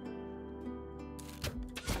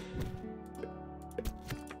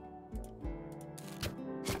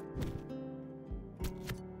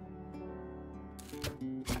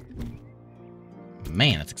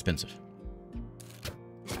 Man, that's expensive.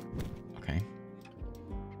 Okay.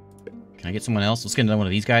 Can I get someone else? Let's get another one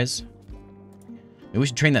of these guys. Maybe we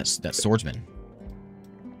should train that swordsman.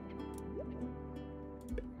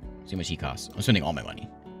 See how much he costs. I'm spending all my money.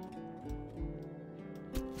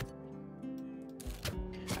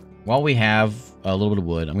 While we have a little bit of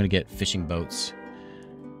wood, I'm going to get fishing boats.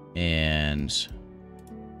 And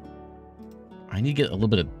I need to get a little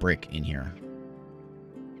bit of brick in here.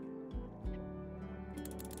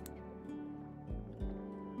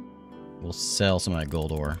 We'll sell some of that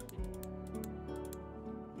gold ore.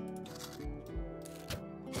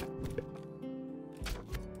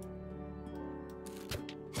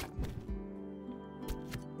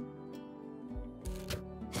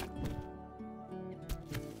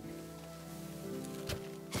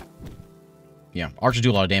 Yeah, archers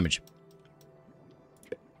do a lot of damage.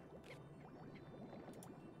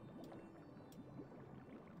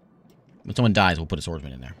 When someone dies, we'll put a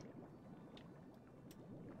swordsman in there.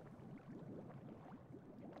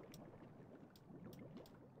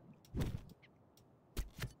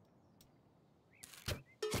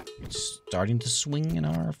 It's starting to swing in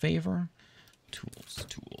our favor. Tools,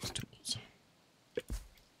 tools, tools.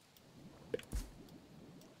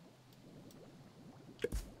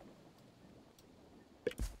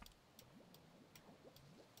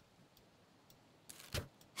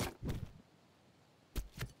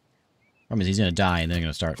 Problem is, he's gonna die, and then they're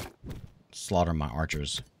gonna start slaughtering my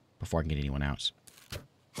archers before I can get anyone out.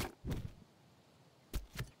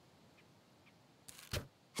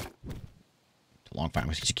 It's a long fight.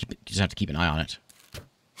 We just have to keep an eye on it.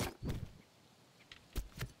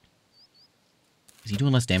 Is he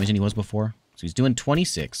doing less damage than he was before? So he's doing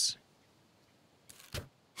 26.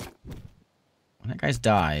 When that guy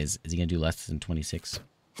dies, is he gonna do less than 26?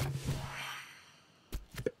 Okay.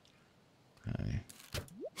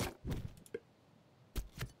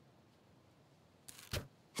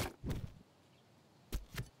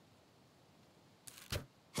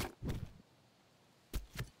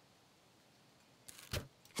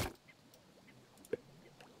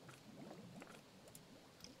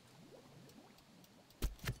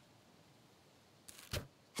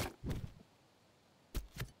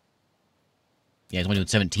 Yeah, he's only doing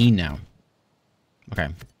 17 now. Okay.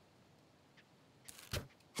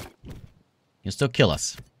 He'll still kill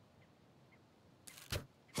us.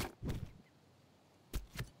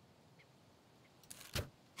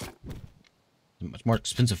 A much more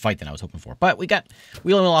expensive fight than I was hoping for. But we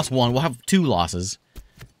only lost one. We'll have 2 losses.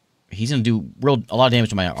 He's going to do a lot of damage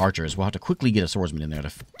to my archers. We'll have to quickly get a swordsman in there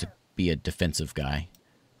to be a defensive guy.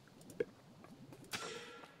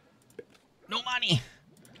 No money!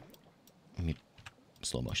 Let me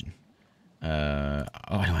slow motion. Oh,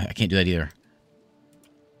 I can't do that either.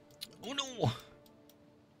 Oh no!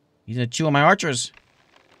 He's gonna chew on my archers.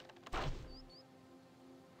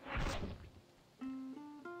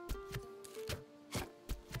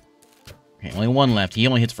 Okay, only 1 left. He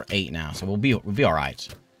only hits for 8 now, so we'll be all right.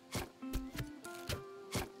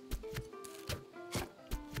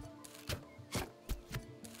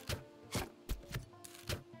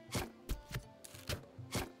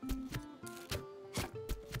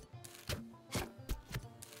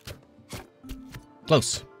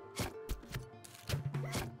 Close.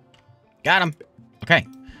 Got him. Okay.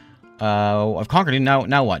 I've conquered him.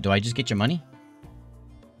 Now what? Do I just get your money?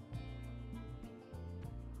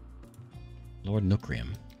 Lord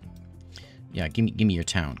Nookrium. Yeah, give me your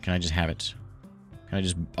town. Can I just have it? Can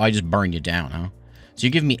I just burn you down, huh? So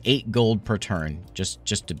you give me 8 gold per turn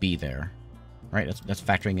just to be there. Right? That's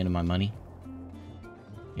factoring into my money.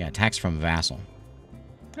 Yeah, tax from vassal.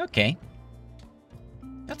 Okay.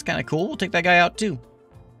 That's kind of cool. We'll take that guy out too.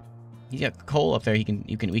 He's got coal up there. We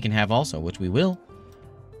can have also, which we will.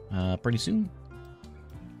 Pretty soon.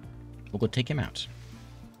 We'll go take him out.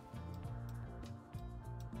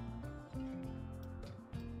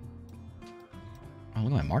 Oh,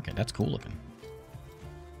 look at my market. That's cool looking.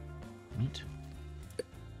 Right.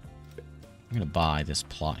 I'm gonna buy this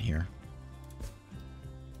plot here.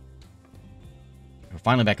 We're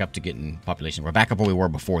finally back up to getting population. We're back up where we were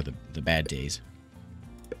before the bad days.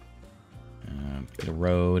 Get a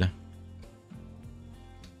road.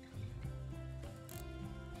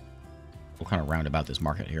 kind of round about this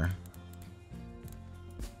market here.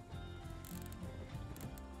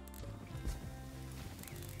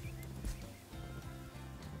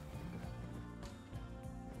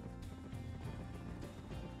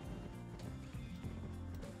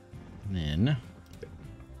 And then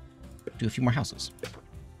do a few more houses. I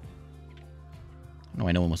don't know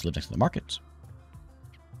why no one wants to live next to the market.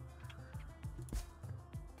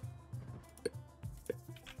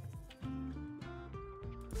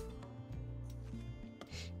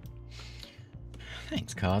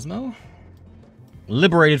 Thanks, Cosmo.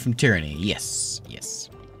 Liberated from tyranny. Yes, yes.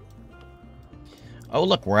 Oh,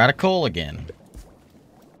 look, we're out of coal again.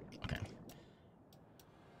 Okay.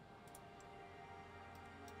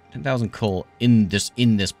 10,000 coal in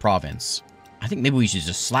this province. I think maybe we should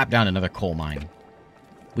just slap down another coal mine.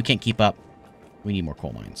 We can't keep up. We need more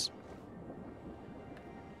coal mines.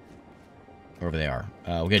 Wherever they are.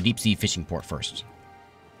 We'll get a deep sea fishing port first.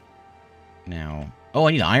 Now... Oh,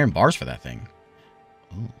 I need iron bars for that thing.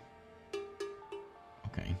 Oh.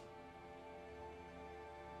 Okay.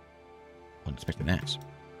 Wasn't expecting that.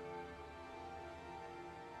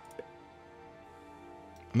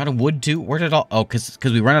 I'm out of wood, too? Where did it all... Oh, because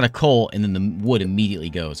we run out of coal, and then the wood immediately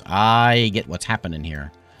goes. I get what's happening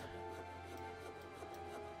here.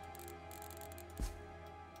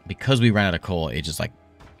 Because we ran out of coal, it just, like...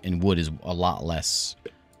 And wood is a lot less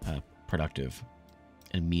productive.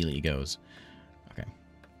 It immediately goes. Okay.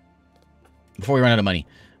 Before we run out of money,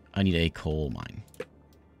 I need a coal mine.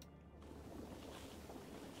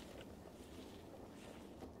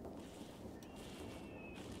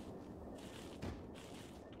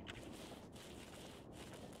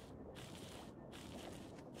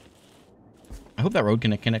 I hope that road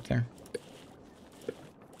can connect there.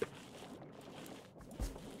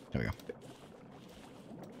 There we go.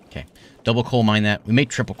 Okay. Double coal mine that. We may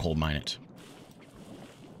triple coal mine it.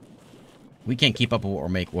 We can't keep up with what we're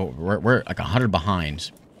making. We're like 100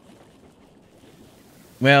 behind.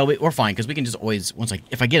 Well, we're fine because we can just always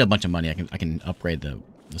if I get a bunch of money, I can upgrade the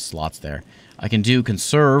slots there. I can do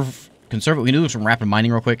conserve. We can do some rapid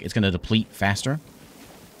mining real quick. It's going to deplete faster.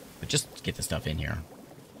 But just get the stuff in here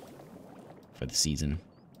for the season.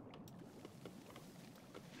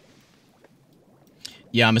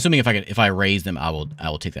 Yeah, I'm assuming if I raise them, I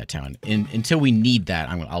will take that town. Until we need that,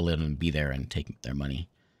 I'll let them be there and take their money.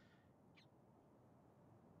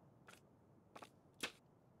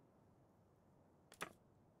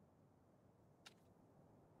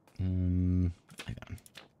 Hang on.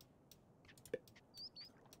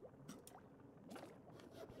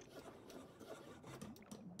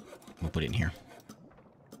 We'll put it in here.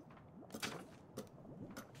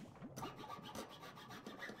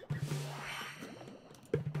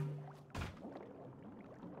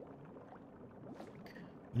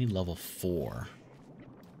 We need level 4.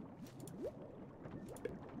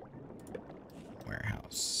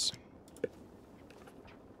 Warehouse.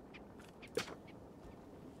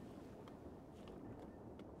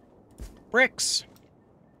 Bricks!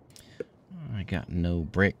 I got no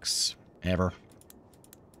bricks. Ever.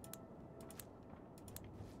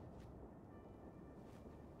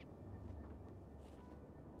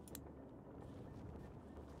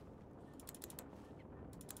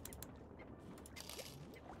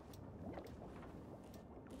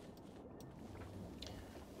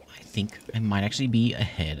 I think I might actually be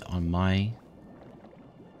ahead on my...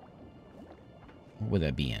 What would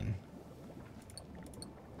that be in?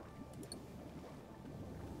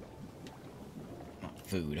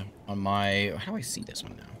 Food. On my... How do I see this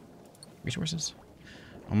one now? Resources?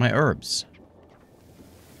 On my herbs.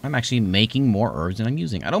 I'm actually making more herbs than I'm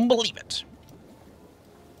using. I don't believe it.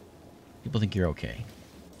 People think you're okay.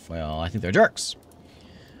 Well, I think they're jerks.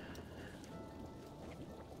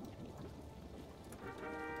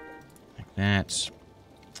 Like that.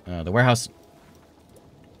 The warehouse...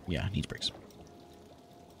 Yeah, needs bricks.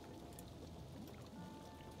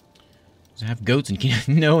 I have goats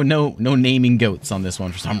and no naming goats on this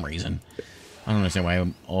one for some reason. I don't understand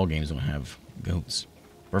why all games don't have goats.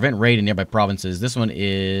 Prevent raid in nearby provinces. This one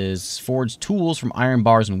is forge tools from iron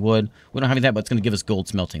bars and wood. We don't have any of that, but it's going to give us gold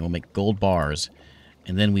smelting. We'll make gold bars,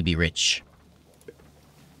 and then we'd be rich.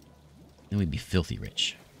 Then we'd be filthy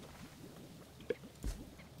rich.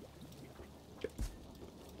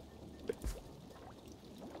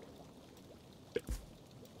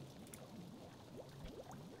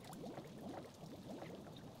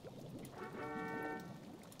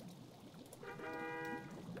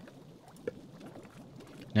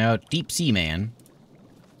 Now, Deep Sea Man.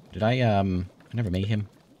 Did I never made him.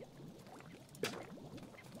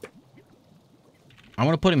 I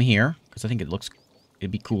want to put him here, because I think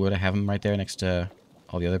it'd be cooler to have him right there next to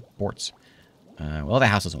all the other ports. Well, the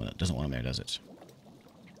house doesn't want him there, does it?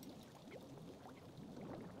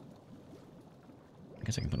 I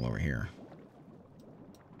guess I can put him over here.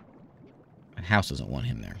 That house doesn't want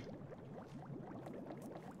him there.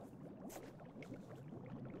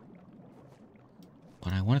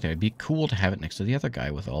 But I wanted it. It'd be cool to have it next to the other guy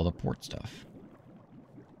with all the port stuff.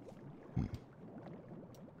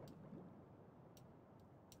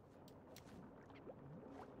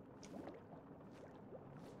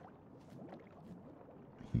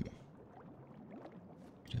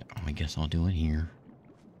 Oh, I guess I'll do it here.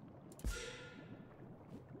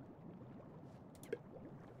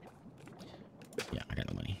 Yeah, I got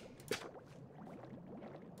no money.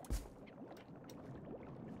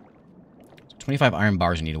 25 iron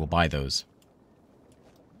bars are needed. We'll buy those.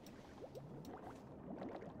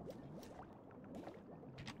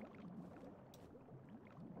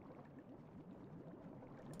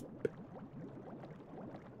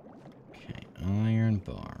 Okay, iron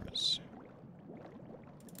bars.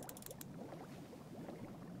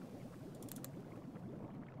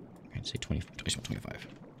 I'd say 25.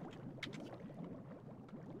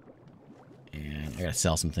 And I gotta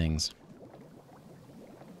sell some things.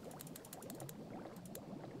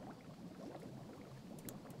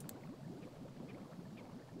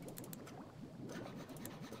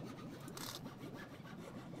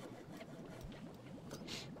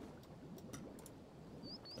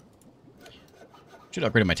 Should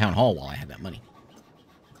have upgraded my town hall while I had that money.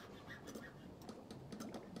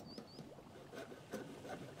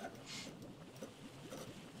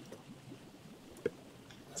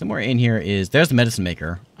 Somewhere in here is... There's the medicine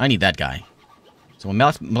maker. I need that guy. So when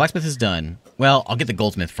blacksmith is done... Well, I'll get the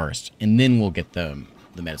goldsmith first. And then we'll get the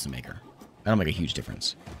medicine maker. That'll make a huge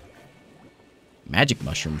difference. Magic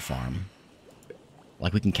mushroom farm.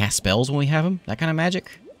 Like we can cast spells when we have them? That kind of magic?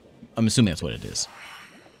 I'm assuming that's what it is.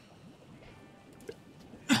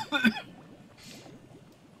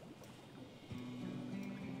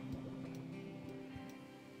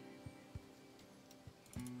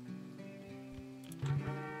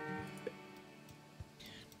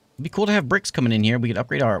 It'd be cool to have bricks coming in here. We could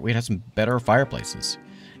upgrade we'd have some better fireplaces.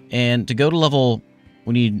 And to go to level,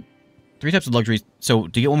 we need 3 types of luxuries. So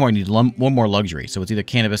to get one more, we need one more luxury. So it's either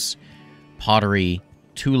cannabis, pottery,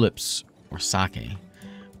 tulips, or sake.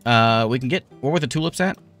 We can get, where were the tulips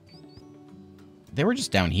at? They were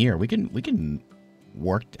just down here. We can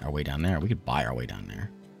work our way down there. We could buy our way down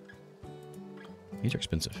there. These are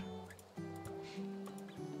expensive.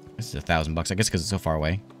 This is $1,000 bucks, I guess, because it's so far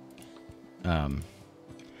away. I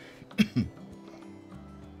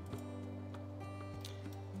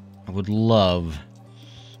would love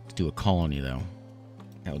to do a colony, though.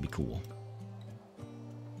 That would be cool.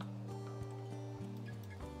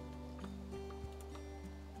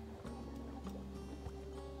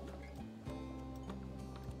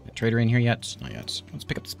 Got a trader in here yet? Not yet. Let's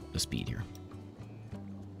pick up the speed here.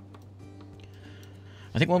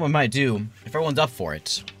 I think what we might do, if everyone's up for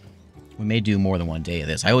it, we may do more than one day of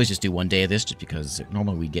this. I always just do one day of this just because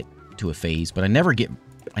normally we get to a phase, but I never get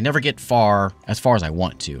as far as I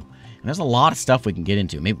want to. And there's a lot of stuff we can get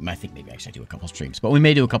into. I think maybe actually I do a couple streams, but we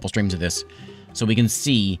may do a couple streams of this so we can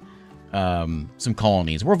see some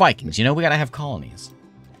colonies. We're Vikings, you know, we gotta have colonies.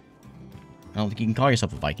 I don't think you can call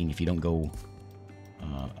yourself a Viking if you don't go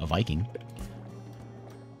a Viking.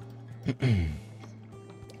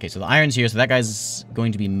 Okay, so the iron's here, so that guy's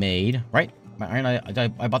going to be made, right? My iron,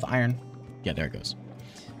 I bought the iron. Yeah, there it goes.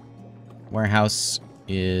 Warehouse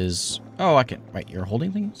is... Oh, I can... Right, you're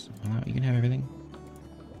holding things? You can have everything.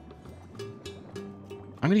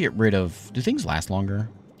 I'm going to get rid of... Do things last longer?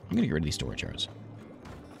 I'm going to get rid of these storage jars.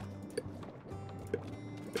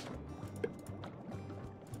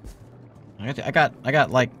 I got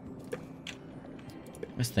like...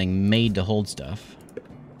 This thing made to hold stuff.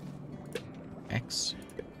 X.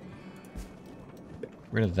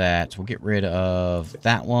 Rid of that. We'll get rid of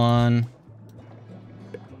that one.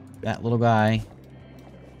 That little guy.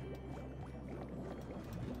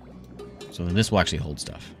 So then this will actually hold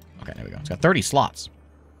stuff. Okay, there we go. It's got 30 slots.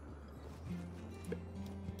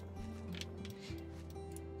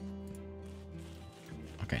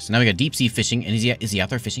 Okay, so now we got deep sea fishing. And is he out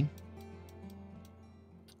there fishing?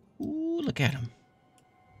 Ooh, look at him.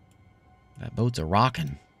 That boat's a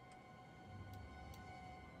rockin'.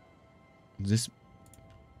 Is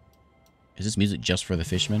this music just for the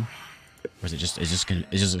fishermen? Or is it just it's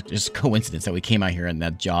just coincidence that we came out here and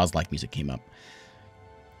that Jaws-like music came up?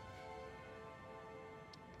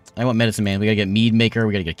 I want Medicine Man. We gotta get Mead Maker,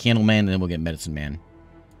 we gotta get Candle Man, and then we'll get Medicine Man.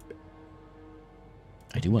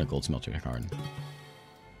 I do want a Gold Smelter card.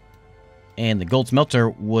 And the Gold Smelter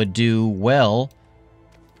would do well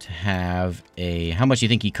to have a... How much do you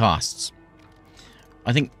think he costs?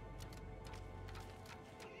 I think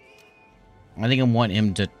I want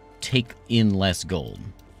him to take in less gold.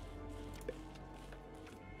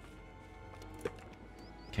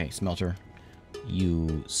 Okay, smelter.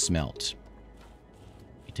 You smelt.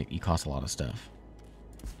 You cost a lot of stuff.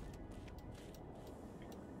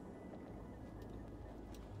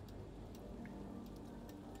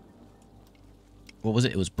 What was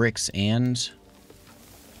it? It was bricks and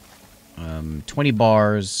 20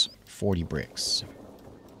 bars, 40 bricks.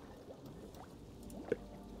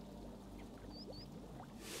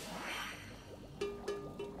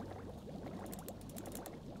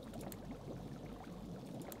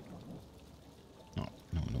 No,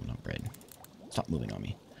 not bread. Stop moving on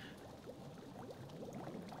me.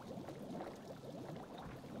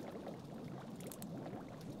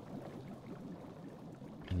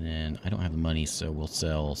 And then I don't have the money, so we'll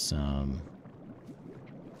sell some...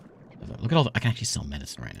 Look at all the... I can actually sell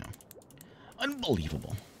medicine right now.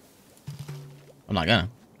 Unbelievable. I'm not gonna.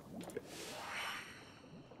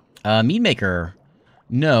 Mead maker...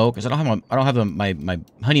 No, because I don't have my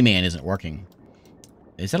honey man isn't working.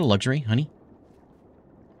 Is that a luxury, honey?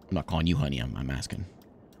 I'm not calling you honey, I'm asking.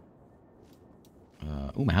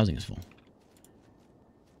 Ooh, my housing is full.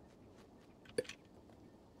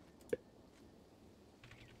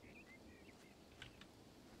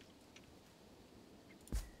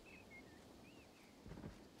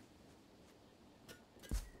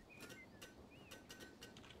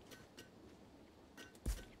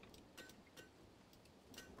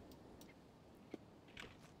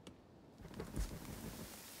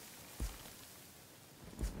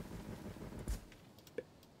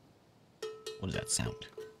 What does that sound?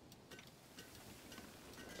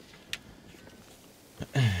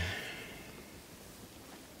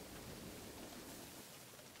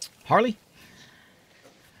 Harley?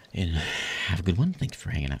 And have a good one. Thanks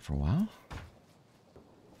for hanging out for a while.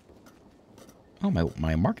 Oh,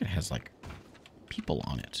 my market has, like, people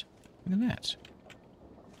on it. Look at that.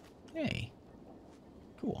 Hey.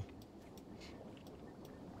 Cool.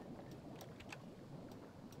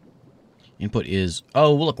 Input is...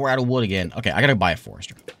 Oh, look, we're out of wood again. Okay, I gotta buy a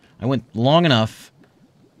forester. I went long enough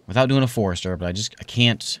without doing a forester, but I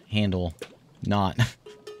can't handle not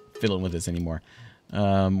fiddling with this anymore. Where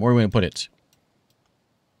are we going to put it?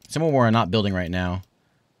 Somewhere where I'm not building right now.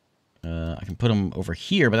 I can put them over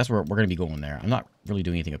here, but that's where we're going to be going there. I'm not really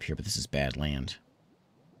doing anything up here, but this is bad land.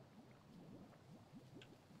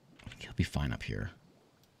 I think he'll be fine up here.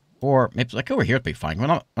 Or maybe like over here it'll be fine.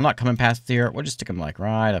 I'm not coming past here. We'll just stick them like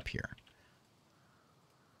right up here.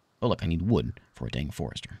 Oh, look, I need wood for a dang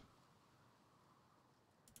forester.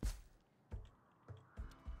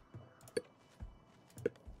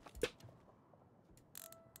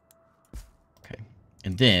 Okay.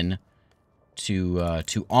 And then, to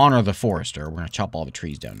honor the forester, we're going to chop all the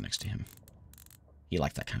trees down next to him. He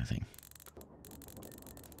likes that kind of thing.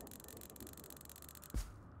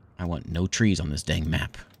 I want no trees on this dang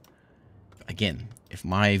map. Again, if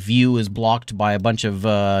my view is blocked by a bunch of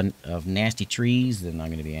nasty trees, then I'm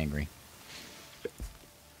going to be angry.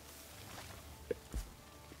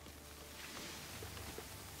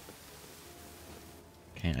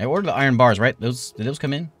 Okay, I ordered the iron bars, right? Did those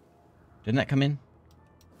come in? Didn't that come in?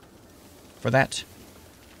 For that?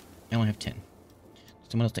 I only have 10.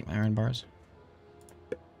 Someone else take my iron bars?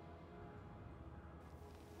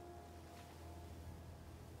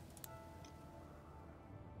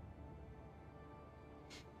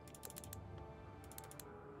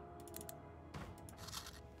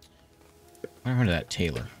 I heard of that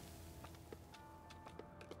tailor.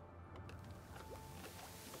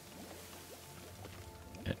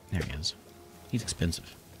 There he is. He's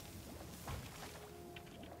expensive.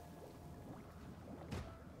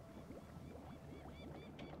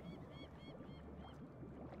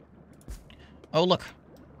 Oh, look.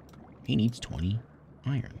 He needs 20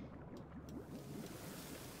 iron.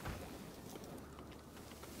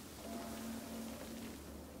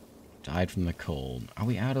 Died from the cold. Are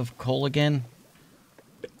we out of coal again?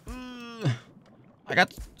 I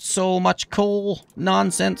got so much coal.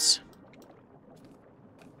 Nonsense.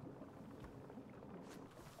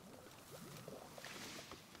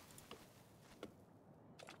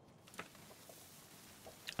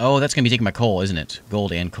 Oh, that's going to be taking my coal, isn't it?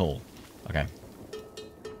 Gold and coal. Okay.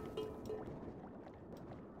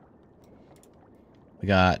 We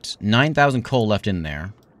got 9,000 coal left in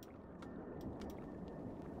there.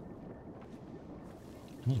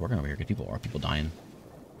 Who's working over here? Are people dying?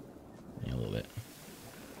 Yeah, a little bit.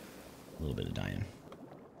 A little bit of dying.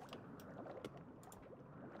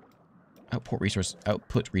 Output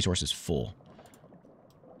resources full.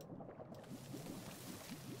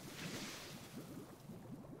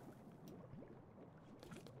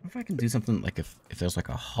 if I can do something like if there's like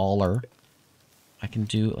a hauler, I can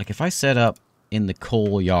do, like if I set up in the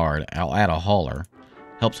coal yard, I'll add a hauler.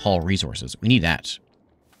 Helps haul resources. We need that.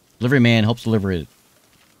 Delivery man helps deliver it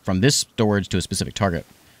from this storage to a specific target.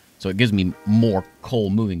 So it gives me more coal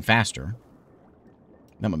moving faster.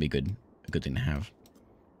 That might be good. A good thing to have.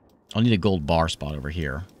 I'll need a gold bar spot over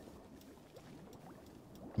here.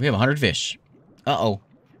 We have 100 fish. Uh-oh.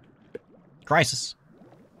 Crisis.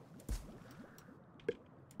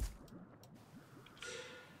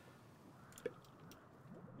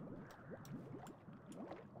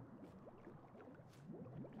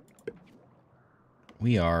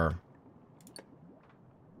 We are...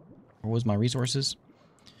 Where was my resources?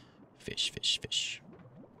 Fish, fish, fish.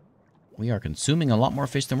 We are consuming a lot more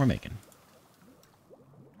fish than we're making.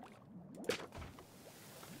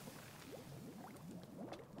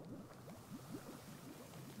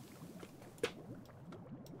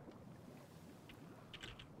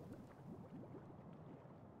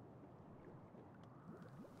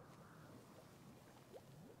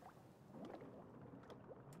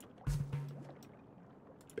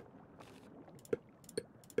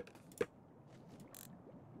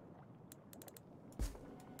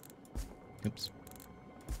 Oops.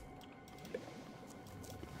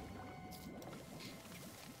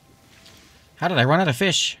 How did I run out of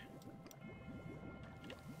fish?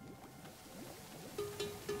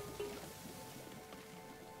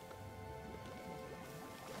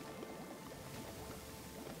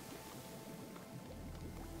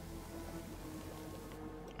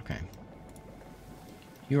 Okay.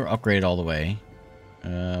 You are upgraded all the way.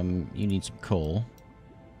 You need some coal.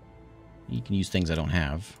 You can use things I don't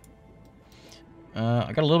have.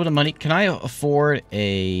 I got a little bit of money. Can I afford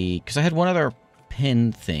a... Because I had one other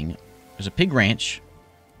pen thing. There's a pig ranch.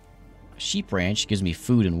 A sheep ranch gives me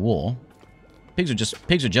food and wool. Pigs are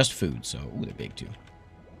just food, so... Ooh, they're big, too.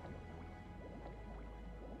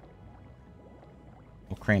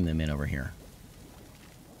 We'll cram them in over here.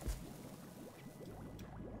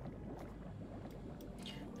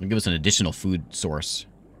 It'll give us an additional food source.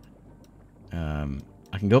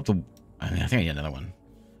 I can go up the... I think I need another one.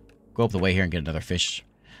 Go up the way here and get another fish.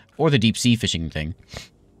 Or the deep sea fishing thing.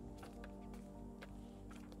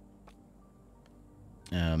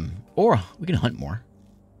 Or we can hunt more.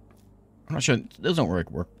 I'm not sure. Those don't work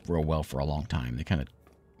real well for a long time. They kind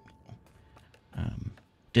of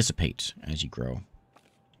dissipate as you grow.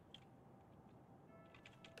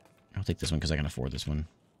 I'll take this one because I can afford this one.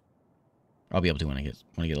 I'll be able to when I get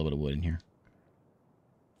a little bit of wood in here.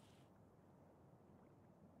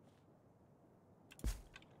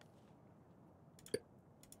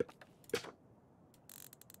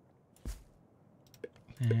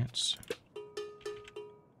 That's...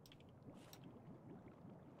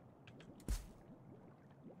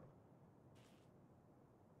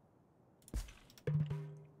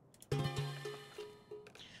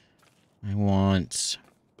 I want...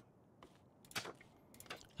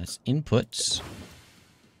 That's inputs.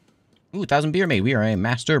 Ooh, 1,000 beer made. We are a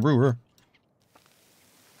master brewer.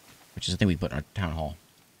 Which is the thing we put in our town hall.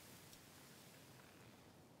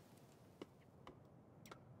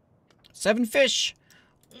 7 fish!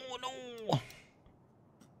 Oh no!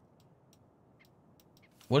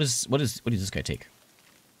 What does this guy take?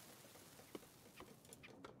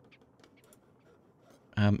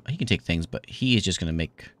 He can take things, but he is just gonna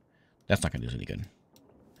make... That's not gonna do us any good.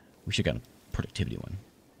 We should have gotten a productivity one.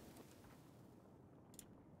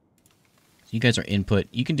 So you guys are input.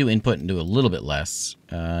 You can do input and do a little bit less.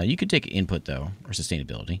 You could take input, though, or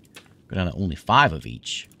sustainability. Go down to only 5 of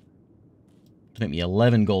each. To make me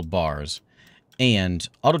 11 gold bars. And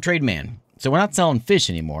auto trade man. So we're not selling fish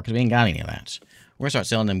anymore, because we ain't got any of that. We're gonna start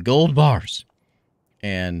selling them gold bars.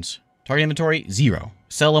 And target inventory, 0.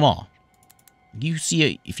 Sell them all. You see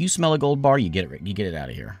it, if you smell a gold bar, you get it out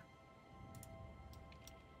of here.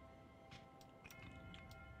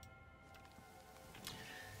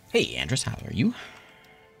 Hey, Andrus, how are you?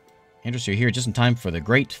 Andrus, you're here just in time for the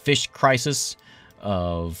great fish crisis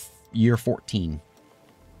of year 14.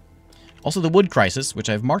 Also the wood crisis, which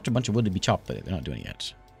I've marked a bunch of wood to be chopped, but they're not doing it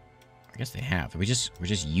yet. I guess they have. We're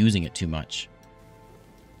just using it too much.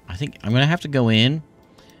 I think I'm going to have to go in,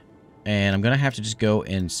 and I'm going to have to just go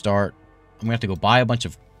and start... I'm going to have to go buy a bunch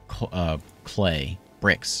of clay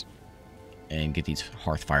bricks and get these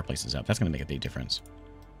hearth fireplaces up. That's going to make a big difference.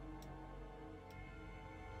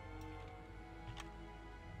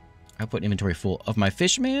 Output inventory full of my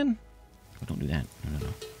fishman? Oh, don't do that. No.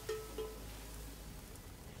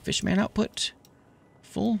 Fishman output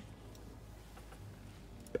full.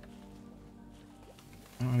 I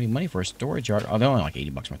don't have any money for a storage yard. Oh, they're only like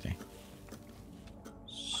 $80, weren't they?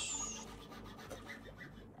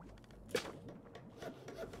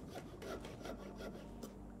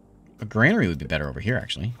 A granary would be better over here,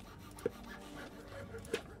 actually.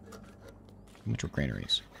 How much were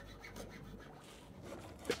granaries?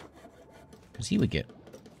 Because he would get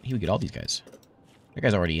all these guys. That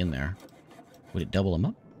guy's already in there. Would it double him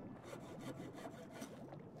up?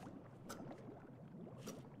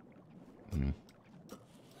 Hmm.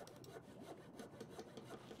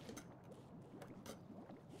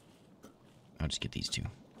 I'll just get these two.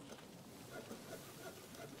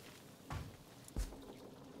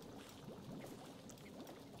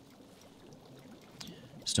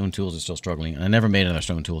 Stone tools is still struggling. And I never made another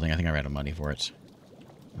stone tool thing. I think I ran out of money for it.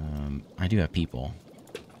 I do have people.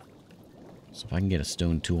 So if I can get a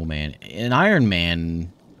stone tool man, an iron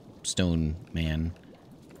man, stone man,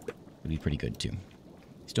 would be pretty good too.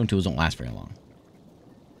 Stone tools don't last very long.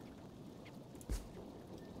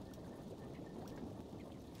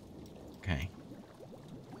 Okay.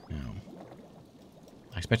 Now,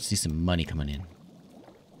 I expect to see some money coming in.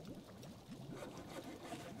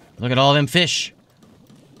 Look at all them fish.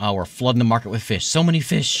 Oh, we're flooding the market with fish. So many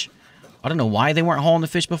fish. I don't know why they weren't hauling the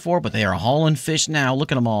fish before, but they are hauling fish now.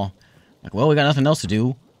 Look at them all. Like, well, we got nothing else to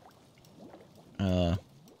do.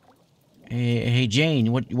 Hey,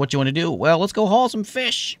 Jane, what you want to do? Well, let's go haul some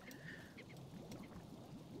fish.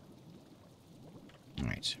 All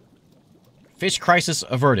right. Fish crisis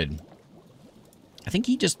averted. I think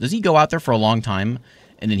does he go out there for a long time,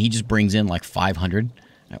 and then he just brings in like 500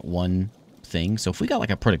 at one thing. So if we got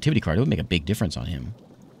like a productivity card, it would make a big difference on him.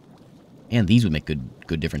 And these would make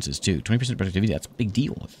good differences too. 20% productivity, that's a big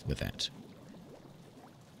deal with that.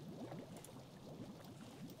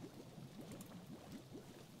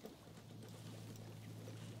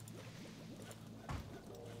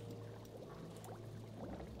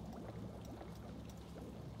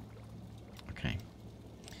 Okay.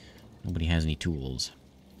 Nobody has any tools.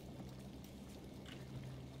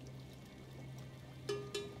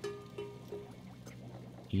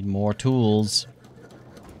 Need more tools.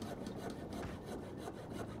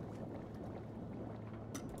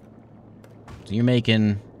 So you're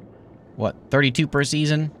making, what, 32 per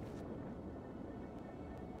season?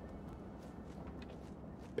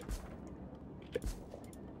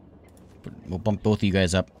 We'll bump both of you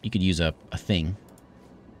guys up. You could use a thing.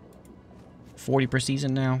 40 per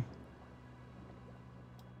season now.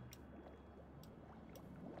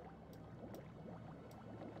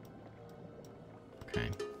 Okay.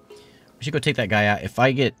 We should go take that guy out.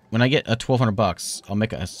 When I get a 1,200 bucks,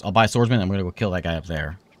 I'll buy a swordsman. I'm gonna go kill that guy up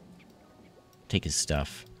there. Take his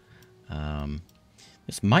stuff.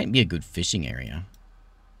 This might be a good fishing area.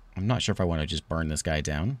 I'm not sure if I want to just burn this guy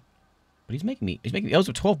down. But he's making me, I was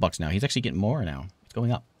at 12 bucks now. He's actually getting more now. It's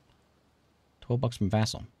going up. 12 bucks from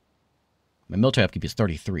vassal. My military upkeep is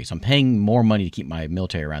 33, so I'm paying more money to keep my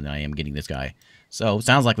military around than I am getting this guy. So,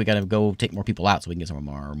 sounds like we gotta go take more people out so we can get some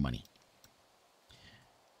more money.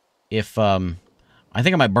 I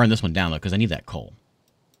think I might burn this one down, though, because I need that coal.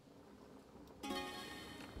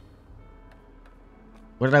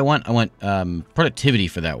 What did I want? I want productivity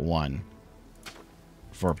for that one.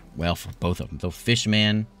 For both of them. The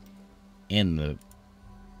fishman and the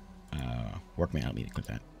workman. I don't need to click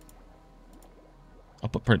that. I'll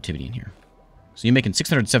put productivity in here. So you're making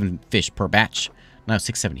 607 fish per batch. Now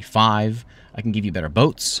 675. I can give you better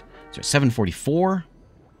boats. So 744.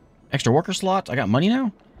 Extra worker slots. I got money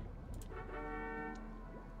now.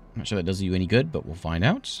 I'm not sure that does you any good, but we'll find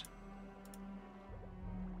out.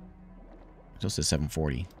 It still says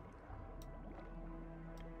 740.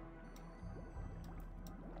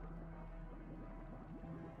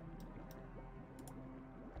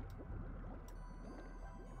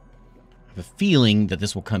 I have a feeling that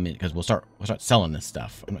this will come in because we'll start selling this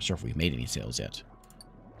stuff. I'm not sure if we've made any sales yet.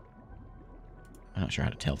 I'm not sure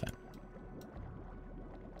how to tell that.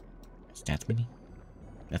 Stats menu?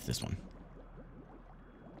 That's this one.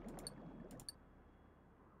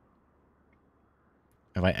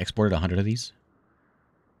 Have I exported 100 of these?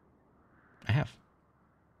 I have.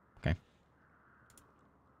 Okay.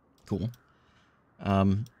 Cool.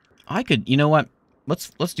 I could, you know what?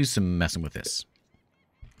 Let's do some messing with this.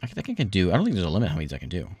 I think I can do, I don't think there's a limit how many I can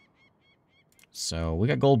do. So, we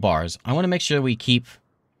got gold bars. I want to make sure we keep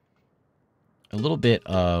a little bit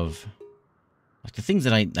of, like, the things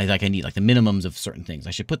that I need, like the minimums of certain things. I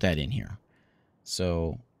should put that in here.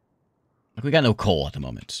 So, like, we got no coal at the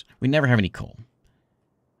moment. We never have any coal.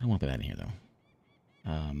 I don't want to put that in here,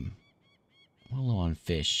 though. A little low on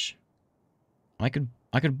fish. I could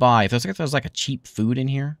buy, if there's like a cheap food in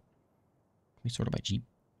here. Can we sort of buy cheap?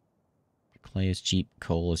 Clay is cheap.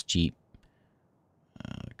 Coal is cheap.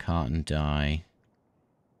 Cotton dye.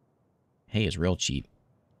 Hay is real cheap.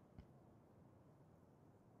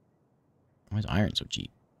 Why is iron so cheap?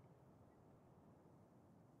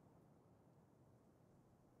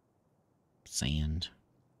 sand.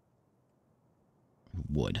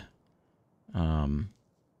 Wood. I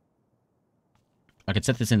could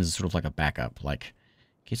set this in as sort of like a backup, like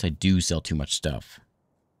in case I do sell too much stuff.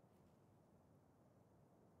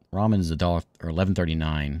 Ramen is $1 or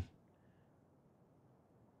 $11.39.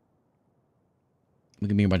 We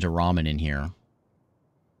can bring a bunch of ramen in here,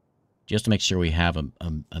 just to make sure we have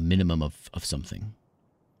a minimum of something.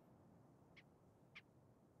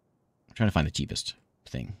 I'm trying to find the cheapest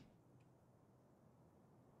thing.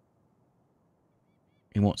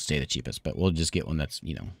 It won't stay the cheapest, but we'll just get one that's,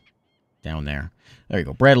 you know, down there. There you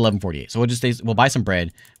go. Bread, $11.48. So we'll just say, we'll buy some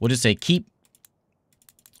bread. We'll just say keep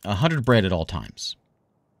 100 bread at all times.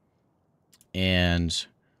 And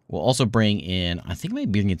we'll also bring in, I think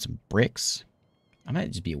maybe bring in some bricks. I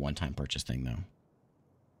might just be a one-time purchase thing,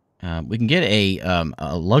 though. We can get a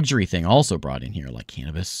luxury thing also brought in here, like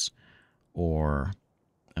cannabis or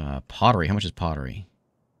pottery. How much is pottery?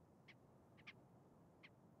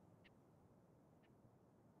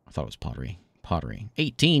 I thought it was pottery. Pottery.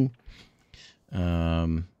 18.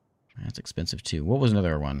 That's expensive, too. What was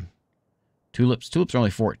another one? Tulips. Tulips are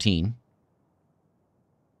only 14.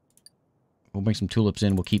 We'll bring some tulips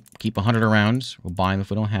in. We'll keep 100 around. We'll buy them if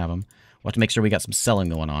we don't have them. We'll have to make sure we got some selling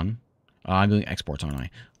going on. I'm doing exports, aren't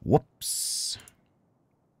I? Whoops.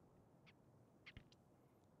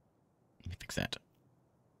 Let me fix that.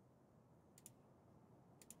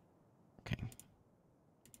 Okay.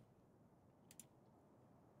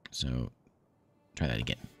 So, try that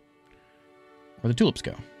again. Where'd the tulips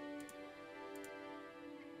go?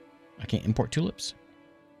 I can't import tulips?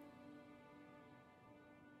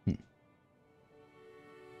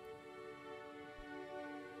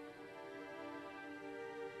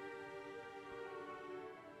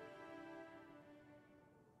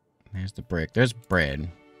 There's the brick. There's bread.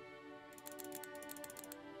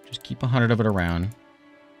 Just keep 100 of it around.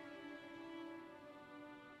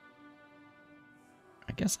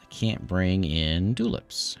 I guess I can't bring in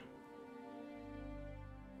tulips.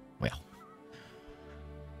 Well.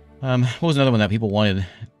 What was another one that people wanted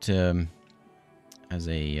to as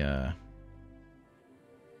a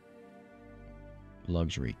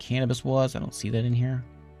luxury? Cannabis was? I don't see that in here.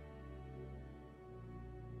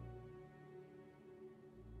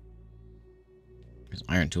 There's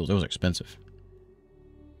iron tools. Those are expensive.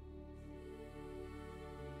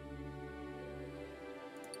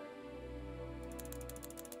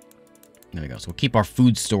 There we go. So we'll keep our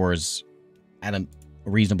food stores at a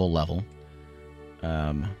reasonable level.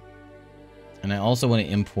 And I also want to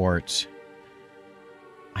import...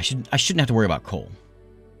 I shouldn't have to worry about coal.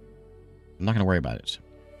 I'm not going to worry about it.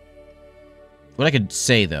 What I could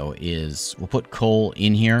say, though, is we'll put coal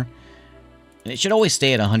in here. And it should always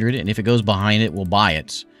stay at 100, and if it goes behind it, we'll buy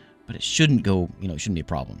it. But it shouldn't go, you know, it shouldn't be a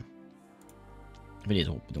problem. If it is,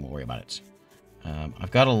 then we'll worry about it.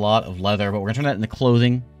 I've got a lot of leather, but we're going to turn that into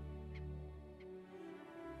clothing.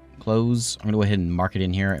 Clothes. I'm going to go ahead and mark it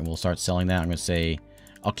in here, and we'll start selling that. I'm going to say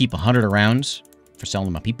I'll keep 100 around for selling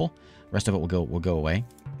to my people. The rest of it will go away.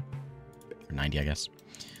 Or 90, I guess.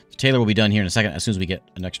 The tailor will be done here in a second as soon as we get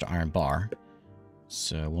an extra iron bar.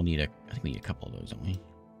 So we'll need I think we need a couple of those, don't we?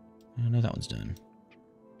 Oh, no, that one's done.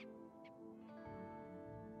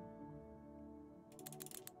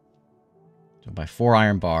 So I'll buy 4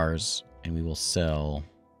 iron bars, and we will sell...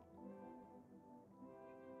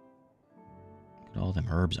 Look at all them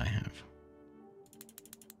herbs I have.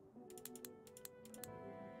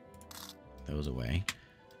 Those away.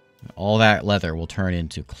 All that leather will turn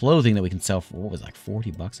into clothing that we can sell for, what was it, like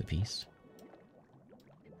 40 bucks a piece?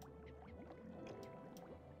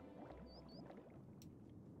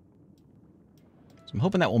 So I'm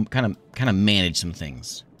hoping that will kind of manage some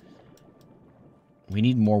things. We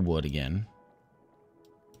need more wood again.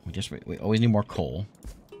 We always need more coal.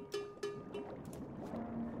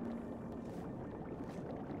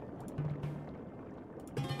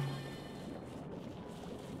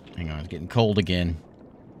 Hang on, it's getting cold again.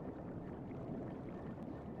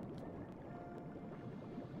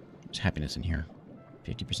 There's happiness in here.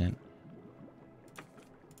 50%.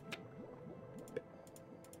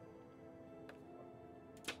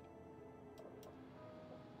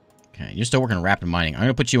 Okay, you're still working on rapid mining. I'm going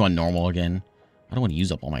to put you on normal again. I don't want to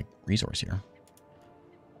use up all my resource here.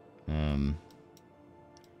 And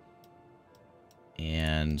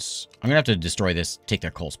I'm going to have to destroy this, take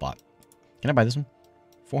their coal spot. Can I buy this one?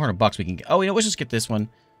 400 bucks we can get. Oh, you know, let's just get this one.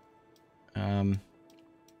 I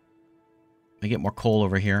get more coal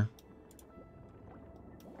over here.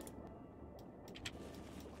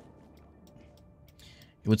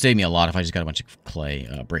 It would save me a lot if I just got a bunch of clay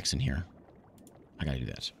bricks in here. I gotta do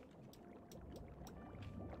that.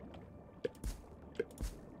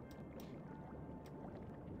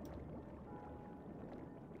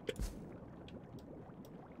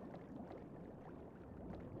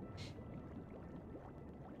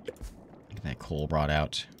 Get that coal brought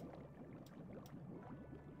out.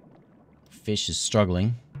 Fish is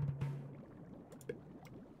struggling.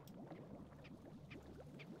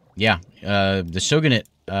 Yeah, the shogunate,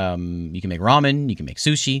 you can make ramen, you can make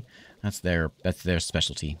sushi. That's their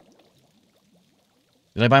specialty.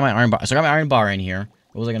 Did I buy my iron bar? So I got my iron bar in here.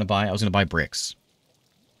 What was I going to buy? I was going to buy bricks.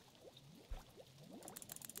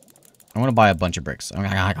 I want to buy a bunch of bricks. I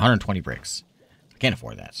got like 120 bricks. I can't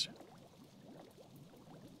afford that.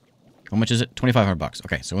 How much is it? 2,500 bucks.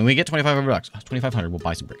 Okay, so when we get 2,500 bucks, 2,500, we'll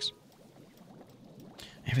buy some bricks.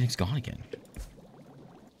 Everything's gone again.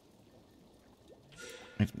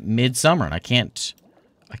 It's midsummer, and I can't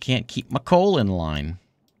keep my coal in line.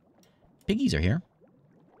 Piggies are here.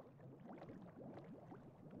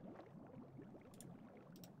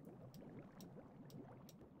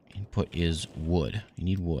 Input is wood. You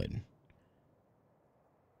need wood.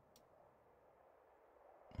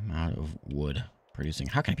 I'm out of wood producing.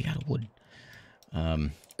 How can I be out of wood? I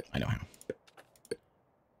know how.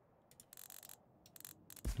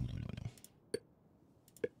 No.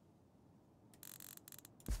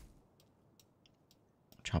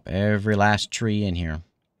 Chop every last tree in here.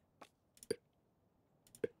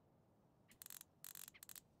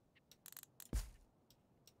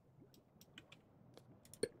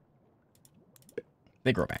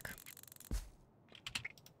 They grow back.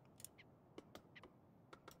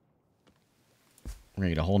 We're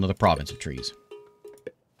gonna get a whole nother province of trees.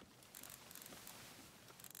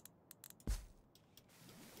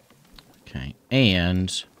 Okay,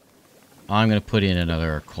 and I'm gonna put in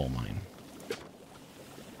another coal mine.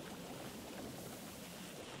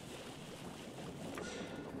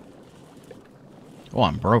 Oh,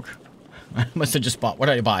 I'm broke. I must have just bought... What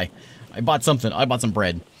did I buy? I bought something. I bought some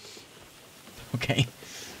bread. Okay.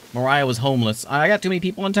 Mariah was homeless. I got too many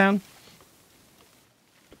people in town.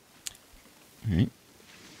 Alright.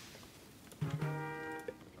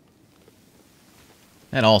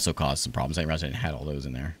 That also caused some problems. I realized I didn't have all those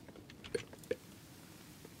in there.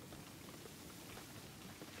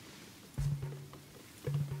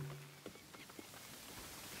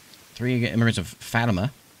 Three immigrants of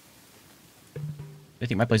Fatima. I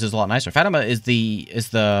think my place is a lot nicer. Fatima is the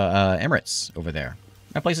Emirates over there.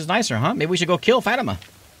 My place is nicer, huh? Maybe we should go kill Fatima.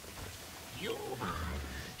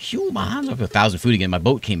 Humans. I have 1,000 food again. My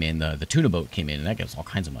boat came in. The tuna boat came in, and that gives all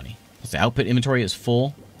kinds of money. The output inventory is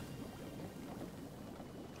full.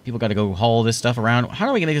 People got to go haul this stuff around. How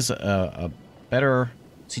do we make this a better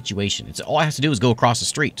situation? It's all I have to do is go across the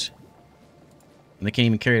street. And they can't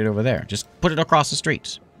even carry it over there. Just put it across the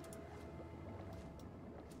street.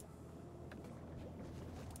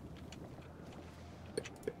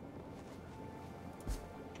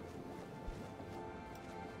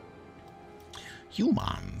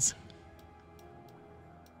 Humans.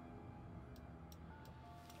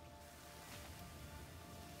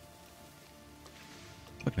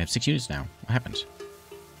 Look, we have 6 units now. What happened?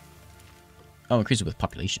 Oh, increase it with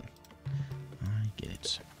population. I get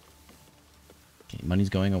it. Okay, money's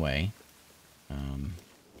going away.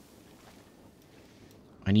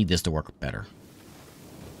 I need this to work better.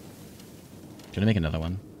 Can I make another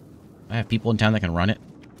one? I have people in town that can run it.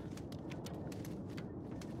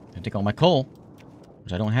 I take all my coal,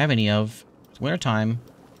 which I don't have any of. It's wintertime.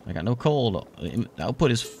 I got no coal. The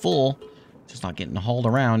output is full. It's just not getting hauled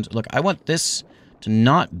around. Look, I want this to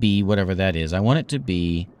not be whatever that is. I want it to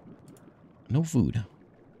be no food.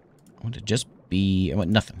 I want it to just be... I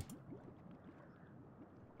want nothing.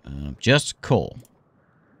 Just coal.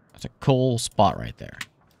 That's a coal spot right there.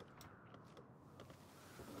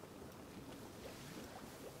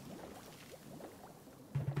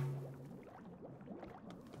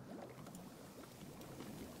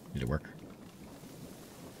 Did it work?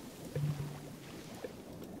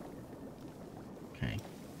 Okay.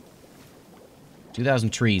 2,000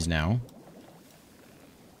 trees now.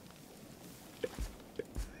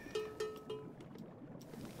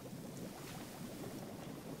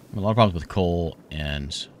 A lot of problems with coal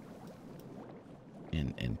and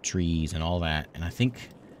trees and all that, and I think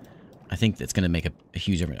that's going to make a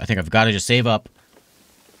huge difference. I think I've got to just save up,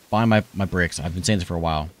 buy my bricks. I've been saying this for a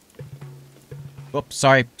while. Oops,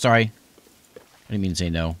 sorry. I didn't mean to say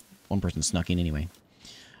no. One person snuck in anyway.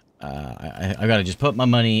 I got to just put my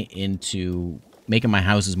money into making my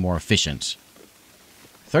houses more efficient.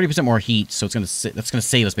 30% more heat, so that's going to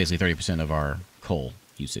save us basically 30% of our coal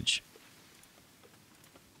usage.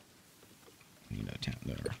 You know,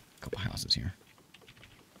 there are a couple houses here.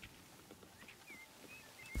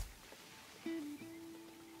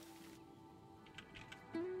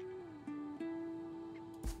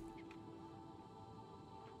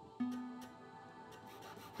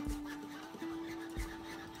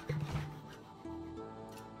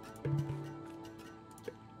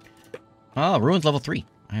 Oh, ruins level 3.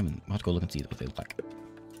 I'll have to go look and see what they look like.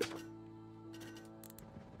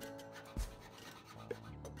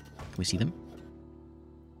 Can we see them?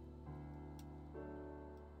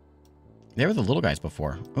 They were the little guys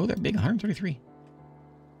before. Oh, they're big. 133.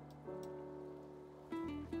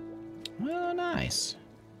 Oh, nice.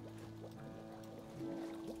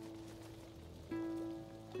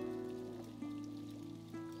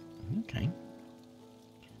 Okay.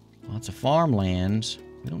 Lots of farmland.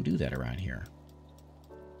 We don't do that around here.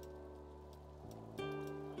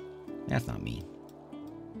 That's not me.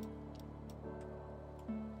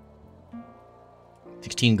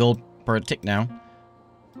 16 gold per tick now.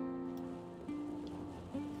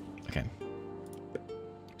 Okay.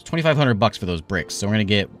 It's 2,500 bucks for those bricks, so we're gonna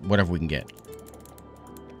get whatever we can get.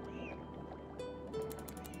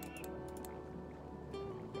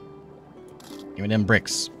 Give me them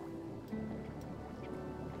bricks.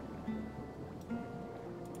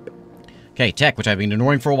 Okay, tech, which I've been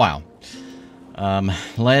ignoring for a while.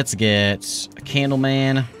 Let's get a candle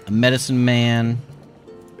man, a medicine man,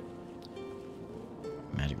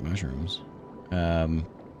 magic mushrooms. I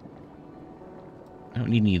don't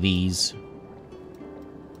need any of these.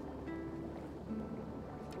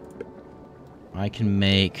 I can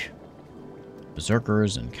make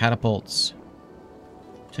berserkers and catapults.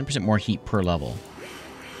 10% more heat per level.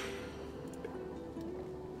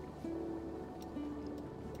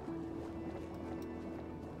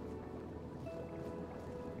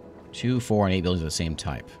 2, 4, and 8 buildings of the same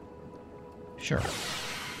type. Sure.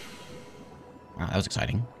 Wow, that was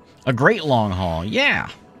exciting. A great long haul. Yeah.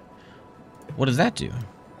 What does that do?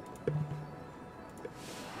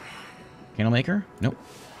 Candle maker? Nope.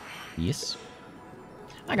 Yes.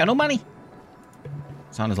 I got no money.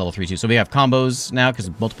 Sound is level 3 too. So we have combos now because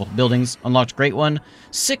multiple buildings. Unlocked great one.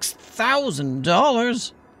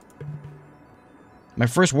 $6,000. My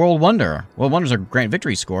first World Wonder. World Wonders are grant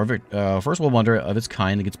victory score. First World Wonder of its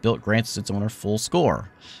kind that gets built grants its owner full score.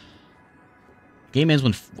 Game ends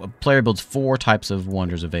when a player builds 4 types of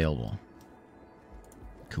wonders available.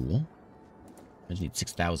 Cool. I just need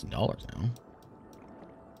 $6,000 now.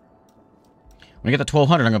 When I get the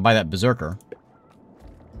 1,200, I'm going to buy that Berserker.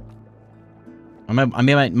 I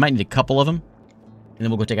might need a couple of them. And then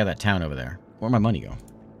we'll go take out that town over there. Where'd my money go?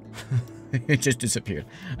 It just disappeared.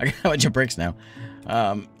 I got a bunch of bricks now.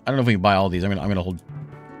 I don't know if we can buy all these. I'm gonna hold.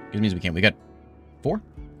 It means we can't. We got 4.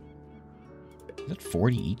 Is that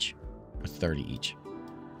 40 each or 30 each?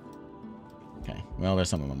 Okay. Well, there's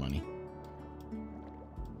some of my money.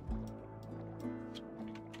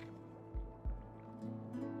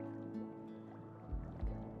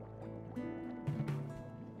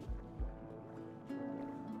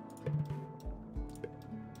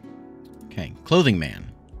 Okay, clothing man.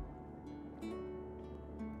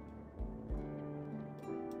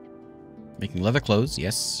 Making leather clothes,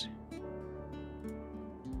 yes.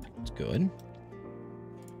 That's good.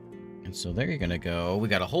 And so there you're gonna go. We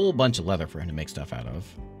got a whole bunch of leather for him to make stuff out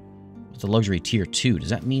of. It's a luxury tier 2. Does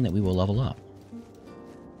that mean that we will level up?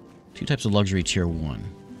 2 types of luxury tier 1.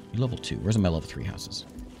 Level 2. Where's my level 3 houses?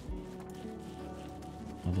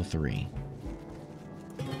 Level 3.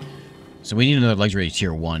 So we need another luxury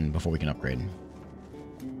tier 1 before we can upgrade.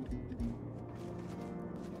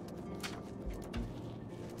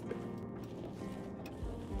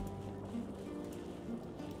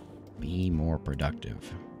 Be more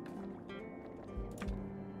productive.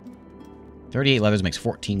 38 leathers makes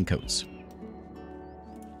 14 coats.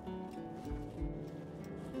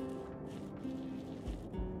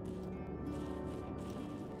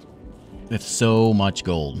 That's so much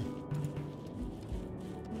gold.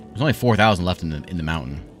 There's only 4,000 left in the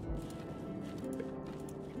mountain.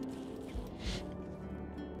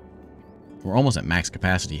 We're almost at max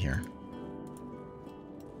capacity here.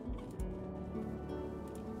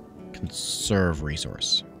 Conserve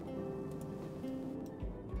resource.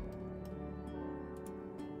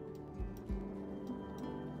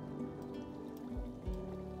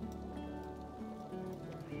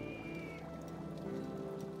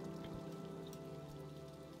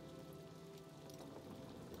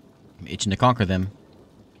 I'm itching to conquer them.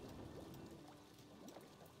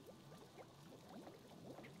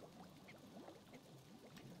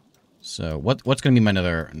 So what's going to be my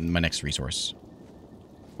next resource?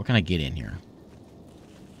 What can I get in here?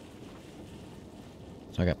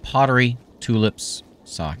 So I got pottery, tulips,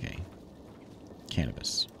 sake,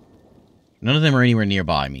 cannabis. None of them are anywhere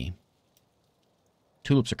nearby me.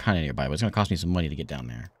 Tulips are kind of nearby, but it's going to cost me some money to get down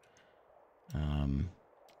there. And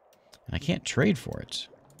I can't trade for it.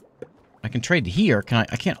 I can trade here.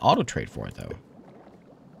 I can't auto trade for it though.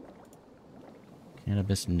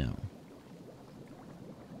 Cannabis, no.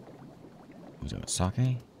 Was that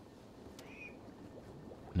sake?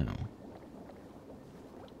 No.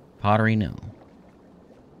 Pottery, no.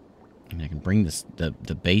 I mean, I can bring this the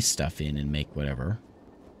base stuff in and make whatever.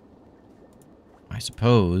 I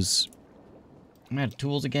suppose. I'm out of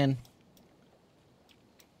tools again.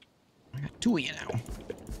 I got two of you now.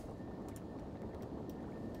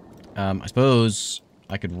 I suppose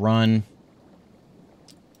I could run.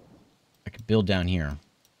 I could build down here.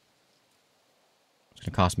 It's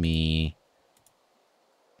gonna cost me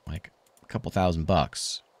like a couple $1,000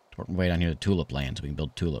 to work my way down here to tulip land so we can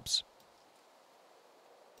build tulips.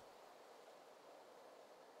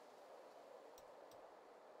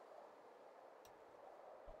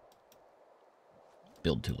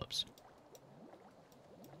 Build tulips.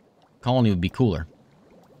 Colony would be cooler.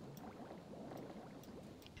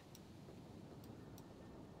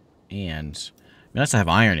 And let's have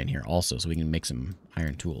iron in here also so we can make some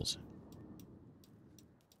iron tools.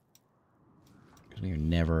 Because we are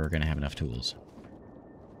never going to have enough tools.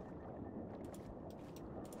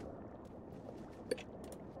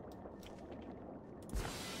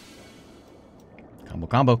 Combo,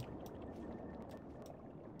 combo.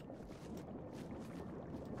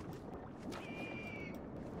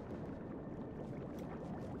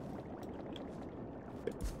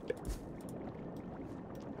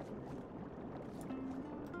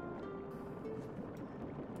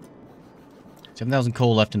 $7,000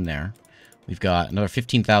 coal left in there. We've got another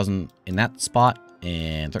 15,000 in that spot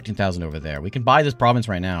and 13,000 over there. We can buy this province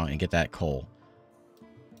right now and get that coal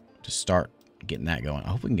to start getting that going. I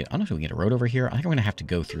hope we can get. I don't know if we can get a road over here. I think I'm gonna have to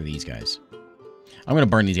go through these guys. I'm gonna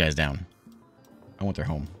burn these guys down. I want their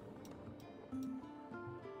home.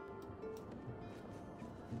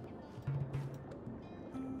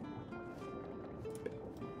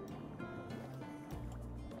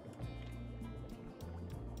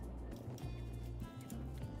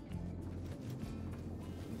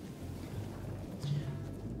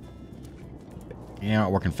 Yeah,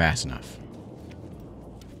 not working fast enough.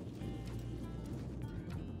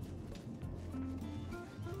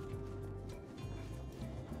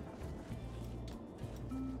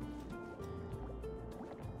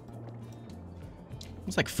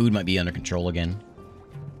 Looks like food might be under control again.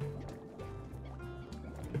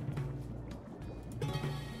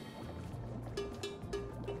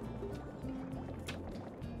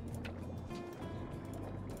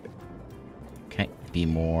 Okay, be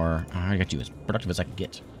more... I got you as productive as I can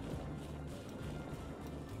get.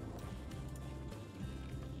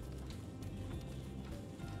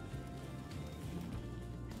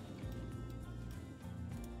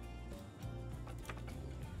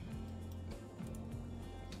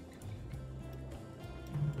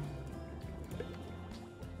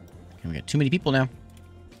 We got too many people now.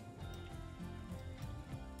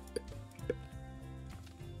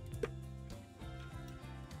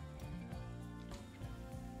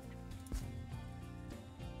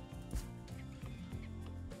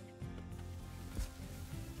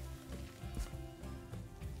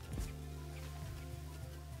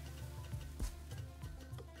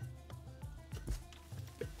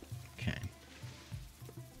 Okay.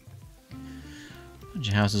 Bunch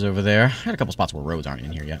of houses over there. I had a couple spots where roads aren't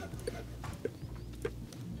in here yet.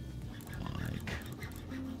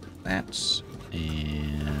 That,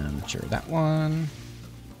 and sure, that one.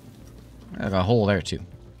 I got a hole there too.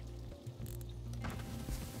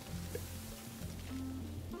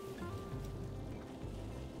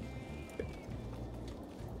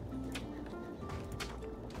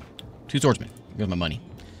 Two swordsmen. Here's my money.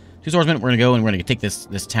 Two swordsmen. We're gonna go and we're gonna take this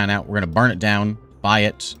town out. We're gonna burn it down, buy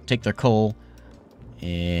it, take their coal,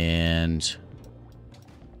 and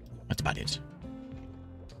that's about it.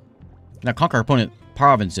 Now conquer our opponent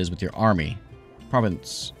provinces with your army.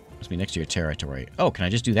 Province must be next to your territory. Oh, can I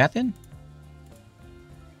just do that then?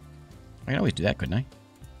 I can always do that, couldn't I?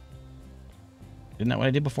 Isn't that what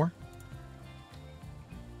I did before?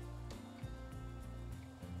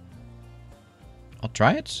 I'll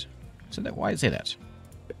try it. So that, why did it say that?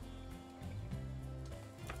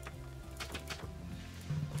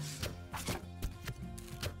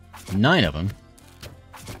 Nine of them.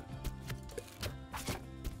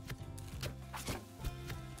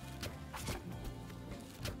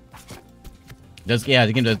 Does, yeah,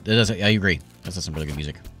 the game does. I agree. That's some really good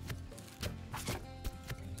music.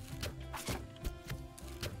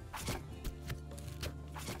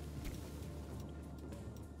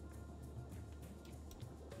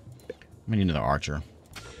 I need another archer.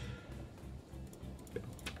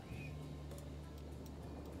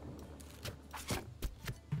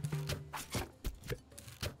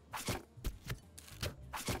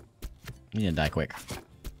 You didn't die quick.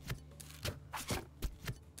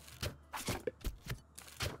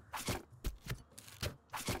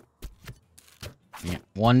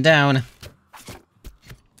 One down.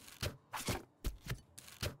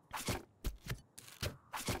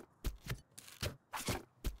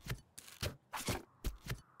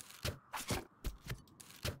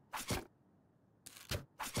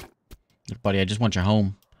 Look, buddy, I just want you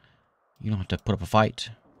home. You don't have to put up a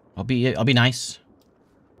fight. I'll be nice.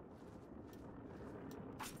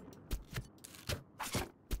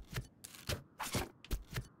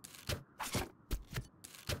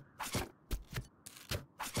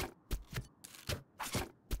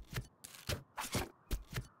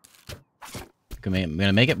 Am I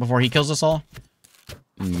gonna make it before he kills us all?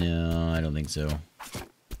 No, I don't think so.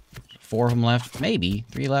 4 of them left. Maybe.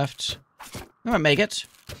 3 left. I'm gonna make it.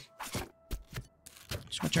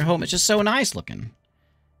 Just want your home. It's just so nice looking.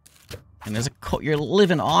 And there's a coal. You're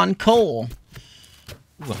living on coal.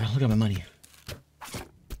 Ooh, look at my money.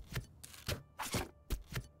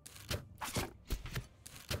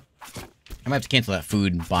 I might have to cancel that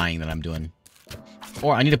food buying that I'm doing.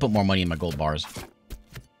 Or I need to put more money in my gold bars.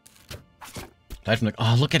 Aside from like,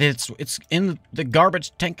 oh, look at it. It's in the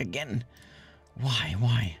garbage tank again.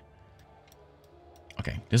 Why?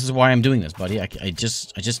 Okay, this is why I'm doing this, buddy. I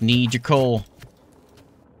just need your coal.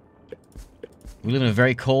 We live in a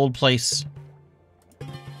very cold place. Did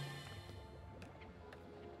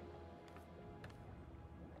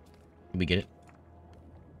we get it?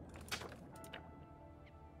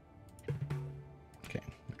 Okay,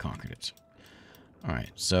 we conquered it. Alright,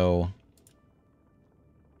 so...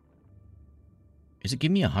 Is it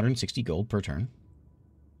giving me 160 gold per turn?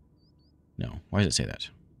 No. Why does it say that?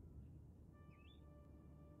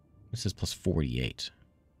 This is plus 48.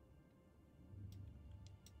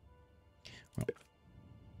 Well,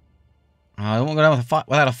 I won't go down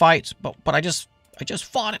without a fight, but I just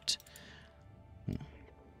fought it.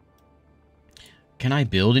 Can I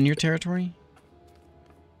build in your territory?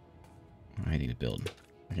 I need to build.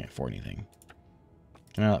 I can't afford anything.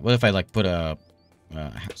 What if I like put a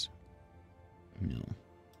house? No.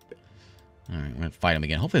 Alright, I'm gonna fight them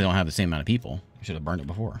again. Hopefully they don't have the same amount of people. I should have burned it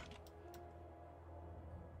before.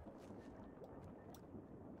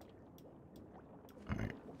 Alright.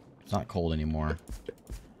 It's not cold anymore.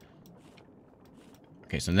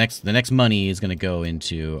 Okay, so the next money is gonna go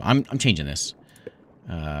into... I'm changing this.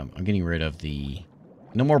 I'm getting rid of the...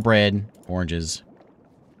 No more bread, oranges.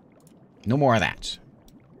 No more of that.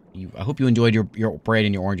 I hope you enjoyed your bread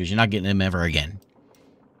and your oranges. You're not getting them ever again.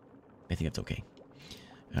 I think that's okay.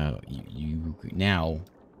 You now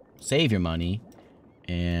save your money,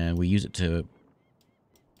 and we use it to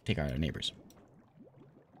take out our neighbors.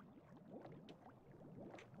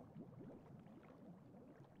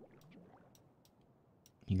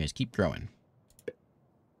 You guys keep growing.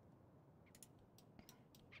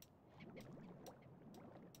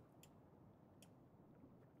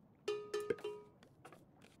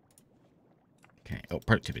 Okay. Oh,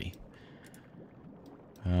 productivity.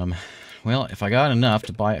 Well, if I got enough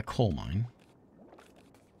to buy a coal mine,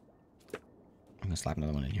 I'm gonna slap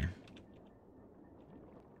another one in here.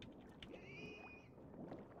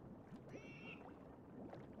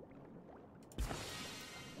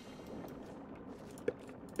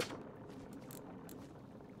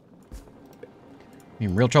 I'm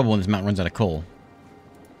in real trouble when this mountain runs out of coal.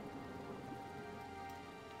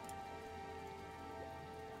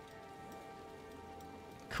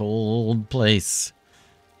 Cold place.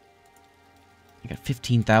 I got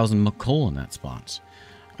 15,000 coal in that spot.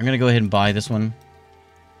 I'm going to go ahead and buy this one.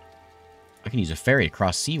 I can use a ferry to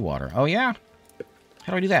cross seawater. Oh, yeah?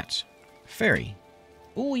 How do I do that? Ferry.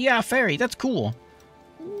 Oh, yeah, ferry. That's cool.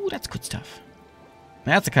 Ooh, that's good stuff.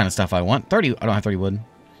 That's the kind of stuff I want. 30. I don't have 30 wood.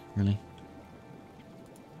 Really?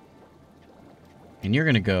 And you're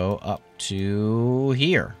going to go up to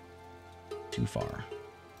here. Too far.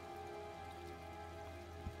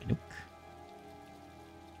 Nope.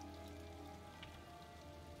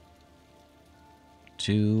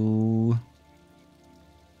 To...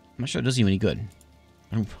 I'm not sure it does you any good.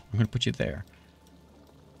 I'm going to put you there.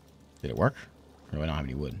 Did it work? Or do I not have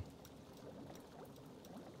any wood?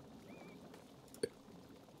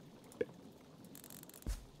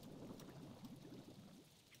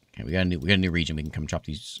 Okay, we got a new region. We can come chop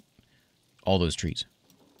all those trees.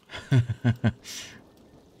 My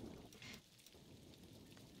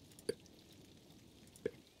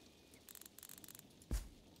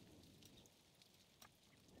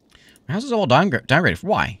house is all downgraded.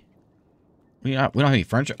 Why? We don't have any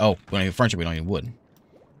furniture. Oh, we don't have any furniture. We don't have any wood. I'm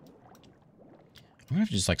gonna have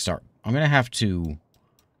to just like start. I'm gonna have to.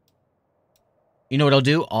 You know what I'll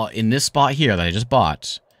do? In this spot here that I just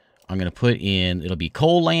bought, I'm gonna put in. It'll be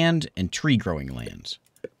coal land and tree growing land.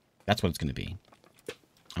 That's what it's gonna be.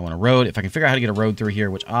 I want a road. If I can figure out how to get a road through here,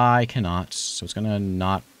 which I cannot, so it's gonna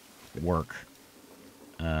not work.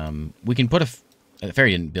 We can put a ferry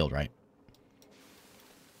didn't build, right?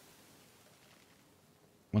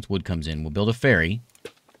 Once wood comes in, we'll build a ferry.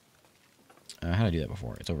 How did I do that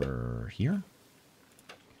before? It's over here?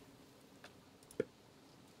 I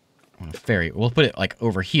want a ferry. We'll put it, like,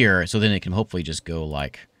 over here, so then it can hopefully just go,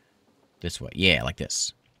 like, this way. Yeah, like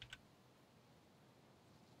this.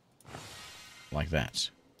 Like that.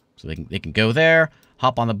 So they can go there,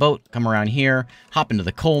 hop on the boat, come around here, hop into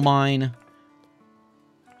the coal mine.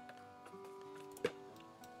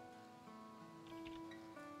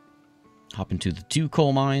 Hop into the 2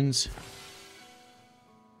 coal mines.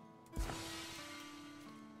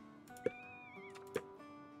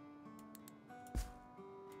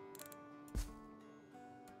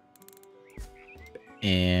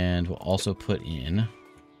 And we'll also put in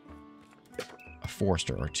a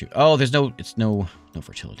forester or 2. Oh, there's no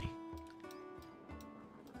fertility.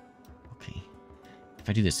 Okay. If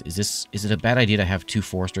I do this, is it a bad idea to have 2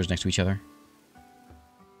 foresters next to each other?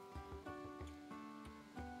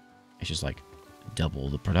 It's just like double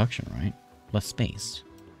the production, right? Less space.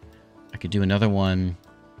 I could do another one.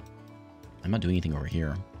 I'm not doing anything over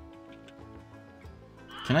here.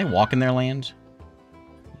 Can I walk in their land?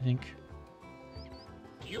 I think.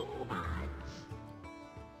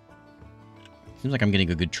 Seems like I'm getting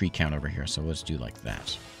a good tree count over here, so let's do like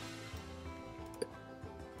that.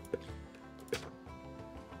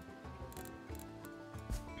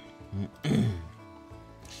 Do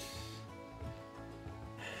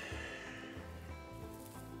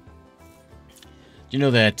you know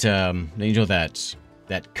that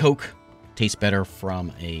that Coke tastes better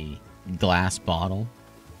from a glass bottle?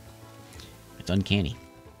 It's uncanny.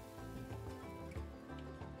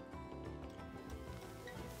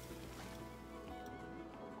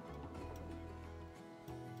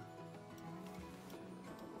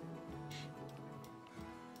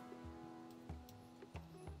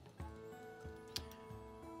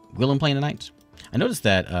 Willem playing tonight. I noticed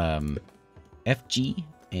that FG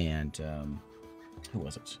and who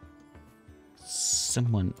was it?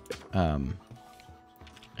 Someone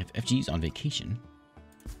FG's on vacation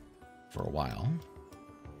for a while.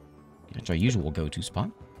 That's our usual go-to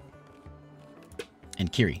spot.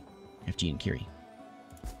 And Kiri. FG and Kiri.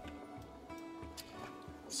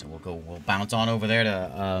 So we'll bounce on over there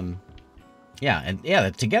to yeah,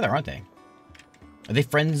 they're together, aren't they? Are they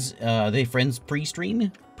friends? Are they friends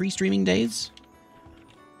pre-streaming days?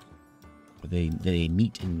 Or they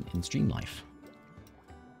meet in stream life?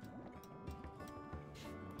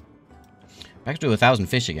 Back to 1,000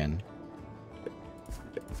 fish again.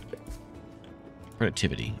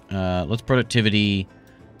 Productivity. Let's productivity.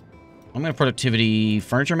 I'm gonna productivity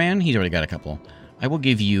Furniture Man. He's already got a couple. I will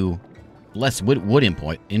give you less wood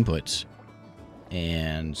inputs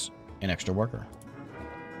and an extra worker.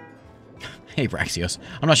 Hey, Braxios.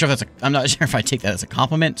 I'm not sure if I take that as a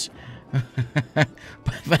compliment.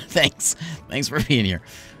 but thanks. Thanks for being here.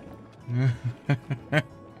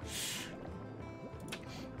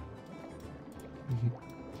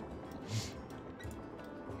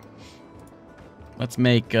 Let's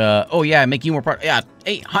make oh yeah, make you more part. Yeah,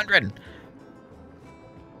 800.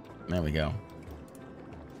 There we go.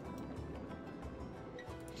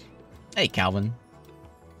 Hey, Calvin.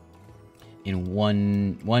 In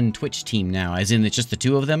one Twitch team now, as in it's just the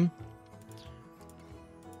 2 of them.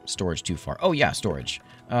 Storage too far. Oh yeah, storage.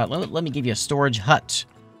 Let me give you a storage hut.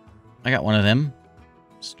 I got one of them.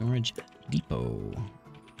 Storage depot.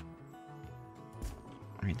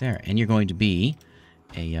 Right there. And you're going to be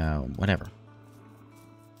a whatever.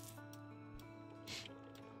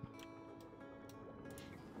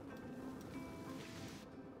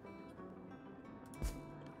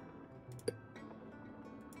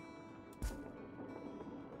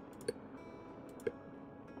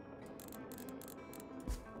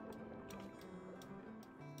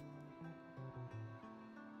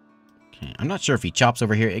 I'm not sure if he chops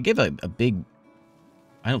over here. It gave a big...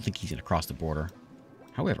 I don't think he's going to cross the border.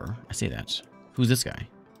 However, I say that. Who's this guy?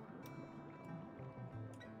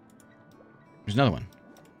 There's another one.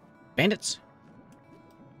 Bandits?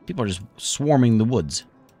 People are just swarming the woods.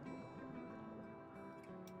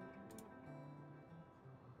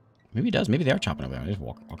 Maybe he does. Maybe they are chopping over there. Just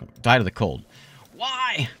walk. Die to the cold.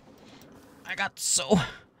 Why? I got so...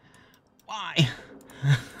 Why?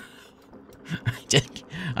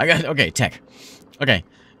 Okay, tech. Okay.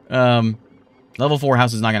 Level 4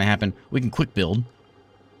 house is not going to happen. We can quick build.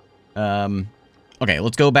 Okay,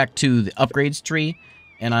 let's go back to the upgrades tree.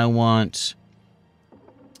 And I want...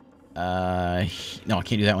 no, I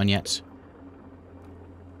can't do that one yet.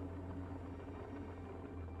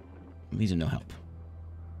 These are no help.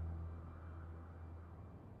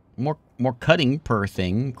 More cutting per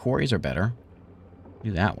thing. Quarries are better.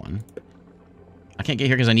 Do that one. I can't get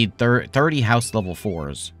here because I need 30 house level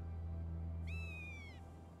 4s.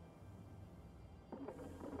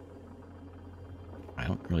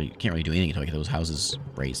 Can't really do anything until I get those houses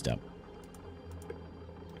raised up.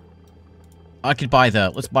 I could buy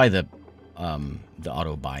let's buy the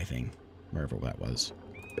auto buy thing. Wherever that was.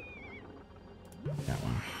 That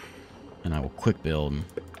one. And I will quick build.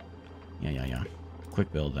 Yeah.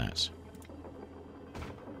 Quick build that.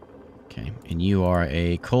 Okay. And you are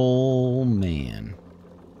a coal man.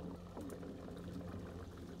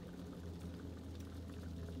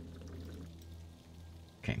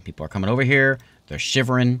 Okay. People are coming over here. They're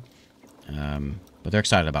shivering. But they're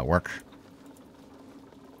excited about work.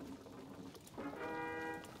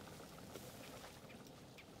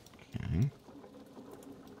 Okay.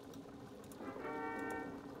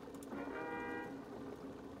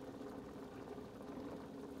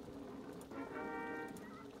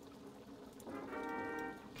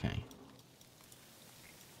 Okay.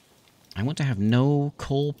 I want to have no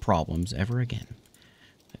coal problems ever again.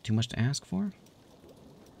 Is that too much to ask for?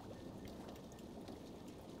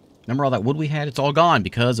 Remember all that wood we had? It's all gone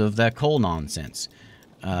because of that coal nonsense.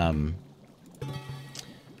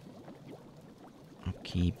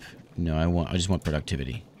 Upkeep. No, I just want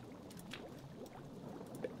productivity.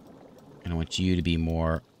 And I want you to be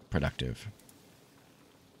more productive.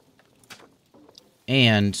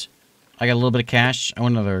 And I got a little bit of cash. I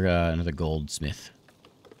want another goldsmith.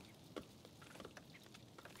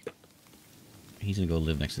 He's gonna go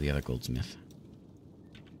live next to the other goldsmith.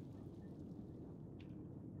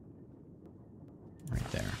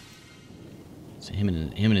 Right there. So him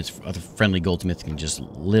and his other friendly goldsmith can just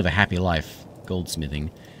live a happy life goldsmithing.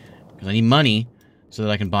 Because I need money so that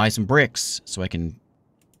I can buy some bricks, so I can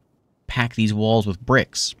pack these walls with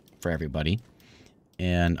bricks for everybody.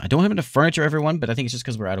 And I don't have enough furniture, everyone, but I think it's just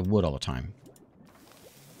because we're out of wood all the time.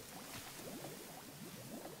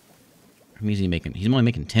 How many is he's only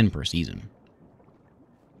making 10 per season.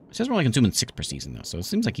 It says we're only consuming 6 per season, though, so it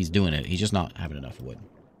seems like he's doing it. He's just not having enough wood.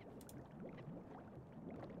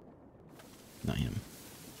 Not him.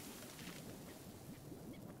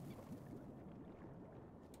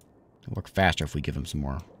 It'll work faster if we give him some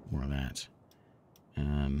more of that.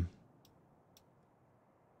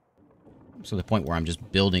 So the point where I'm just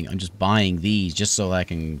buying these just so I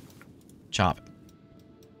can chop.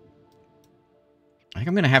 I think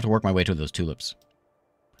I'm going to have to work my way to those tulips.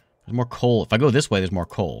 There's more coal. If I go this way, there's more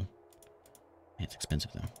coal. It's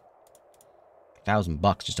expensive, though.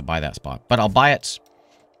 $1,000 just to buy that spot. But I'll buy it,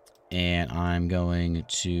 and I'm going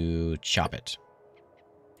to chop it.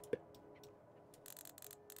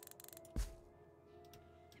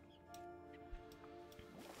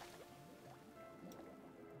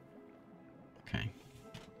 Okay.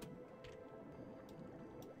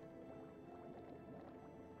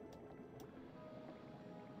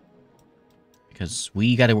 Because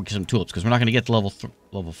we got to work some tulips, because we're not going to get to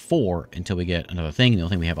level 4 until we get another thing. The only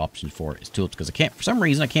thing we have options for is tulips, because I can't, for some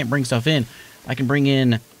reason, I can't bring stuff in. I can bring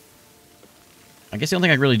in, I guess the only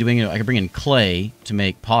thing I can really do, I can bring in clay to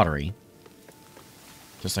make pottery.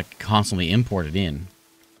 Just like constantly import it in.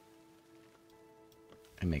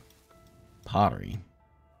 And make pottery.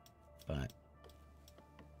 But,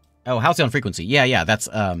 oh, house on frequency. Yeah, that's,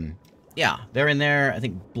 yeah, they're in there. I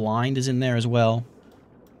think blind is in there as well.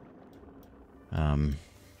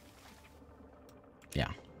 Yeah.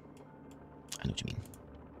 I know what you mean.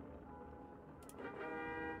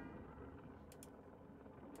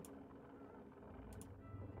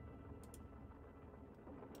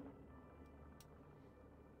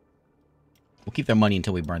 We'll keep their money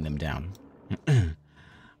until we burn them down.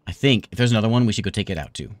 I think, if there's another one, we should go take it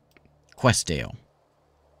out, too. Questdale.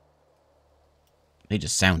 They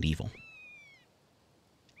just sound evil.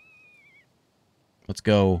 Let's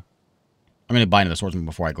go. I'm going to buy another swordsman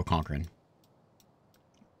before I go conquering.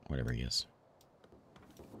 Whatever he is.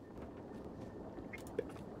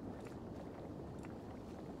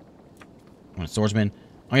 I want a swordsman.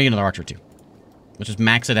 I'm going to get another archer, too. Let's just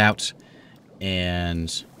max it out.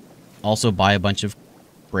 And also buy a bunch of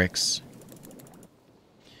bricks.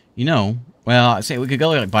 You know, well, I say we could go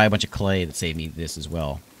like, buy a bunch of clay that save me this as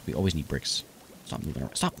well. We always need bricks.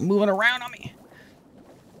 Stop moving around on me.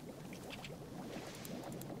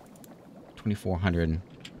 2,400.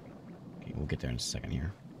 Okay, we'll get there in a second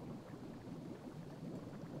here.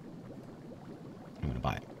 I'm going to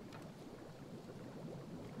buy it.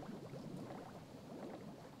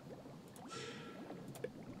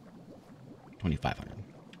 $2,500.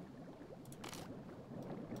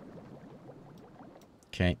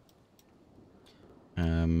 Okay.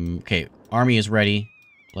 Okay, army is ready.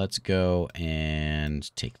 Let's go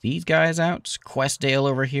and take these guys out. Questdale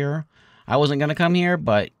over here. I wasn't going to come here,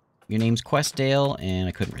 but your name's Questdale, and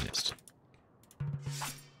I couldn't resist.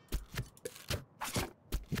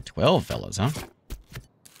 12 fellas, huh?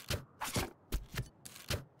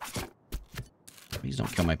 Please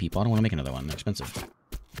don't kill my people. I don't want to make another one. They're expensive.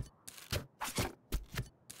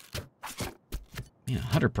 Man,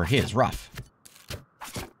 100 per hit is rough.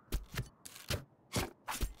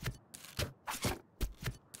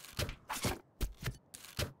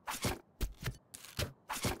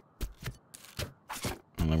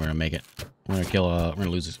 We're gonna make it. We're gonna kill. We're gonna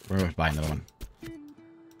lose this. We're gonna buy another one.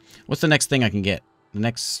 What's the next thing I can get? The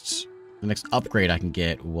next upgrade I can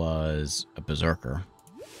get was a berserker.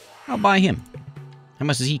 I'll buy him. How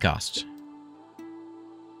much does he cost?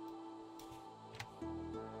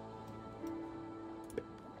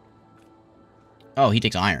 Oh, he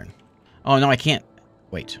takes iron. Oh no, I can't.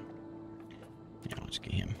 Wait. Yeah, let's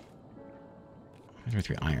get him.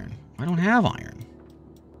 3 iron. I don't have iron.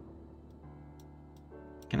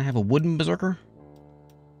 Can I have a wooden berserker?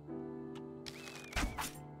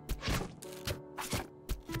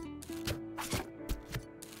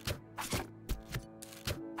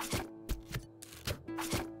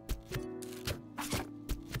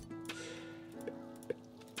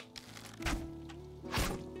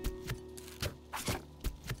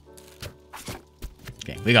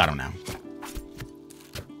 Okay, we got him now.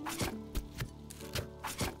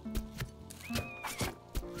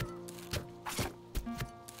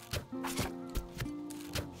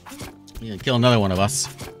 He's gonna kill another one of us.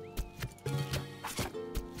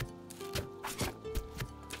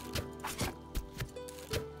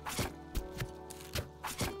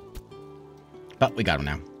 But we got him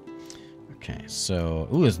now. Okay, so...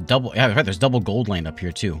 Ooh, there's double... Yeah, right, there's double gold land up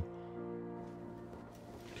here, too.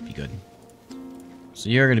 Could be good. So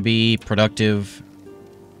you're going to be productive.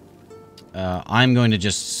 I'm going to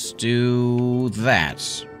just do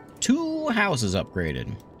that. 2 houses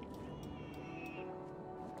upgraded.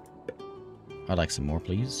 I'd like some more,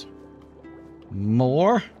 please.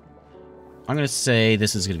 More? I'm going to say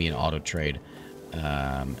this is going to be an auto trade.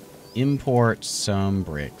 Import some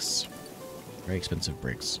bricks. Very expensive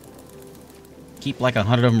bricks. Keep like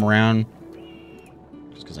 100 of them around.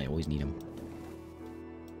 Just because I always need them.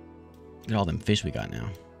 Look at all them fish we got now.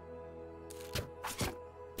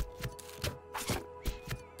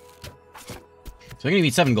 So we're going to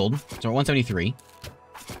need 7 gold. So we're 173.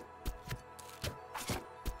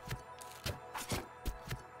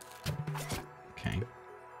 Okay.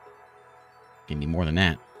 Give me more than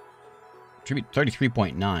that. Tribute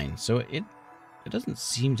 33.9. So it doesn't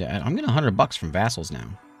seem to add. I'm getting $100 from vassals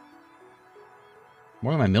now.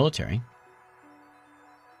 More than my military.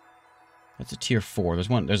 That's a tier 4.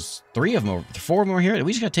 There's 3 of them over. 4 of them over here.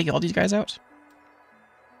 We just gotta take all these guys out?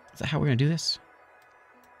 Is that how we're gonna do this?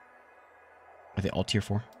 Are they all tier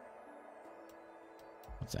 4?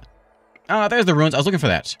 What's that? Ah, there's the ruins. I was looking for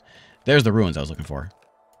that. There's the ruins I was looking for.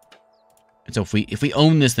 And so if we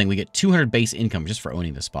own this thing, we get 200 base income just for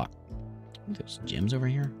owning this spot. Ooh, there's gems over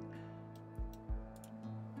here.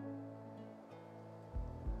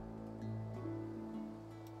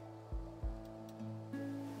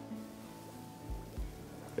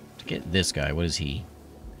 To get this guy, what is he?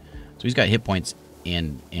 So he's got hit points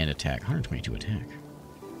and attack. 122 attack.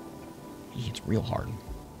 He hits real hard.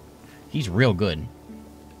 He's real good.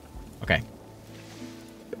 Okay.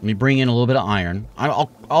 Let me bring in a little bit of iron.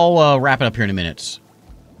 I'll wrap it up here in a minute.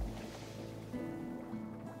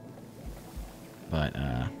 But,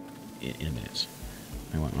 in a minute.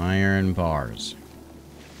 I want iron bars.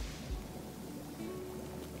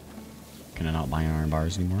 Can I not buy iron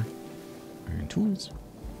bars anymore? Iron tools.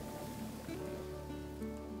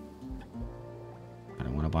 I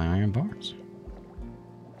don't want to buy iron bars.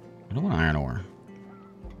 I don't want iron ore.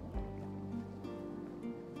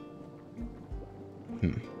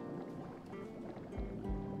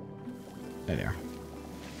 There they are.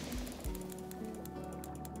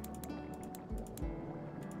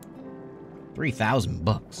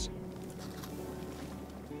 $3,000.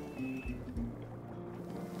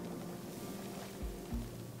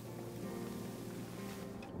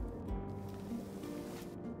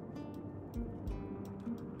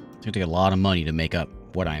 It's gonna take a lot of money to make up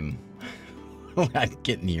what I'm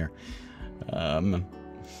getting here. Especially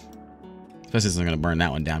since I'm gonna burn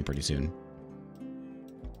that one down pretty soon.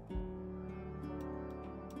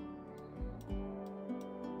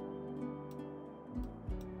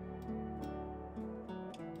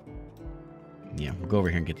 Yeah, we'll go over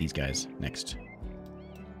here and get these guys next.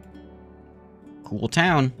 Cool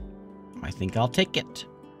town. I think I'll take it.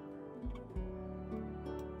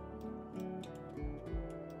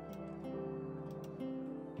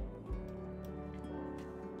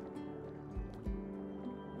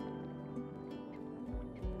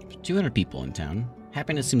 200 people in town.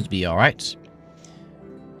 Happiness seems to be alright.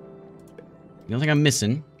 The only thing I'm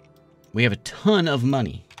missing, we have a ton of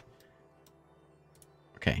money.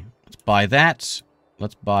 Okay, let's buy that.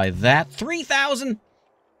 Let's buy that. 3,000!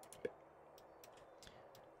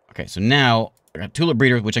 Okay, so now I got tulip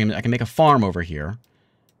breeder, which I can make a farm over here.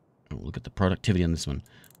 Oh, look at the productivity on this one.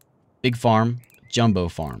 Big farm, jumbo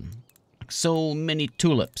farm. So many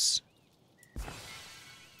tulips.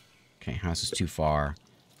 Okay, house is too far.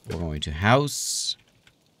 We're going to house.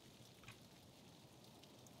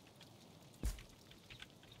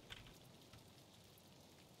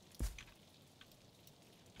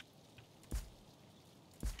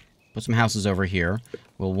 Put some houses over here.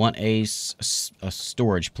 We'll want a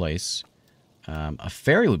storage place. A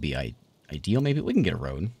ferry would be ideal. Maybe we can get a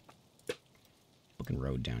road. Looking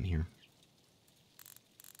road down here.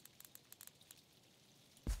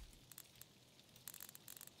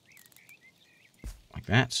 Like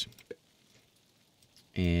that.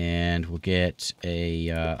 And we'll get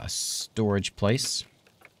a storage place.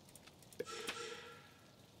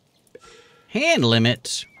 Hand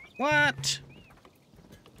limit? What?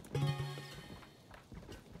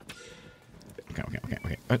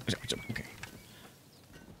 Okay.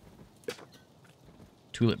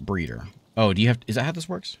 Tulip breeder. Oh, do you have... Is that how this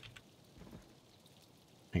works?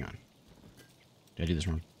 Hang on. Did I do this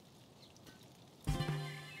wrong?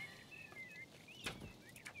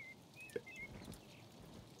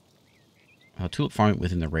 Tulip farm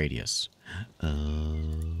within the radius. Okay.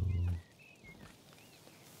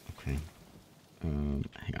 Hang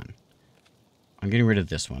on. I'm getting rid of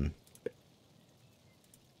this one.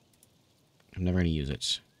 I'm never going to use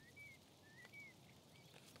it.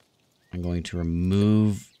 I'm going to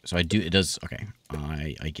remove... So I do... It does... Okay.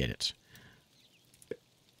 I get it.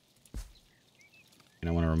 And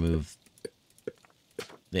I want to remove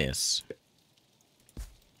this.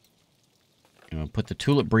 And I'll put the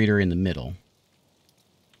tulip breeder in the middle.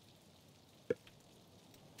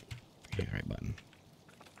 Okay, right button.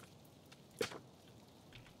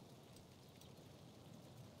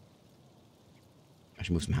 I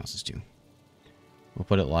should move some houses too. We'll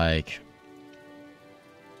put it like...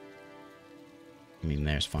 I mean,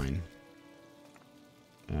 there's fine.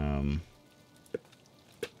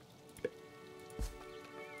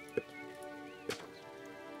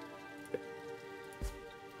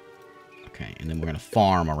 Okay, and then we're going to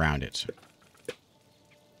farm around it.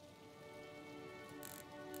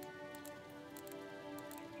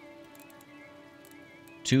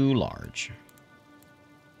 Too large.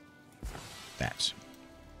 That.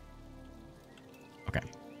 Okay.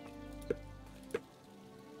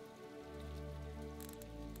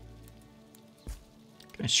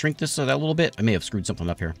 Can I shrink this that a little bit? I may have screwed something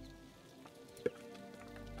up here.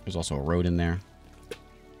 There's also a road in there.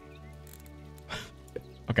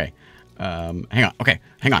 Okay. Hang on. Okay.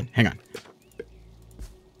 Hang on.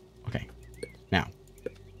 Okay. Now,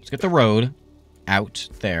 let's get the road out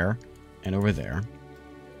there and over there.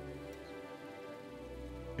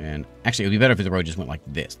 And actually, it would be better if the road just went like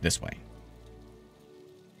this way.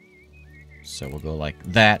 So we'll go like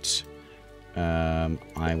that.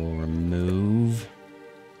 I will remove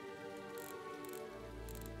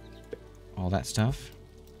all that stuff.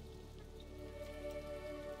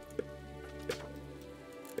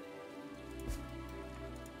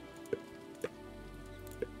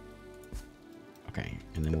 Okay,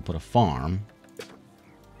 and then we'll put a farm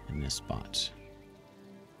in this spot.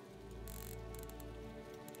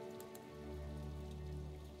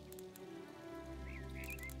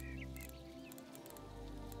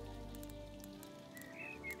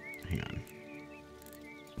 Hang on.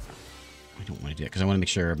 I don't want to do that because I want to make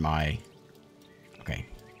sure my... Okay.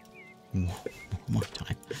 One more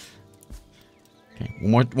time. Okay,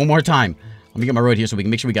 one more time. Let me get my road here so we can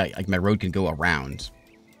make sure we got like my road can go around.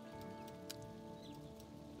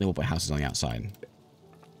 Then we'll put houses on the outside.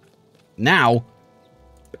 Now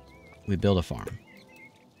we build a farm.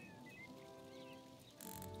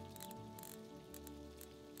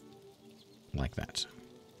 Like that.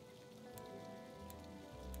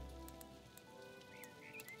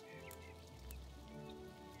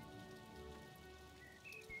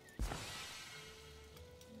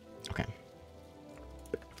 Okay.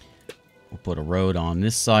 We'll put a road on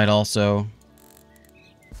this side also.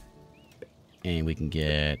 And we can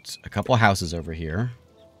get a couple of houses over here.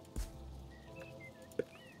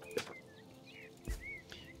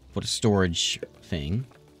 Put a storage thing.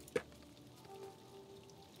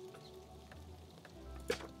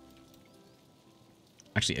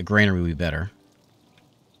 Actually, a granary would be better.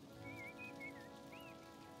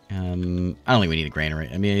 I don't think we need a granary.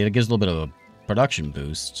 I mean, it gives a little bit of a production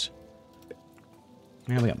boost.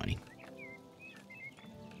 Yeah, we got money.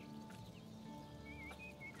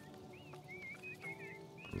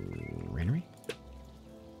 Granary?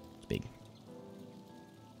 It's big.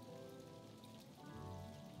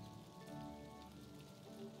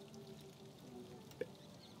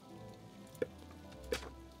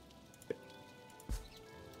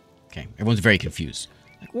 Okay, everyone's very confused.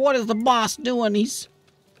 Like, what is the boss doing? He's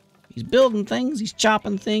building things, he's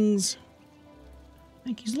chopping things. I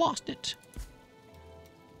think he's lost it.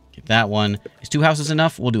 Get that one. Is 2 houses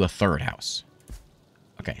enough? We'll do a 3rd house.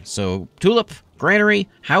 Okay, so tulip, granary,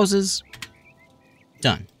 houses.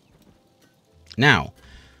 Done. Now,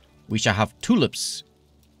 we shall have tulips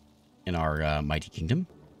in our mighty kingdom.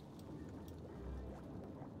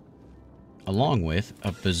 Along with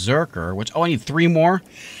a berserker, which... Oh, I need 3 more.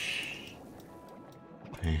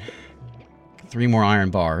 Okay. 3 more iron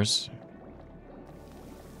bars.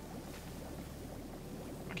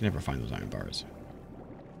 I can never find those iron bars.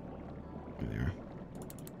 There they are.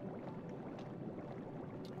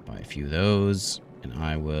 Buy a few of those, and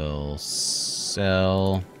I will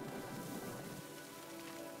sell...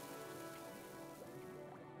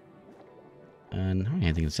 And I don't have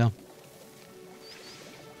anything to sell.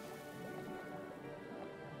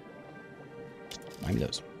 Buy me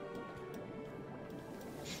those.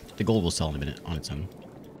 The gold will sell in a minute on its own.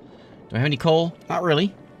 Do I have any coal? Not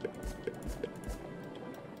really.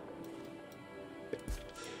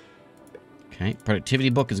 Okay, productivity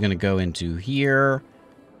book is going to go into here.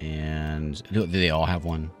 And do they all have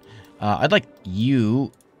one? I'd like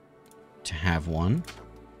you to have one.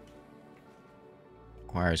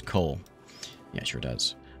 Requires coal. Yeah, sure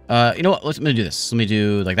does. You know what? I'm going to do this. Let me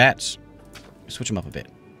do like that. Switch them up a bit.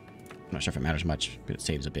 I'm not sure if it matters much, but it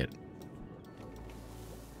saves a bit.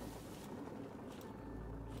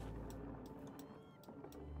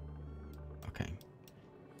 Okay.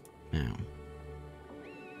 Now.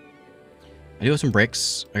 I do have some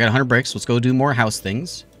bricks. I got 100 bricks. Let's go do more house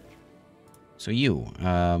things. So you,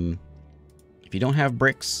 if you don't have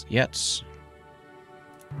bricks yet,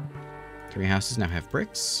 3 houses now have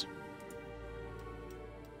bricks.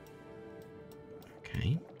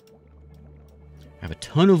 Okay. I have a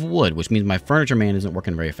ton of wood, which means my furniture man isn't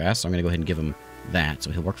working very fast, so I'm going to go ahead and give him that,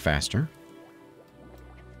 so he'll work faster.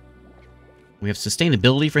 We have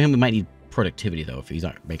sustainability for him. We might need productivity, though, if he's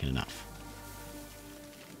not making enough.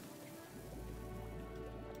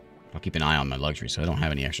 I'll keep an eye on my luxury, so I don't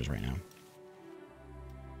have any extras right now.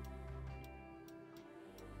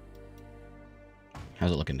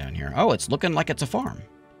 How's it looking down here? Oh, it's looking like it's a farm.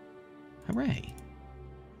 Hooray.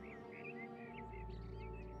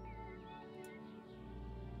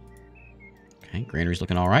 Okay, granary's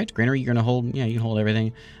looking all right. Granary, you're going to hold... Yeah, you can hold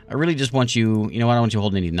everything. I really just want you... You know what? I don't want you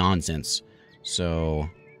holding any nonsense. So,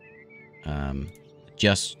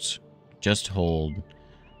 just hold...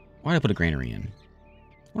 Why did I put a granary in?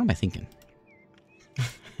 What am I thinking?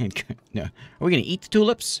 No. Are we going to eat the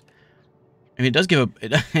tulips? I mean, it does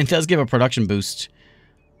give a production boost.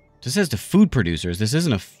 This says to food producers. This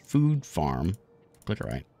isn't a food farm. Click it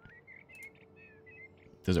right.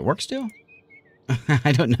 Does it work still?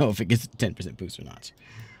 I don't know if it gets a 10% boost or not.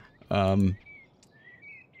 I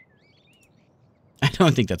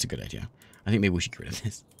don't think that's a good idea. I think maybe we should get rid of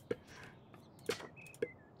this.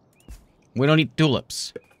 We don't eat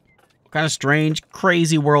tulips. What kind of strange,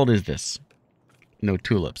 crazy world is this? No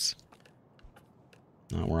tulips.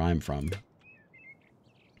 Not where I'm from.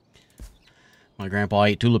 My grandpa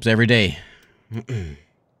ate tulips every day.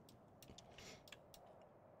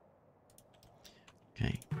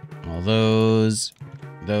 Okay. All those.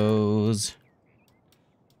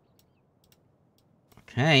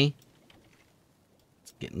 Okay.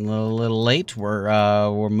 It's getting a little late.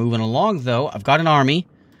 We're moving along, though. I've got an army.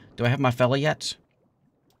 Do I have my fella yet?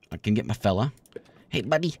 I can get my fella. Hey,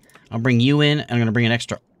 buddy. I'll bring you in, and I'm going to bring an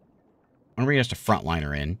extra... I'm going to bring an extra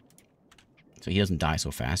frontliner in. So he doesn't die so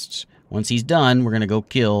fast. Once he's done, we're going to go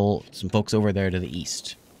kill some folks over there to the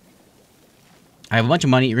east. I have a bunch of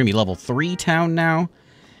money. You're going to be level 3 town now.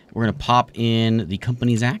 We're going to pop in the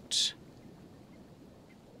Companies Act.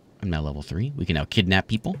 I'm now level 3. We can now kidnap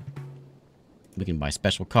people. We can buy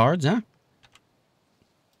special cards, huh?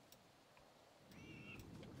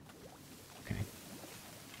 Okay.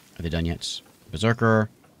 Are they done yet? Berserker.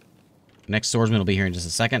 Next swordsman will be here in just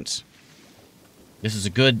a second. This is a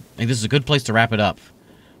good... I think this is a good place to wrap it up.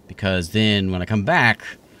 Because then when I come back,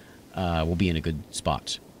 we'll be in a good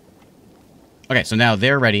spot. Okay, so now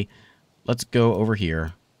they're ready. Let's go over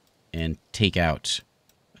here and take out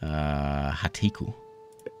Hatiku.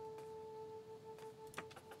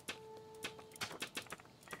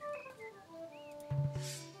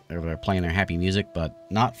 They're playing their happy music,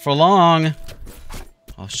 but not for long.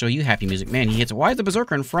 show you happy music. Man, he hits it. Why is the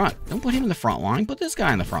Berserker in front? Don't put him in the front line. Put this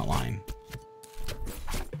guy in the front line.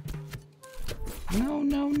 No,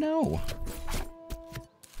 no, no.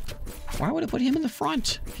 Why would it put him in the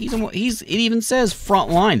front? It even says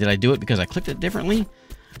front line. Did I do it because I clicked it differently?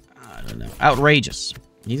 I don't know. Outrageous.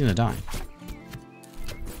 He's gonna die.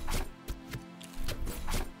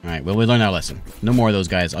 Alright, well, we learned our lesson. No more of those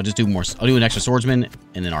guys. I'll just do more. I'll do an extra swordsman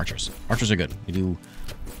and then archers. Archers are good. We do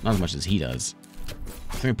not as much as he does.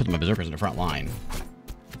 I'm gonna put my berserkers in the front line.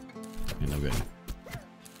 No good.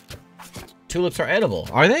 Tulips are edible.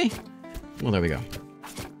 Are they? Well, there we go.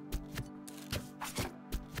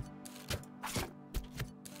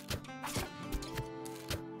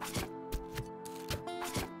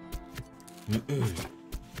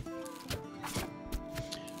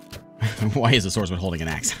 Why is the swordsman holding an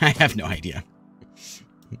axe? I have no idea.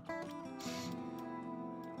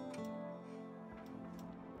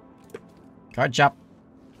 Card chop.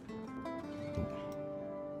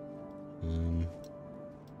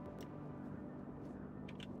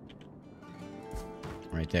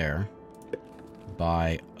 Right there.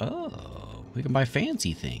 Buy. Oh, we can buy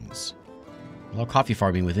fancy things. Allow coffee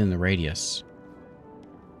farming within the radius.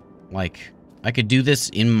 Like, I could do this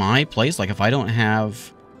in my place. Like, if I don't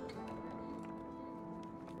have.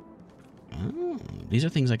 Oh, these are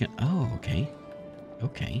things I can. Oh, okay.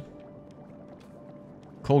 Okay.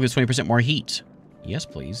 Coal gives 20% more heat. Yes,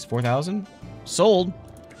 please. 4,000? Sold.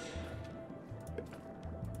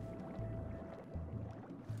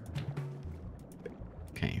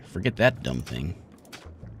 Okay, forget that dumb thing.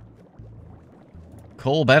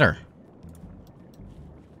 Coal better.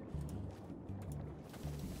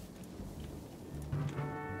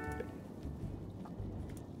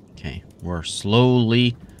 Okay, we're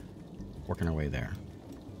slowly working our way there.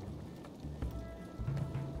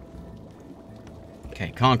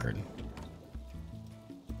 Okay, conquered.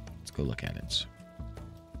 Let's go look at it.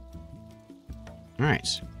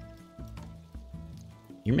 Alright.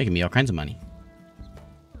 You're making me all kinds of money.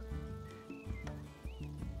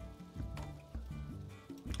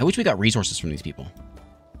 I wish we got resources from these people.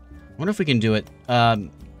 I wonder if we can do it. I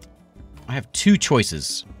have two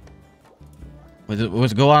choices.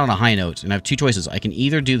 Let's go out on a high note, and I have two choices. I can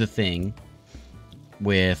either do the thing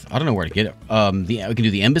with... I don't know where to get it. We can do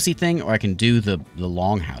the embassy thing, or I can do the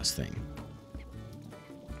longhouse thing.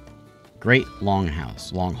 Great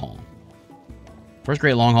longhouse. Long haul. First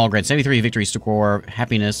great long haul grants 73 victory score,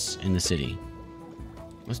 happiness in the city.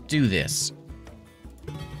 Let's do this.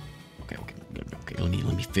 Okay, let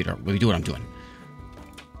me figure out. Let me do what I'm doing.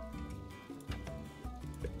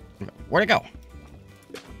 Where'd it go?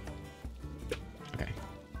 Okay.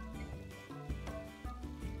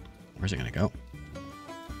 Where's it gonna go?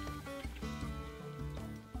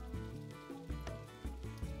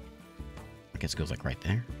 I guess it goes like right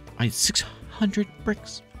there. I need 600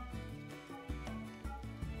 bricks.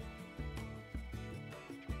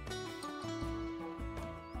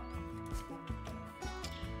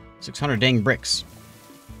 $600 dang bricks.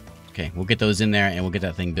 Okay, we'll get those in there and we'll get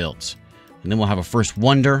that thing built. And then we'll have a first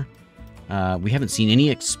wonder. We haven't seen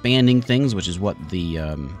any expanding things, which is what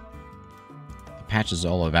the patch is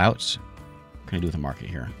all about. What can I do with the market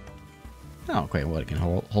here? Oh, okay, well, it can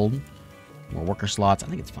hold more worker slots. I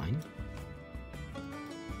think it's fine.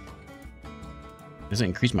 Does it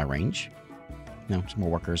increase my range? No, just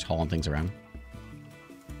more workers hauling things around.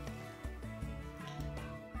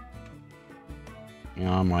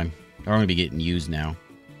 They're going to be getting used now.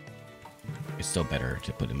 It's still better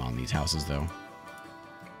to put them on these houses, though.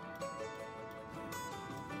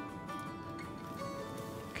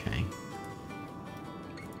 Okay.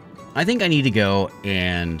 I think I need to go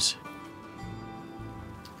and...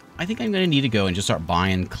 I think I'm going to need to go and just start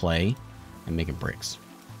buying clay and making bricks.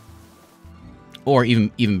 Or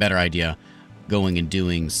even better idea, going and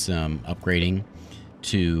doing some upgrading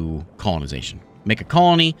to colonization. Make a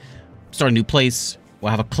colony, start a new place. We'll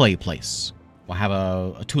have a clay place. We'll have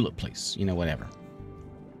a tulip place. You know, whatever.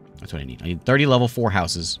 That's what I need. I need 30 level 4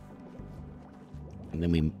 houses. And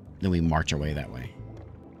then we march our way that way.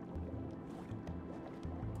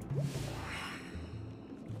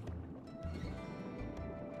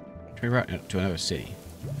 Trade route to another city.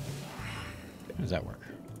 How does that work?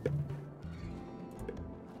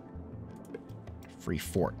 Free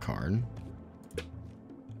fort card.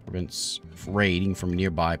 Prevents raiding from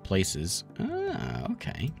nearby places. Ah,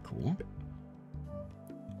 okay, cool.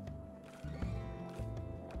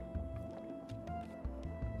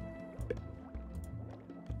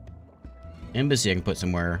 Embassy I can put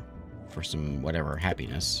somewhere for some whatever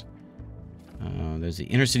happiness. There's the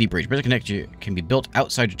intercity bridge. Bridge can be built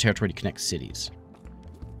outside your territory to connect cities.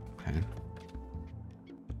 Okay.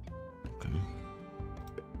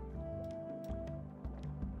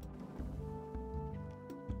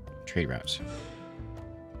 Trade routes.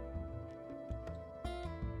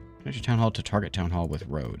 Connect your town hall to target town hall with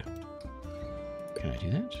road. Can I do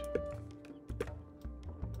that?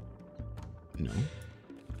 No.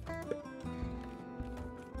 I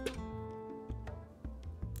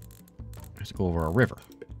have to go over a river.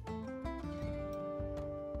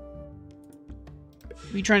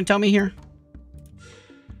 What are you trying to tell me here?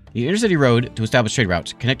 The intercity road to establish trade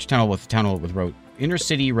routes. Connect your town hall with road.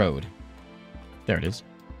 Intercity road. There it is.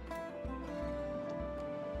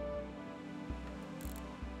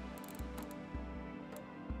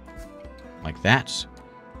 Like that.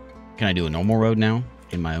 Can I do a normal road now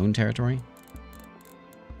in my own territory?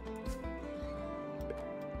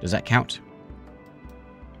 Does that count?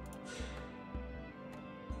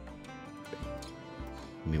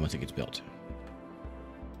 I mean, once it gets built.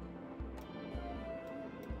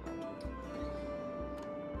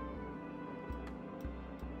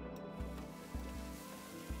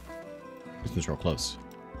 This one's real close.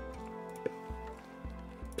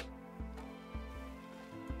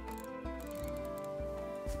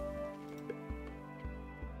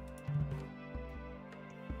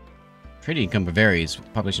 Trading income varies with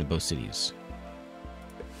the population of both cities.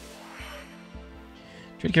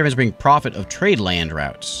 Trade caravans bring profit of trade land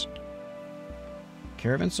routes.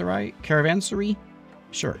 Caravanserai? Caravansary?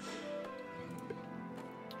 Sure.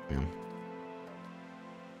 Yeah.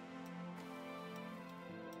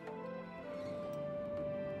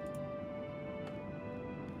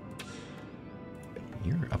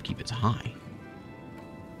 Your upkeep is high.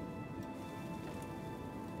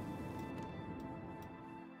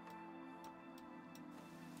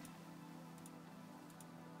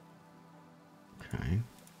 Okay. I'm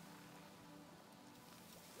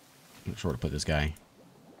not sure where to put this guy.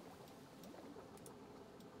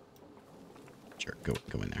 Sure, go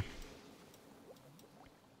in there.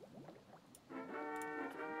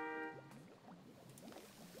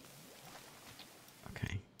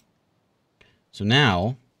 Okay. So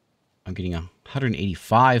now I'm getting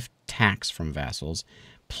 185 tax from vassals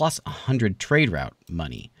plus 100 trade route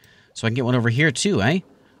money. So I can get one over here too, eh?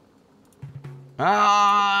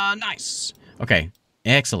 Ah, nice. Okay,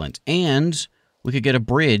 excellent. And we could get a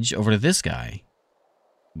bridge over to this guy.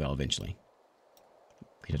 Well, eventually.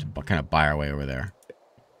 We have to kind of buy our way over there.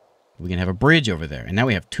 We can have a bridge over there. And now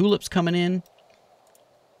we have tulips coming in.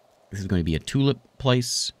 This is going to be a tulip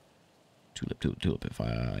place. Tulip, if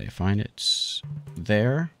I find it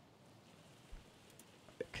there.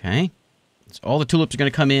 Okay. So all the tulips are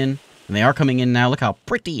going to come in. And they are coming in now. Look how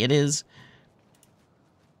pretty it is.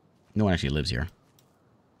 No one actually lives here.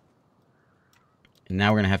 And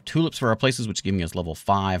now we're going to have tulips for our places, which is giving us level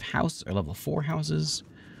 5 house, or level 4 houses,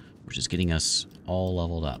 which is getting us all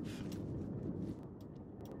leveled up.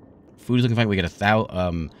 Food is looking fine. We get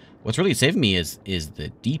 1,000. What's really saving me is the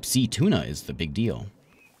deep sea tuna is the big deal.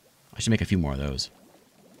 I should make a few more of those.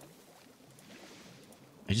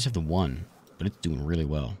 I just have the one, but it's doing really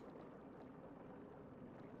well.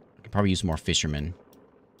 I could probably use some more fishermen.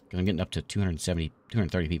 Because I'm getting up to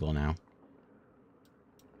 230 people now.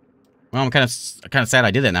 Well, I'm kind of sad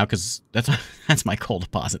I did that now, because that's my coal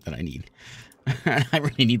deposit that I need. I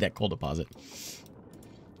really need that coal deposit.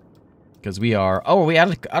 Because we are... Oh, are we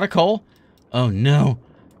out of coal? Oh, no.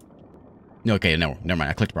 No, okay, no, never mind.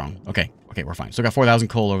 I clicked wrong. Okay, we're fine. Still got 4,000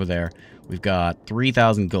 coal over there. We've got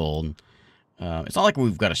 3,000 gold. It's not like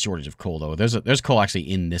we've got a shortage of coal, though. There's coal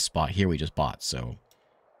actually in this spot here we just bought, so...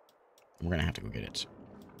 We're going to have to go get it.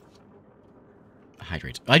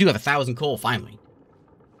 Hydrate. I do have 1,000 coal, finally.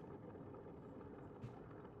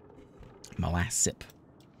 My last sip.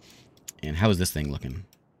 And how is this thing looking?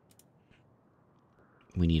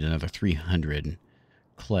 We need another 300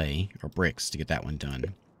 clay or bricks to get that one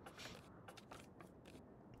done.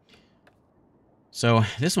 So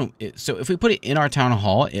this one, so if we put it in our town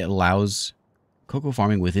hall, it allows cocoa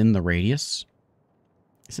farming within the radius.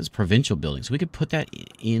 This is provincial building, so we could put that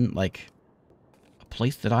in like a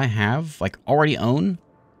place that I have, like already own.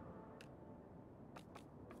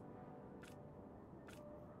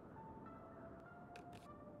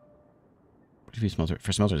 For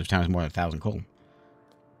smelters, if town has more than 1,000 coal.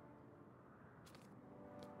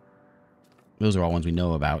 Those are all ones we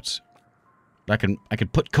know about. But I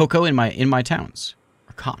could put cocoa in my towns,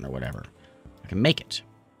 or cotton, or whatever. I can make it.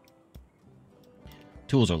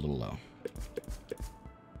 Tools are a little low.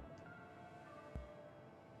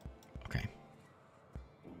 Okay.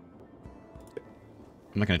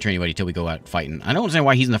 I'm not going to train anybody till we go out fighting. I don't understand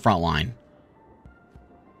why he's in the front line.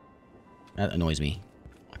 That annoys me.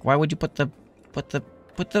 Like, why would you put the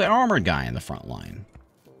armored guy in the front line?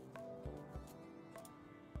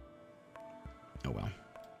 Oh well.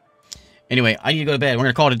 Anyway, I need to go to bed. We're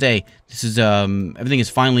gonna call it a day. This is everything is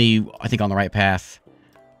finally, I think, on the right path.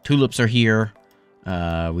 Tulips are here.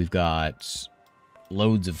 We've got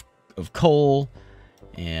loads of coal,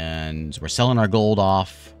 and we're selling our gold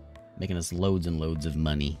off, making us loads and loads of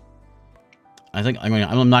money. I think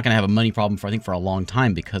I'm not gonna have a money problem for a long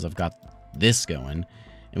time because I've got this going,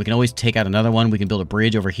 and we can always take out another one. We can build a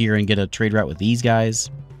bridge over here and get a trade route with these guys.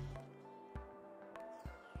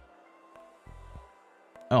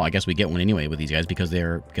 Oh, I guess we get one anyway with these guys because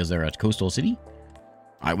they're a coastal city.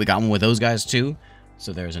 All right, we got one with those guys too.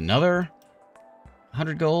 So there's another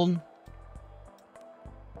 100 gold.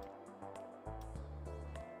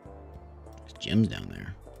 There's gems down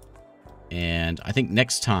there. And I think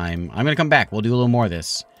next time I'm gonna come back. We'll do a little more of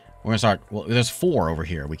this. We're gonna start. Well, there's 4 over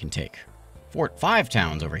here we can take. 5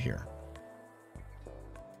 towns over here.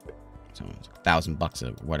 So it's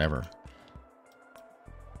 $1,000 or whatever.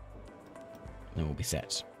 Then we'll be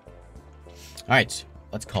set. All right,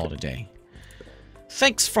 let's call it a day.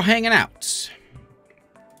 Thanks for hanging out.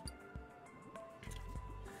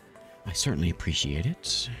 I certainly appreciate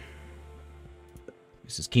it.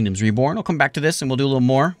 This is Kingdoms Reborn. I'll come back to this and we'll do a little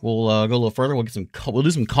more. We'll go a little further. We'll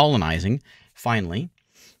do some colonizing finally,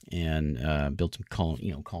 and build some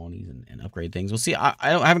colonies and upgrade things. We'll see. I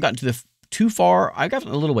haven't gotten too far. I've gotten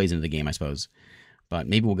a little ways into the game, I suppose. But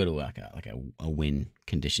maybe we'll go to like a win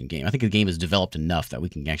condition game. I think the game is developed enough that we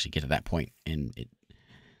can actually get to that point and it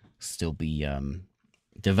still be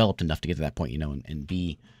developed enough to get to that point, and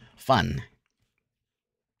be fun.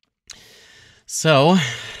 So,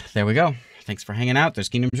 there we go. Thanks for hanging out. There's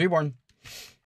Kingdoms Reborn.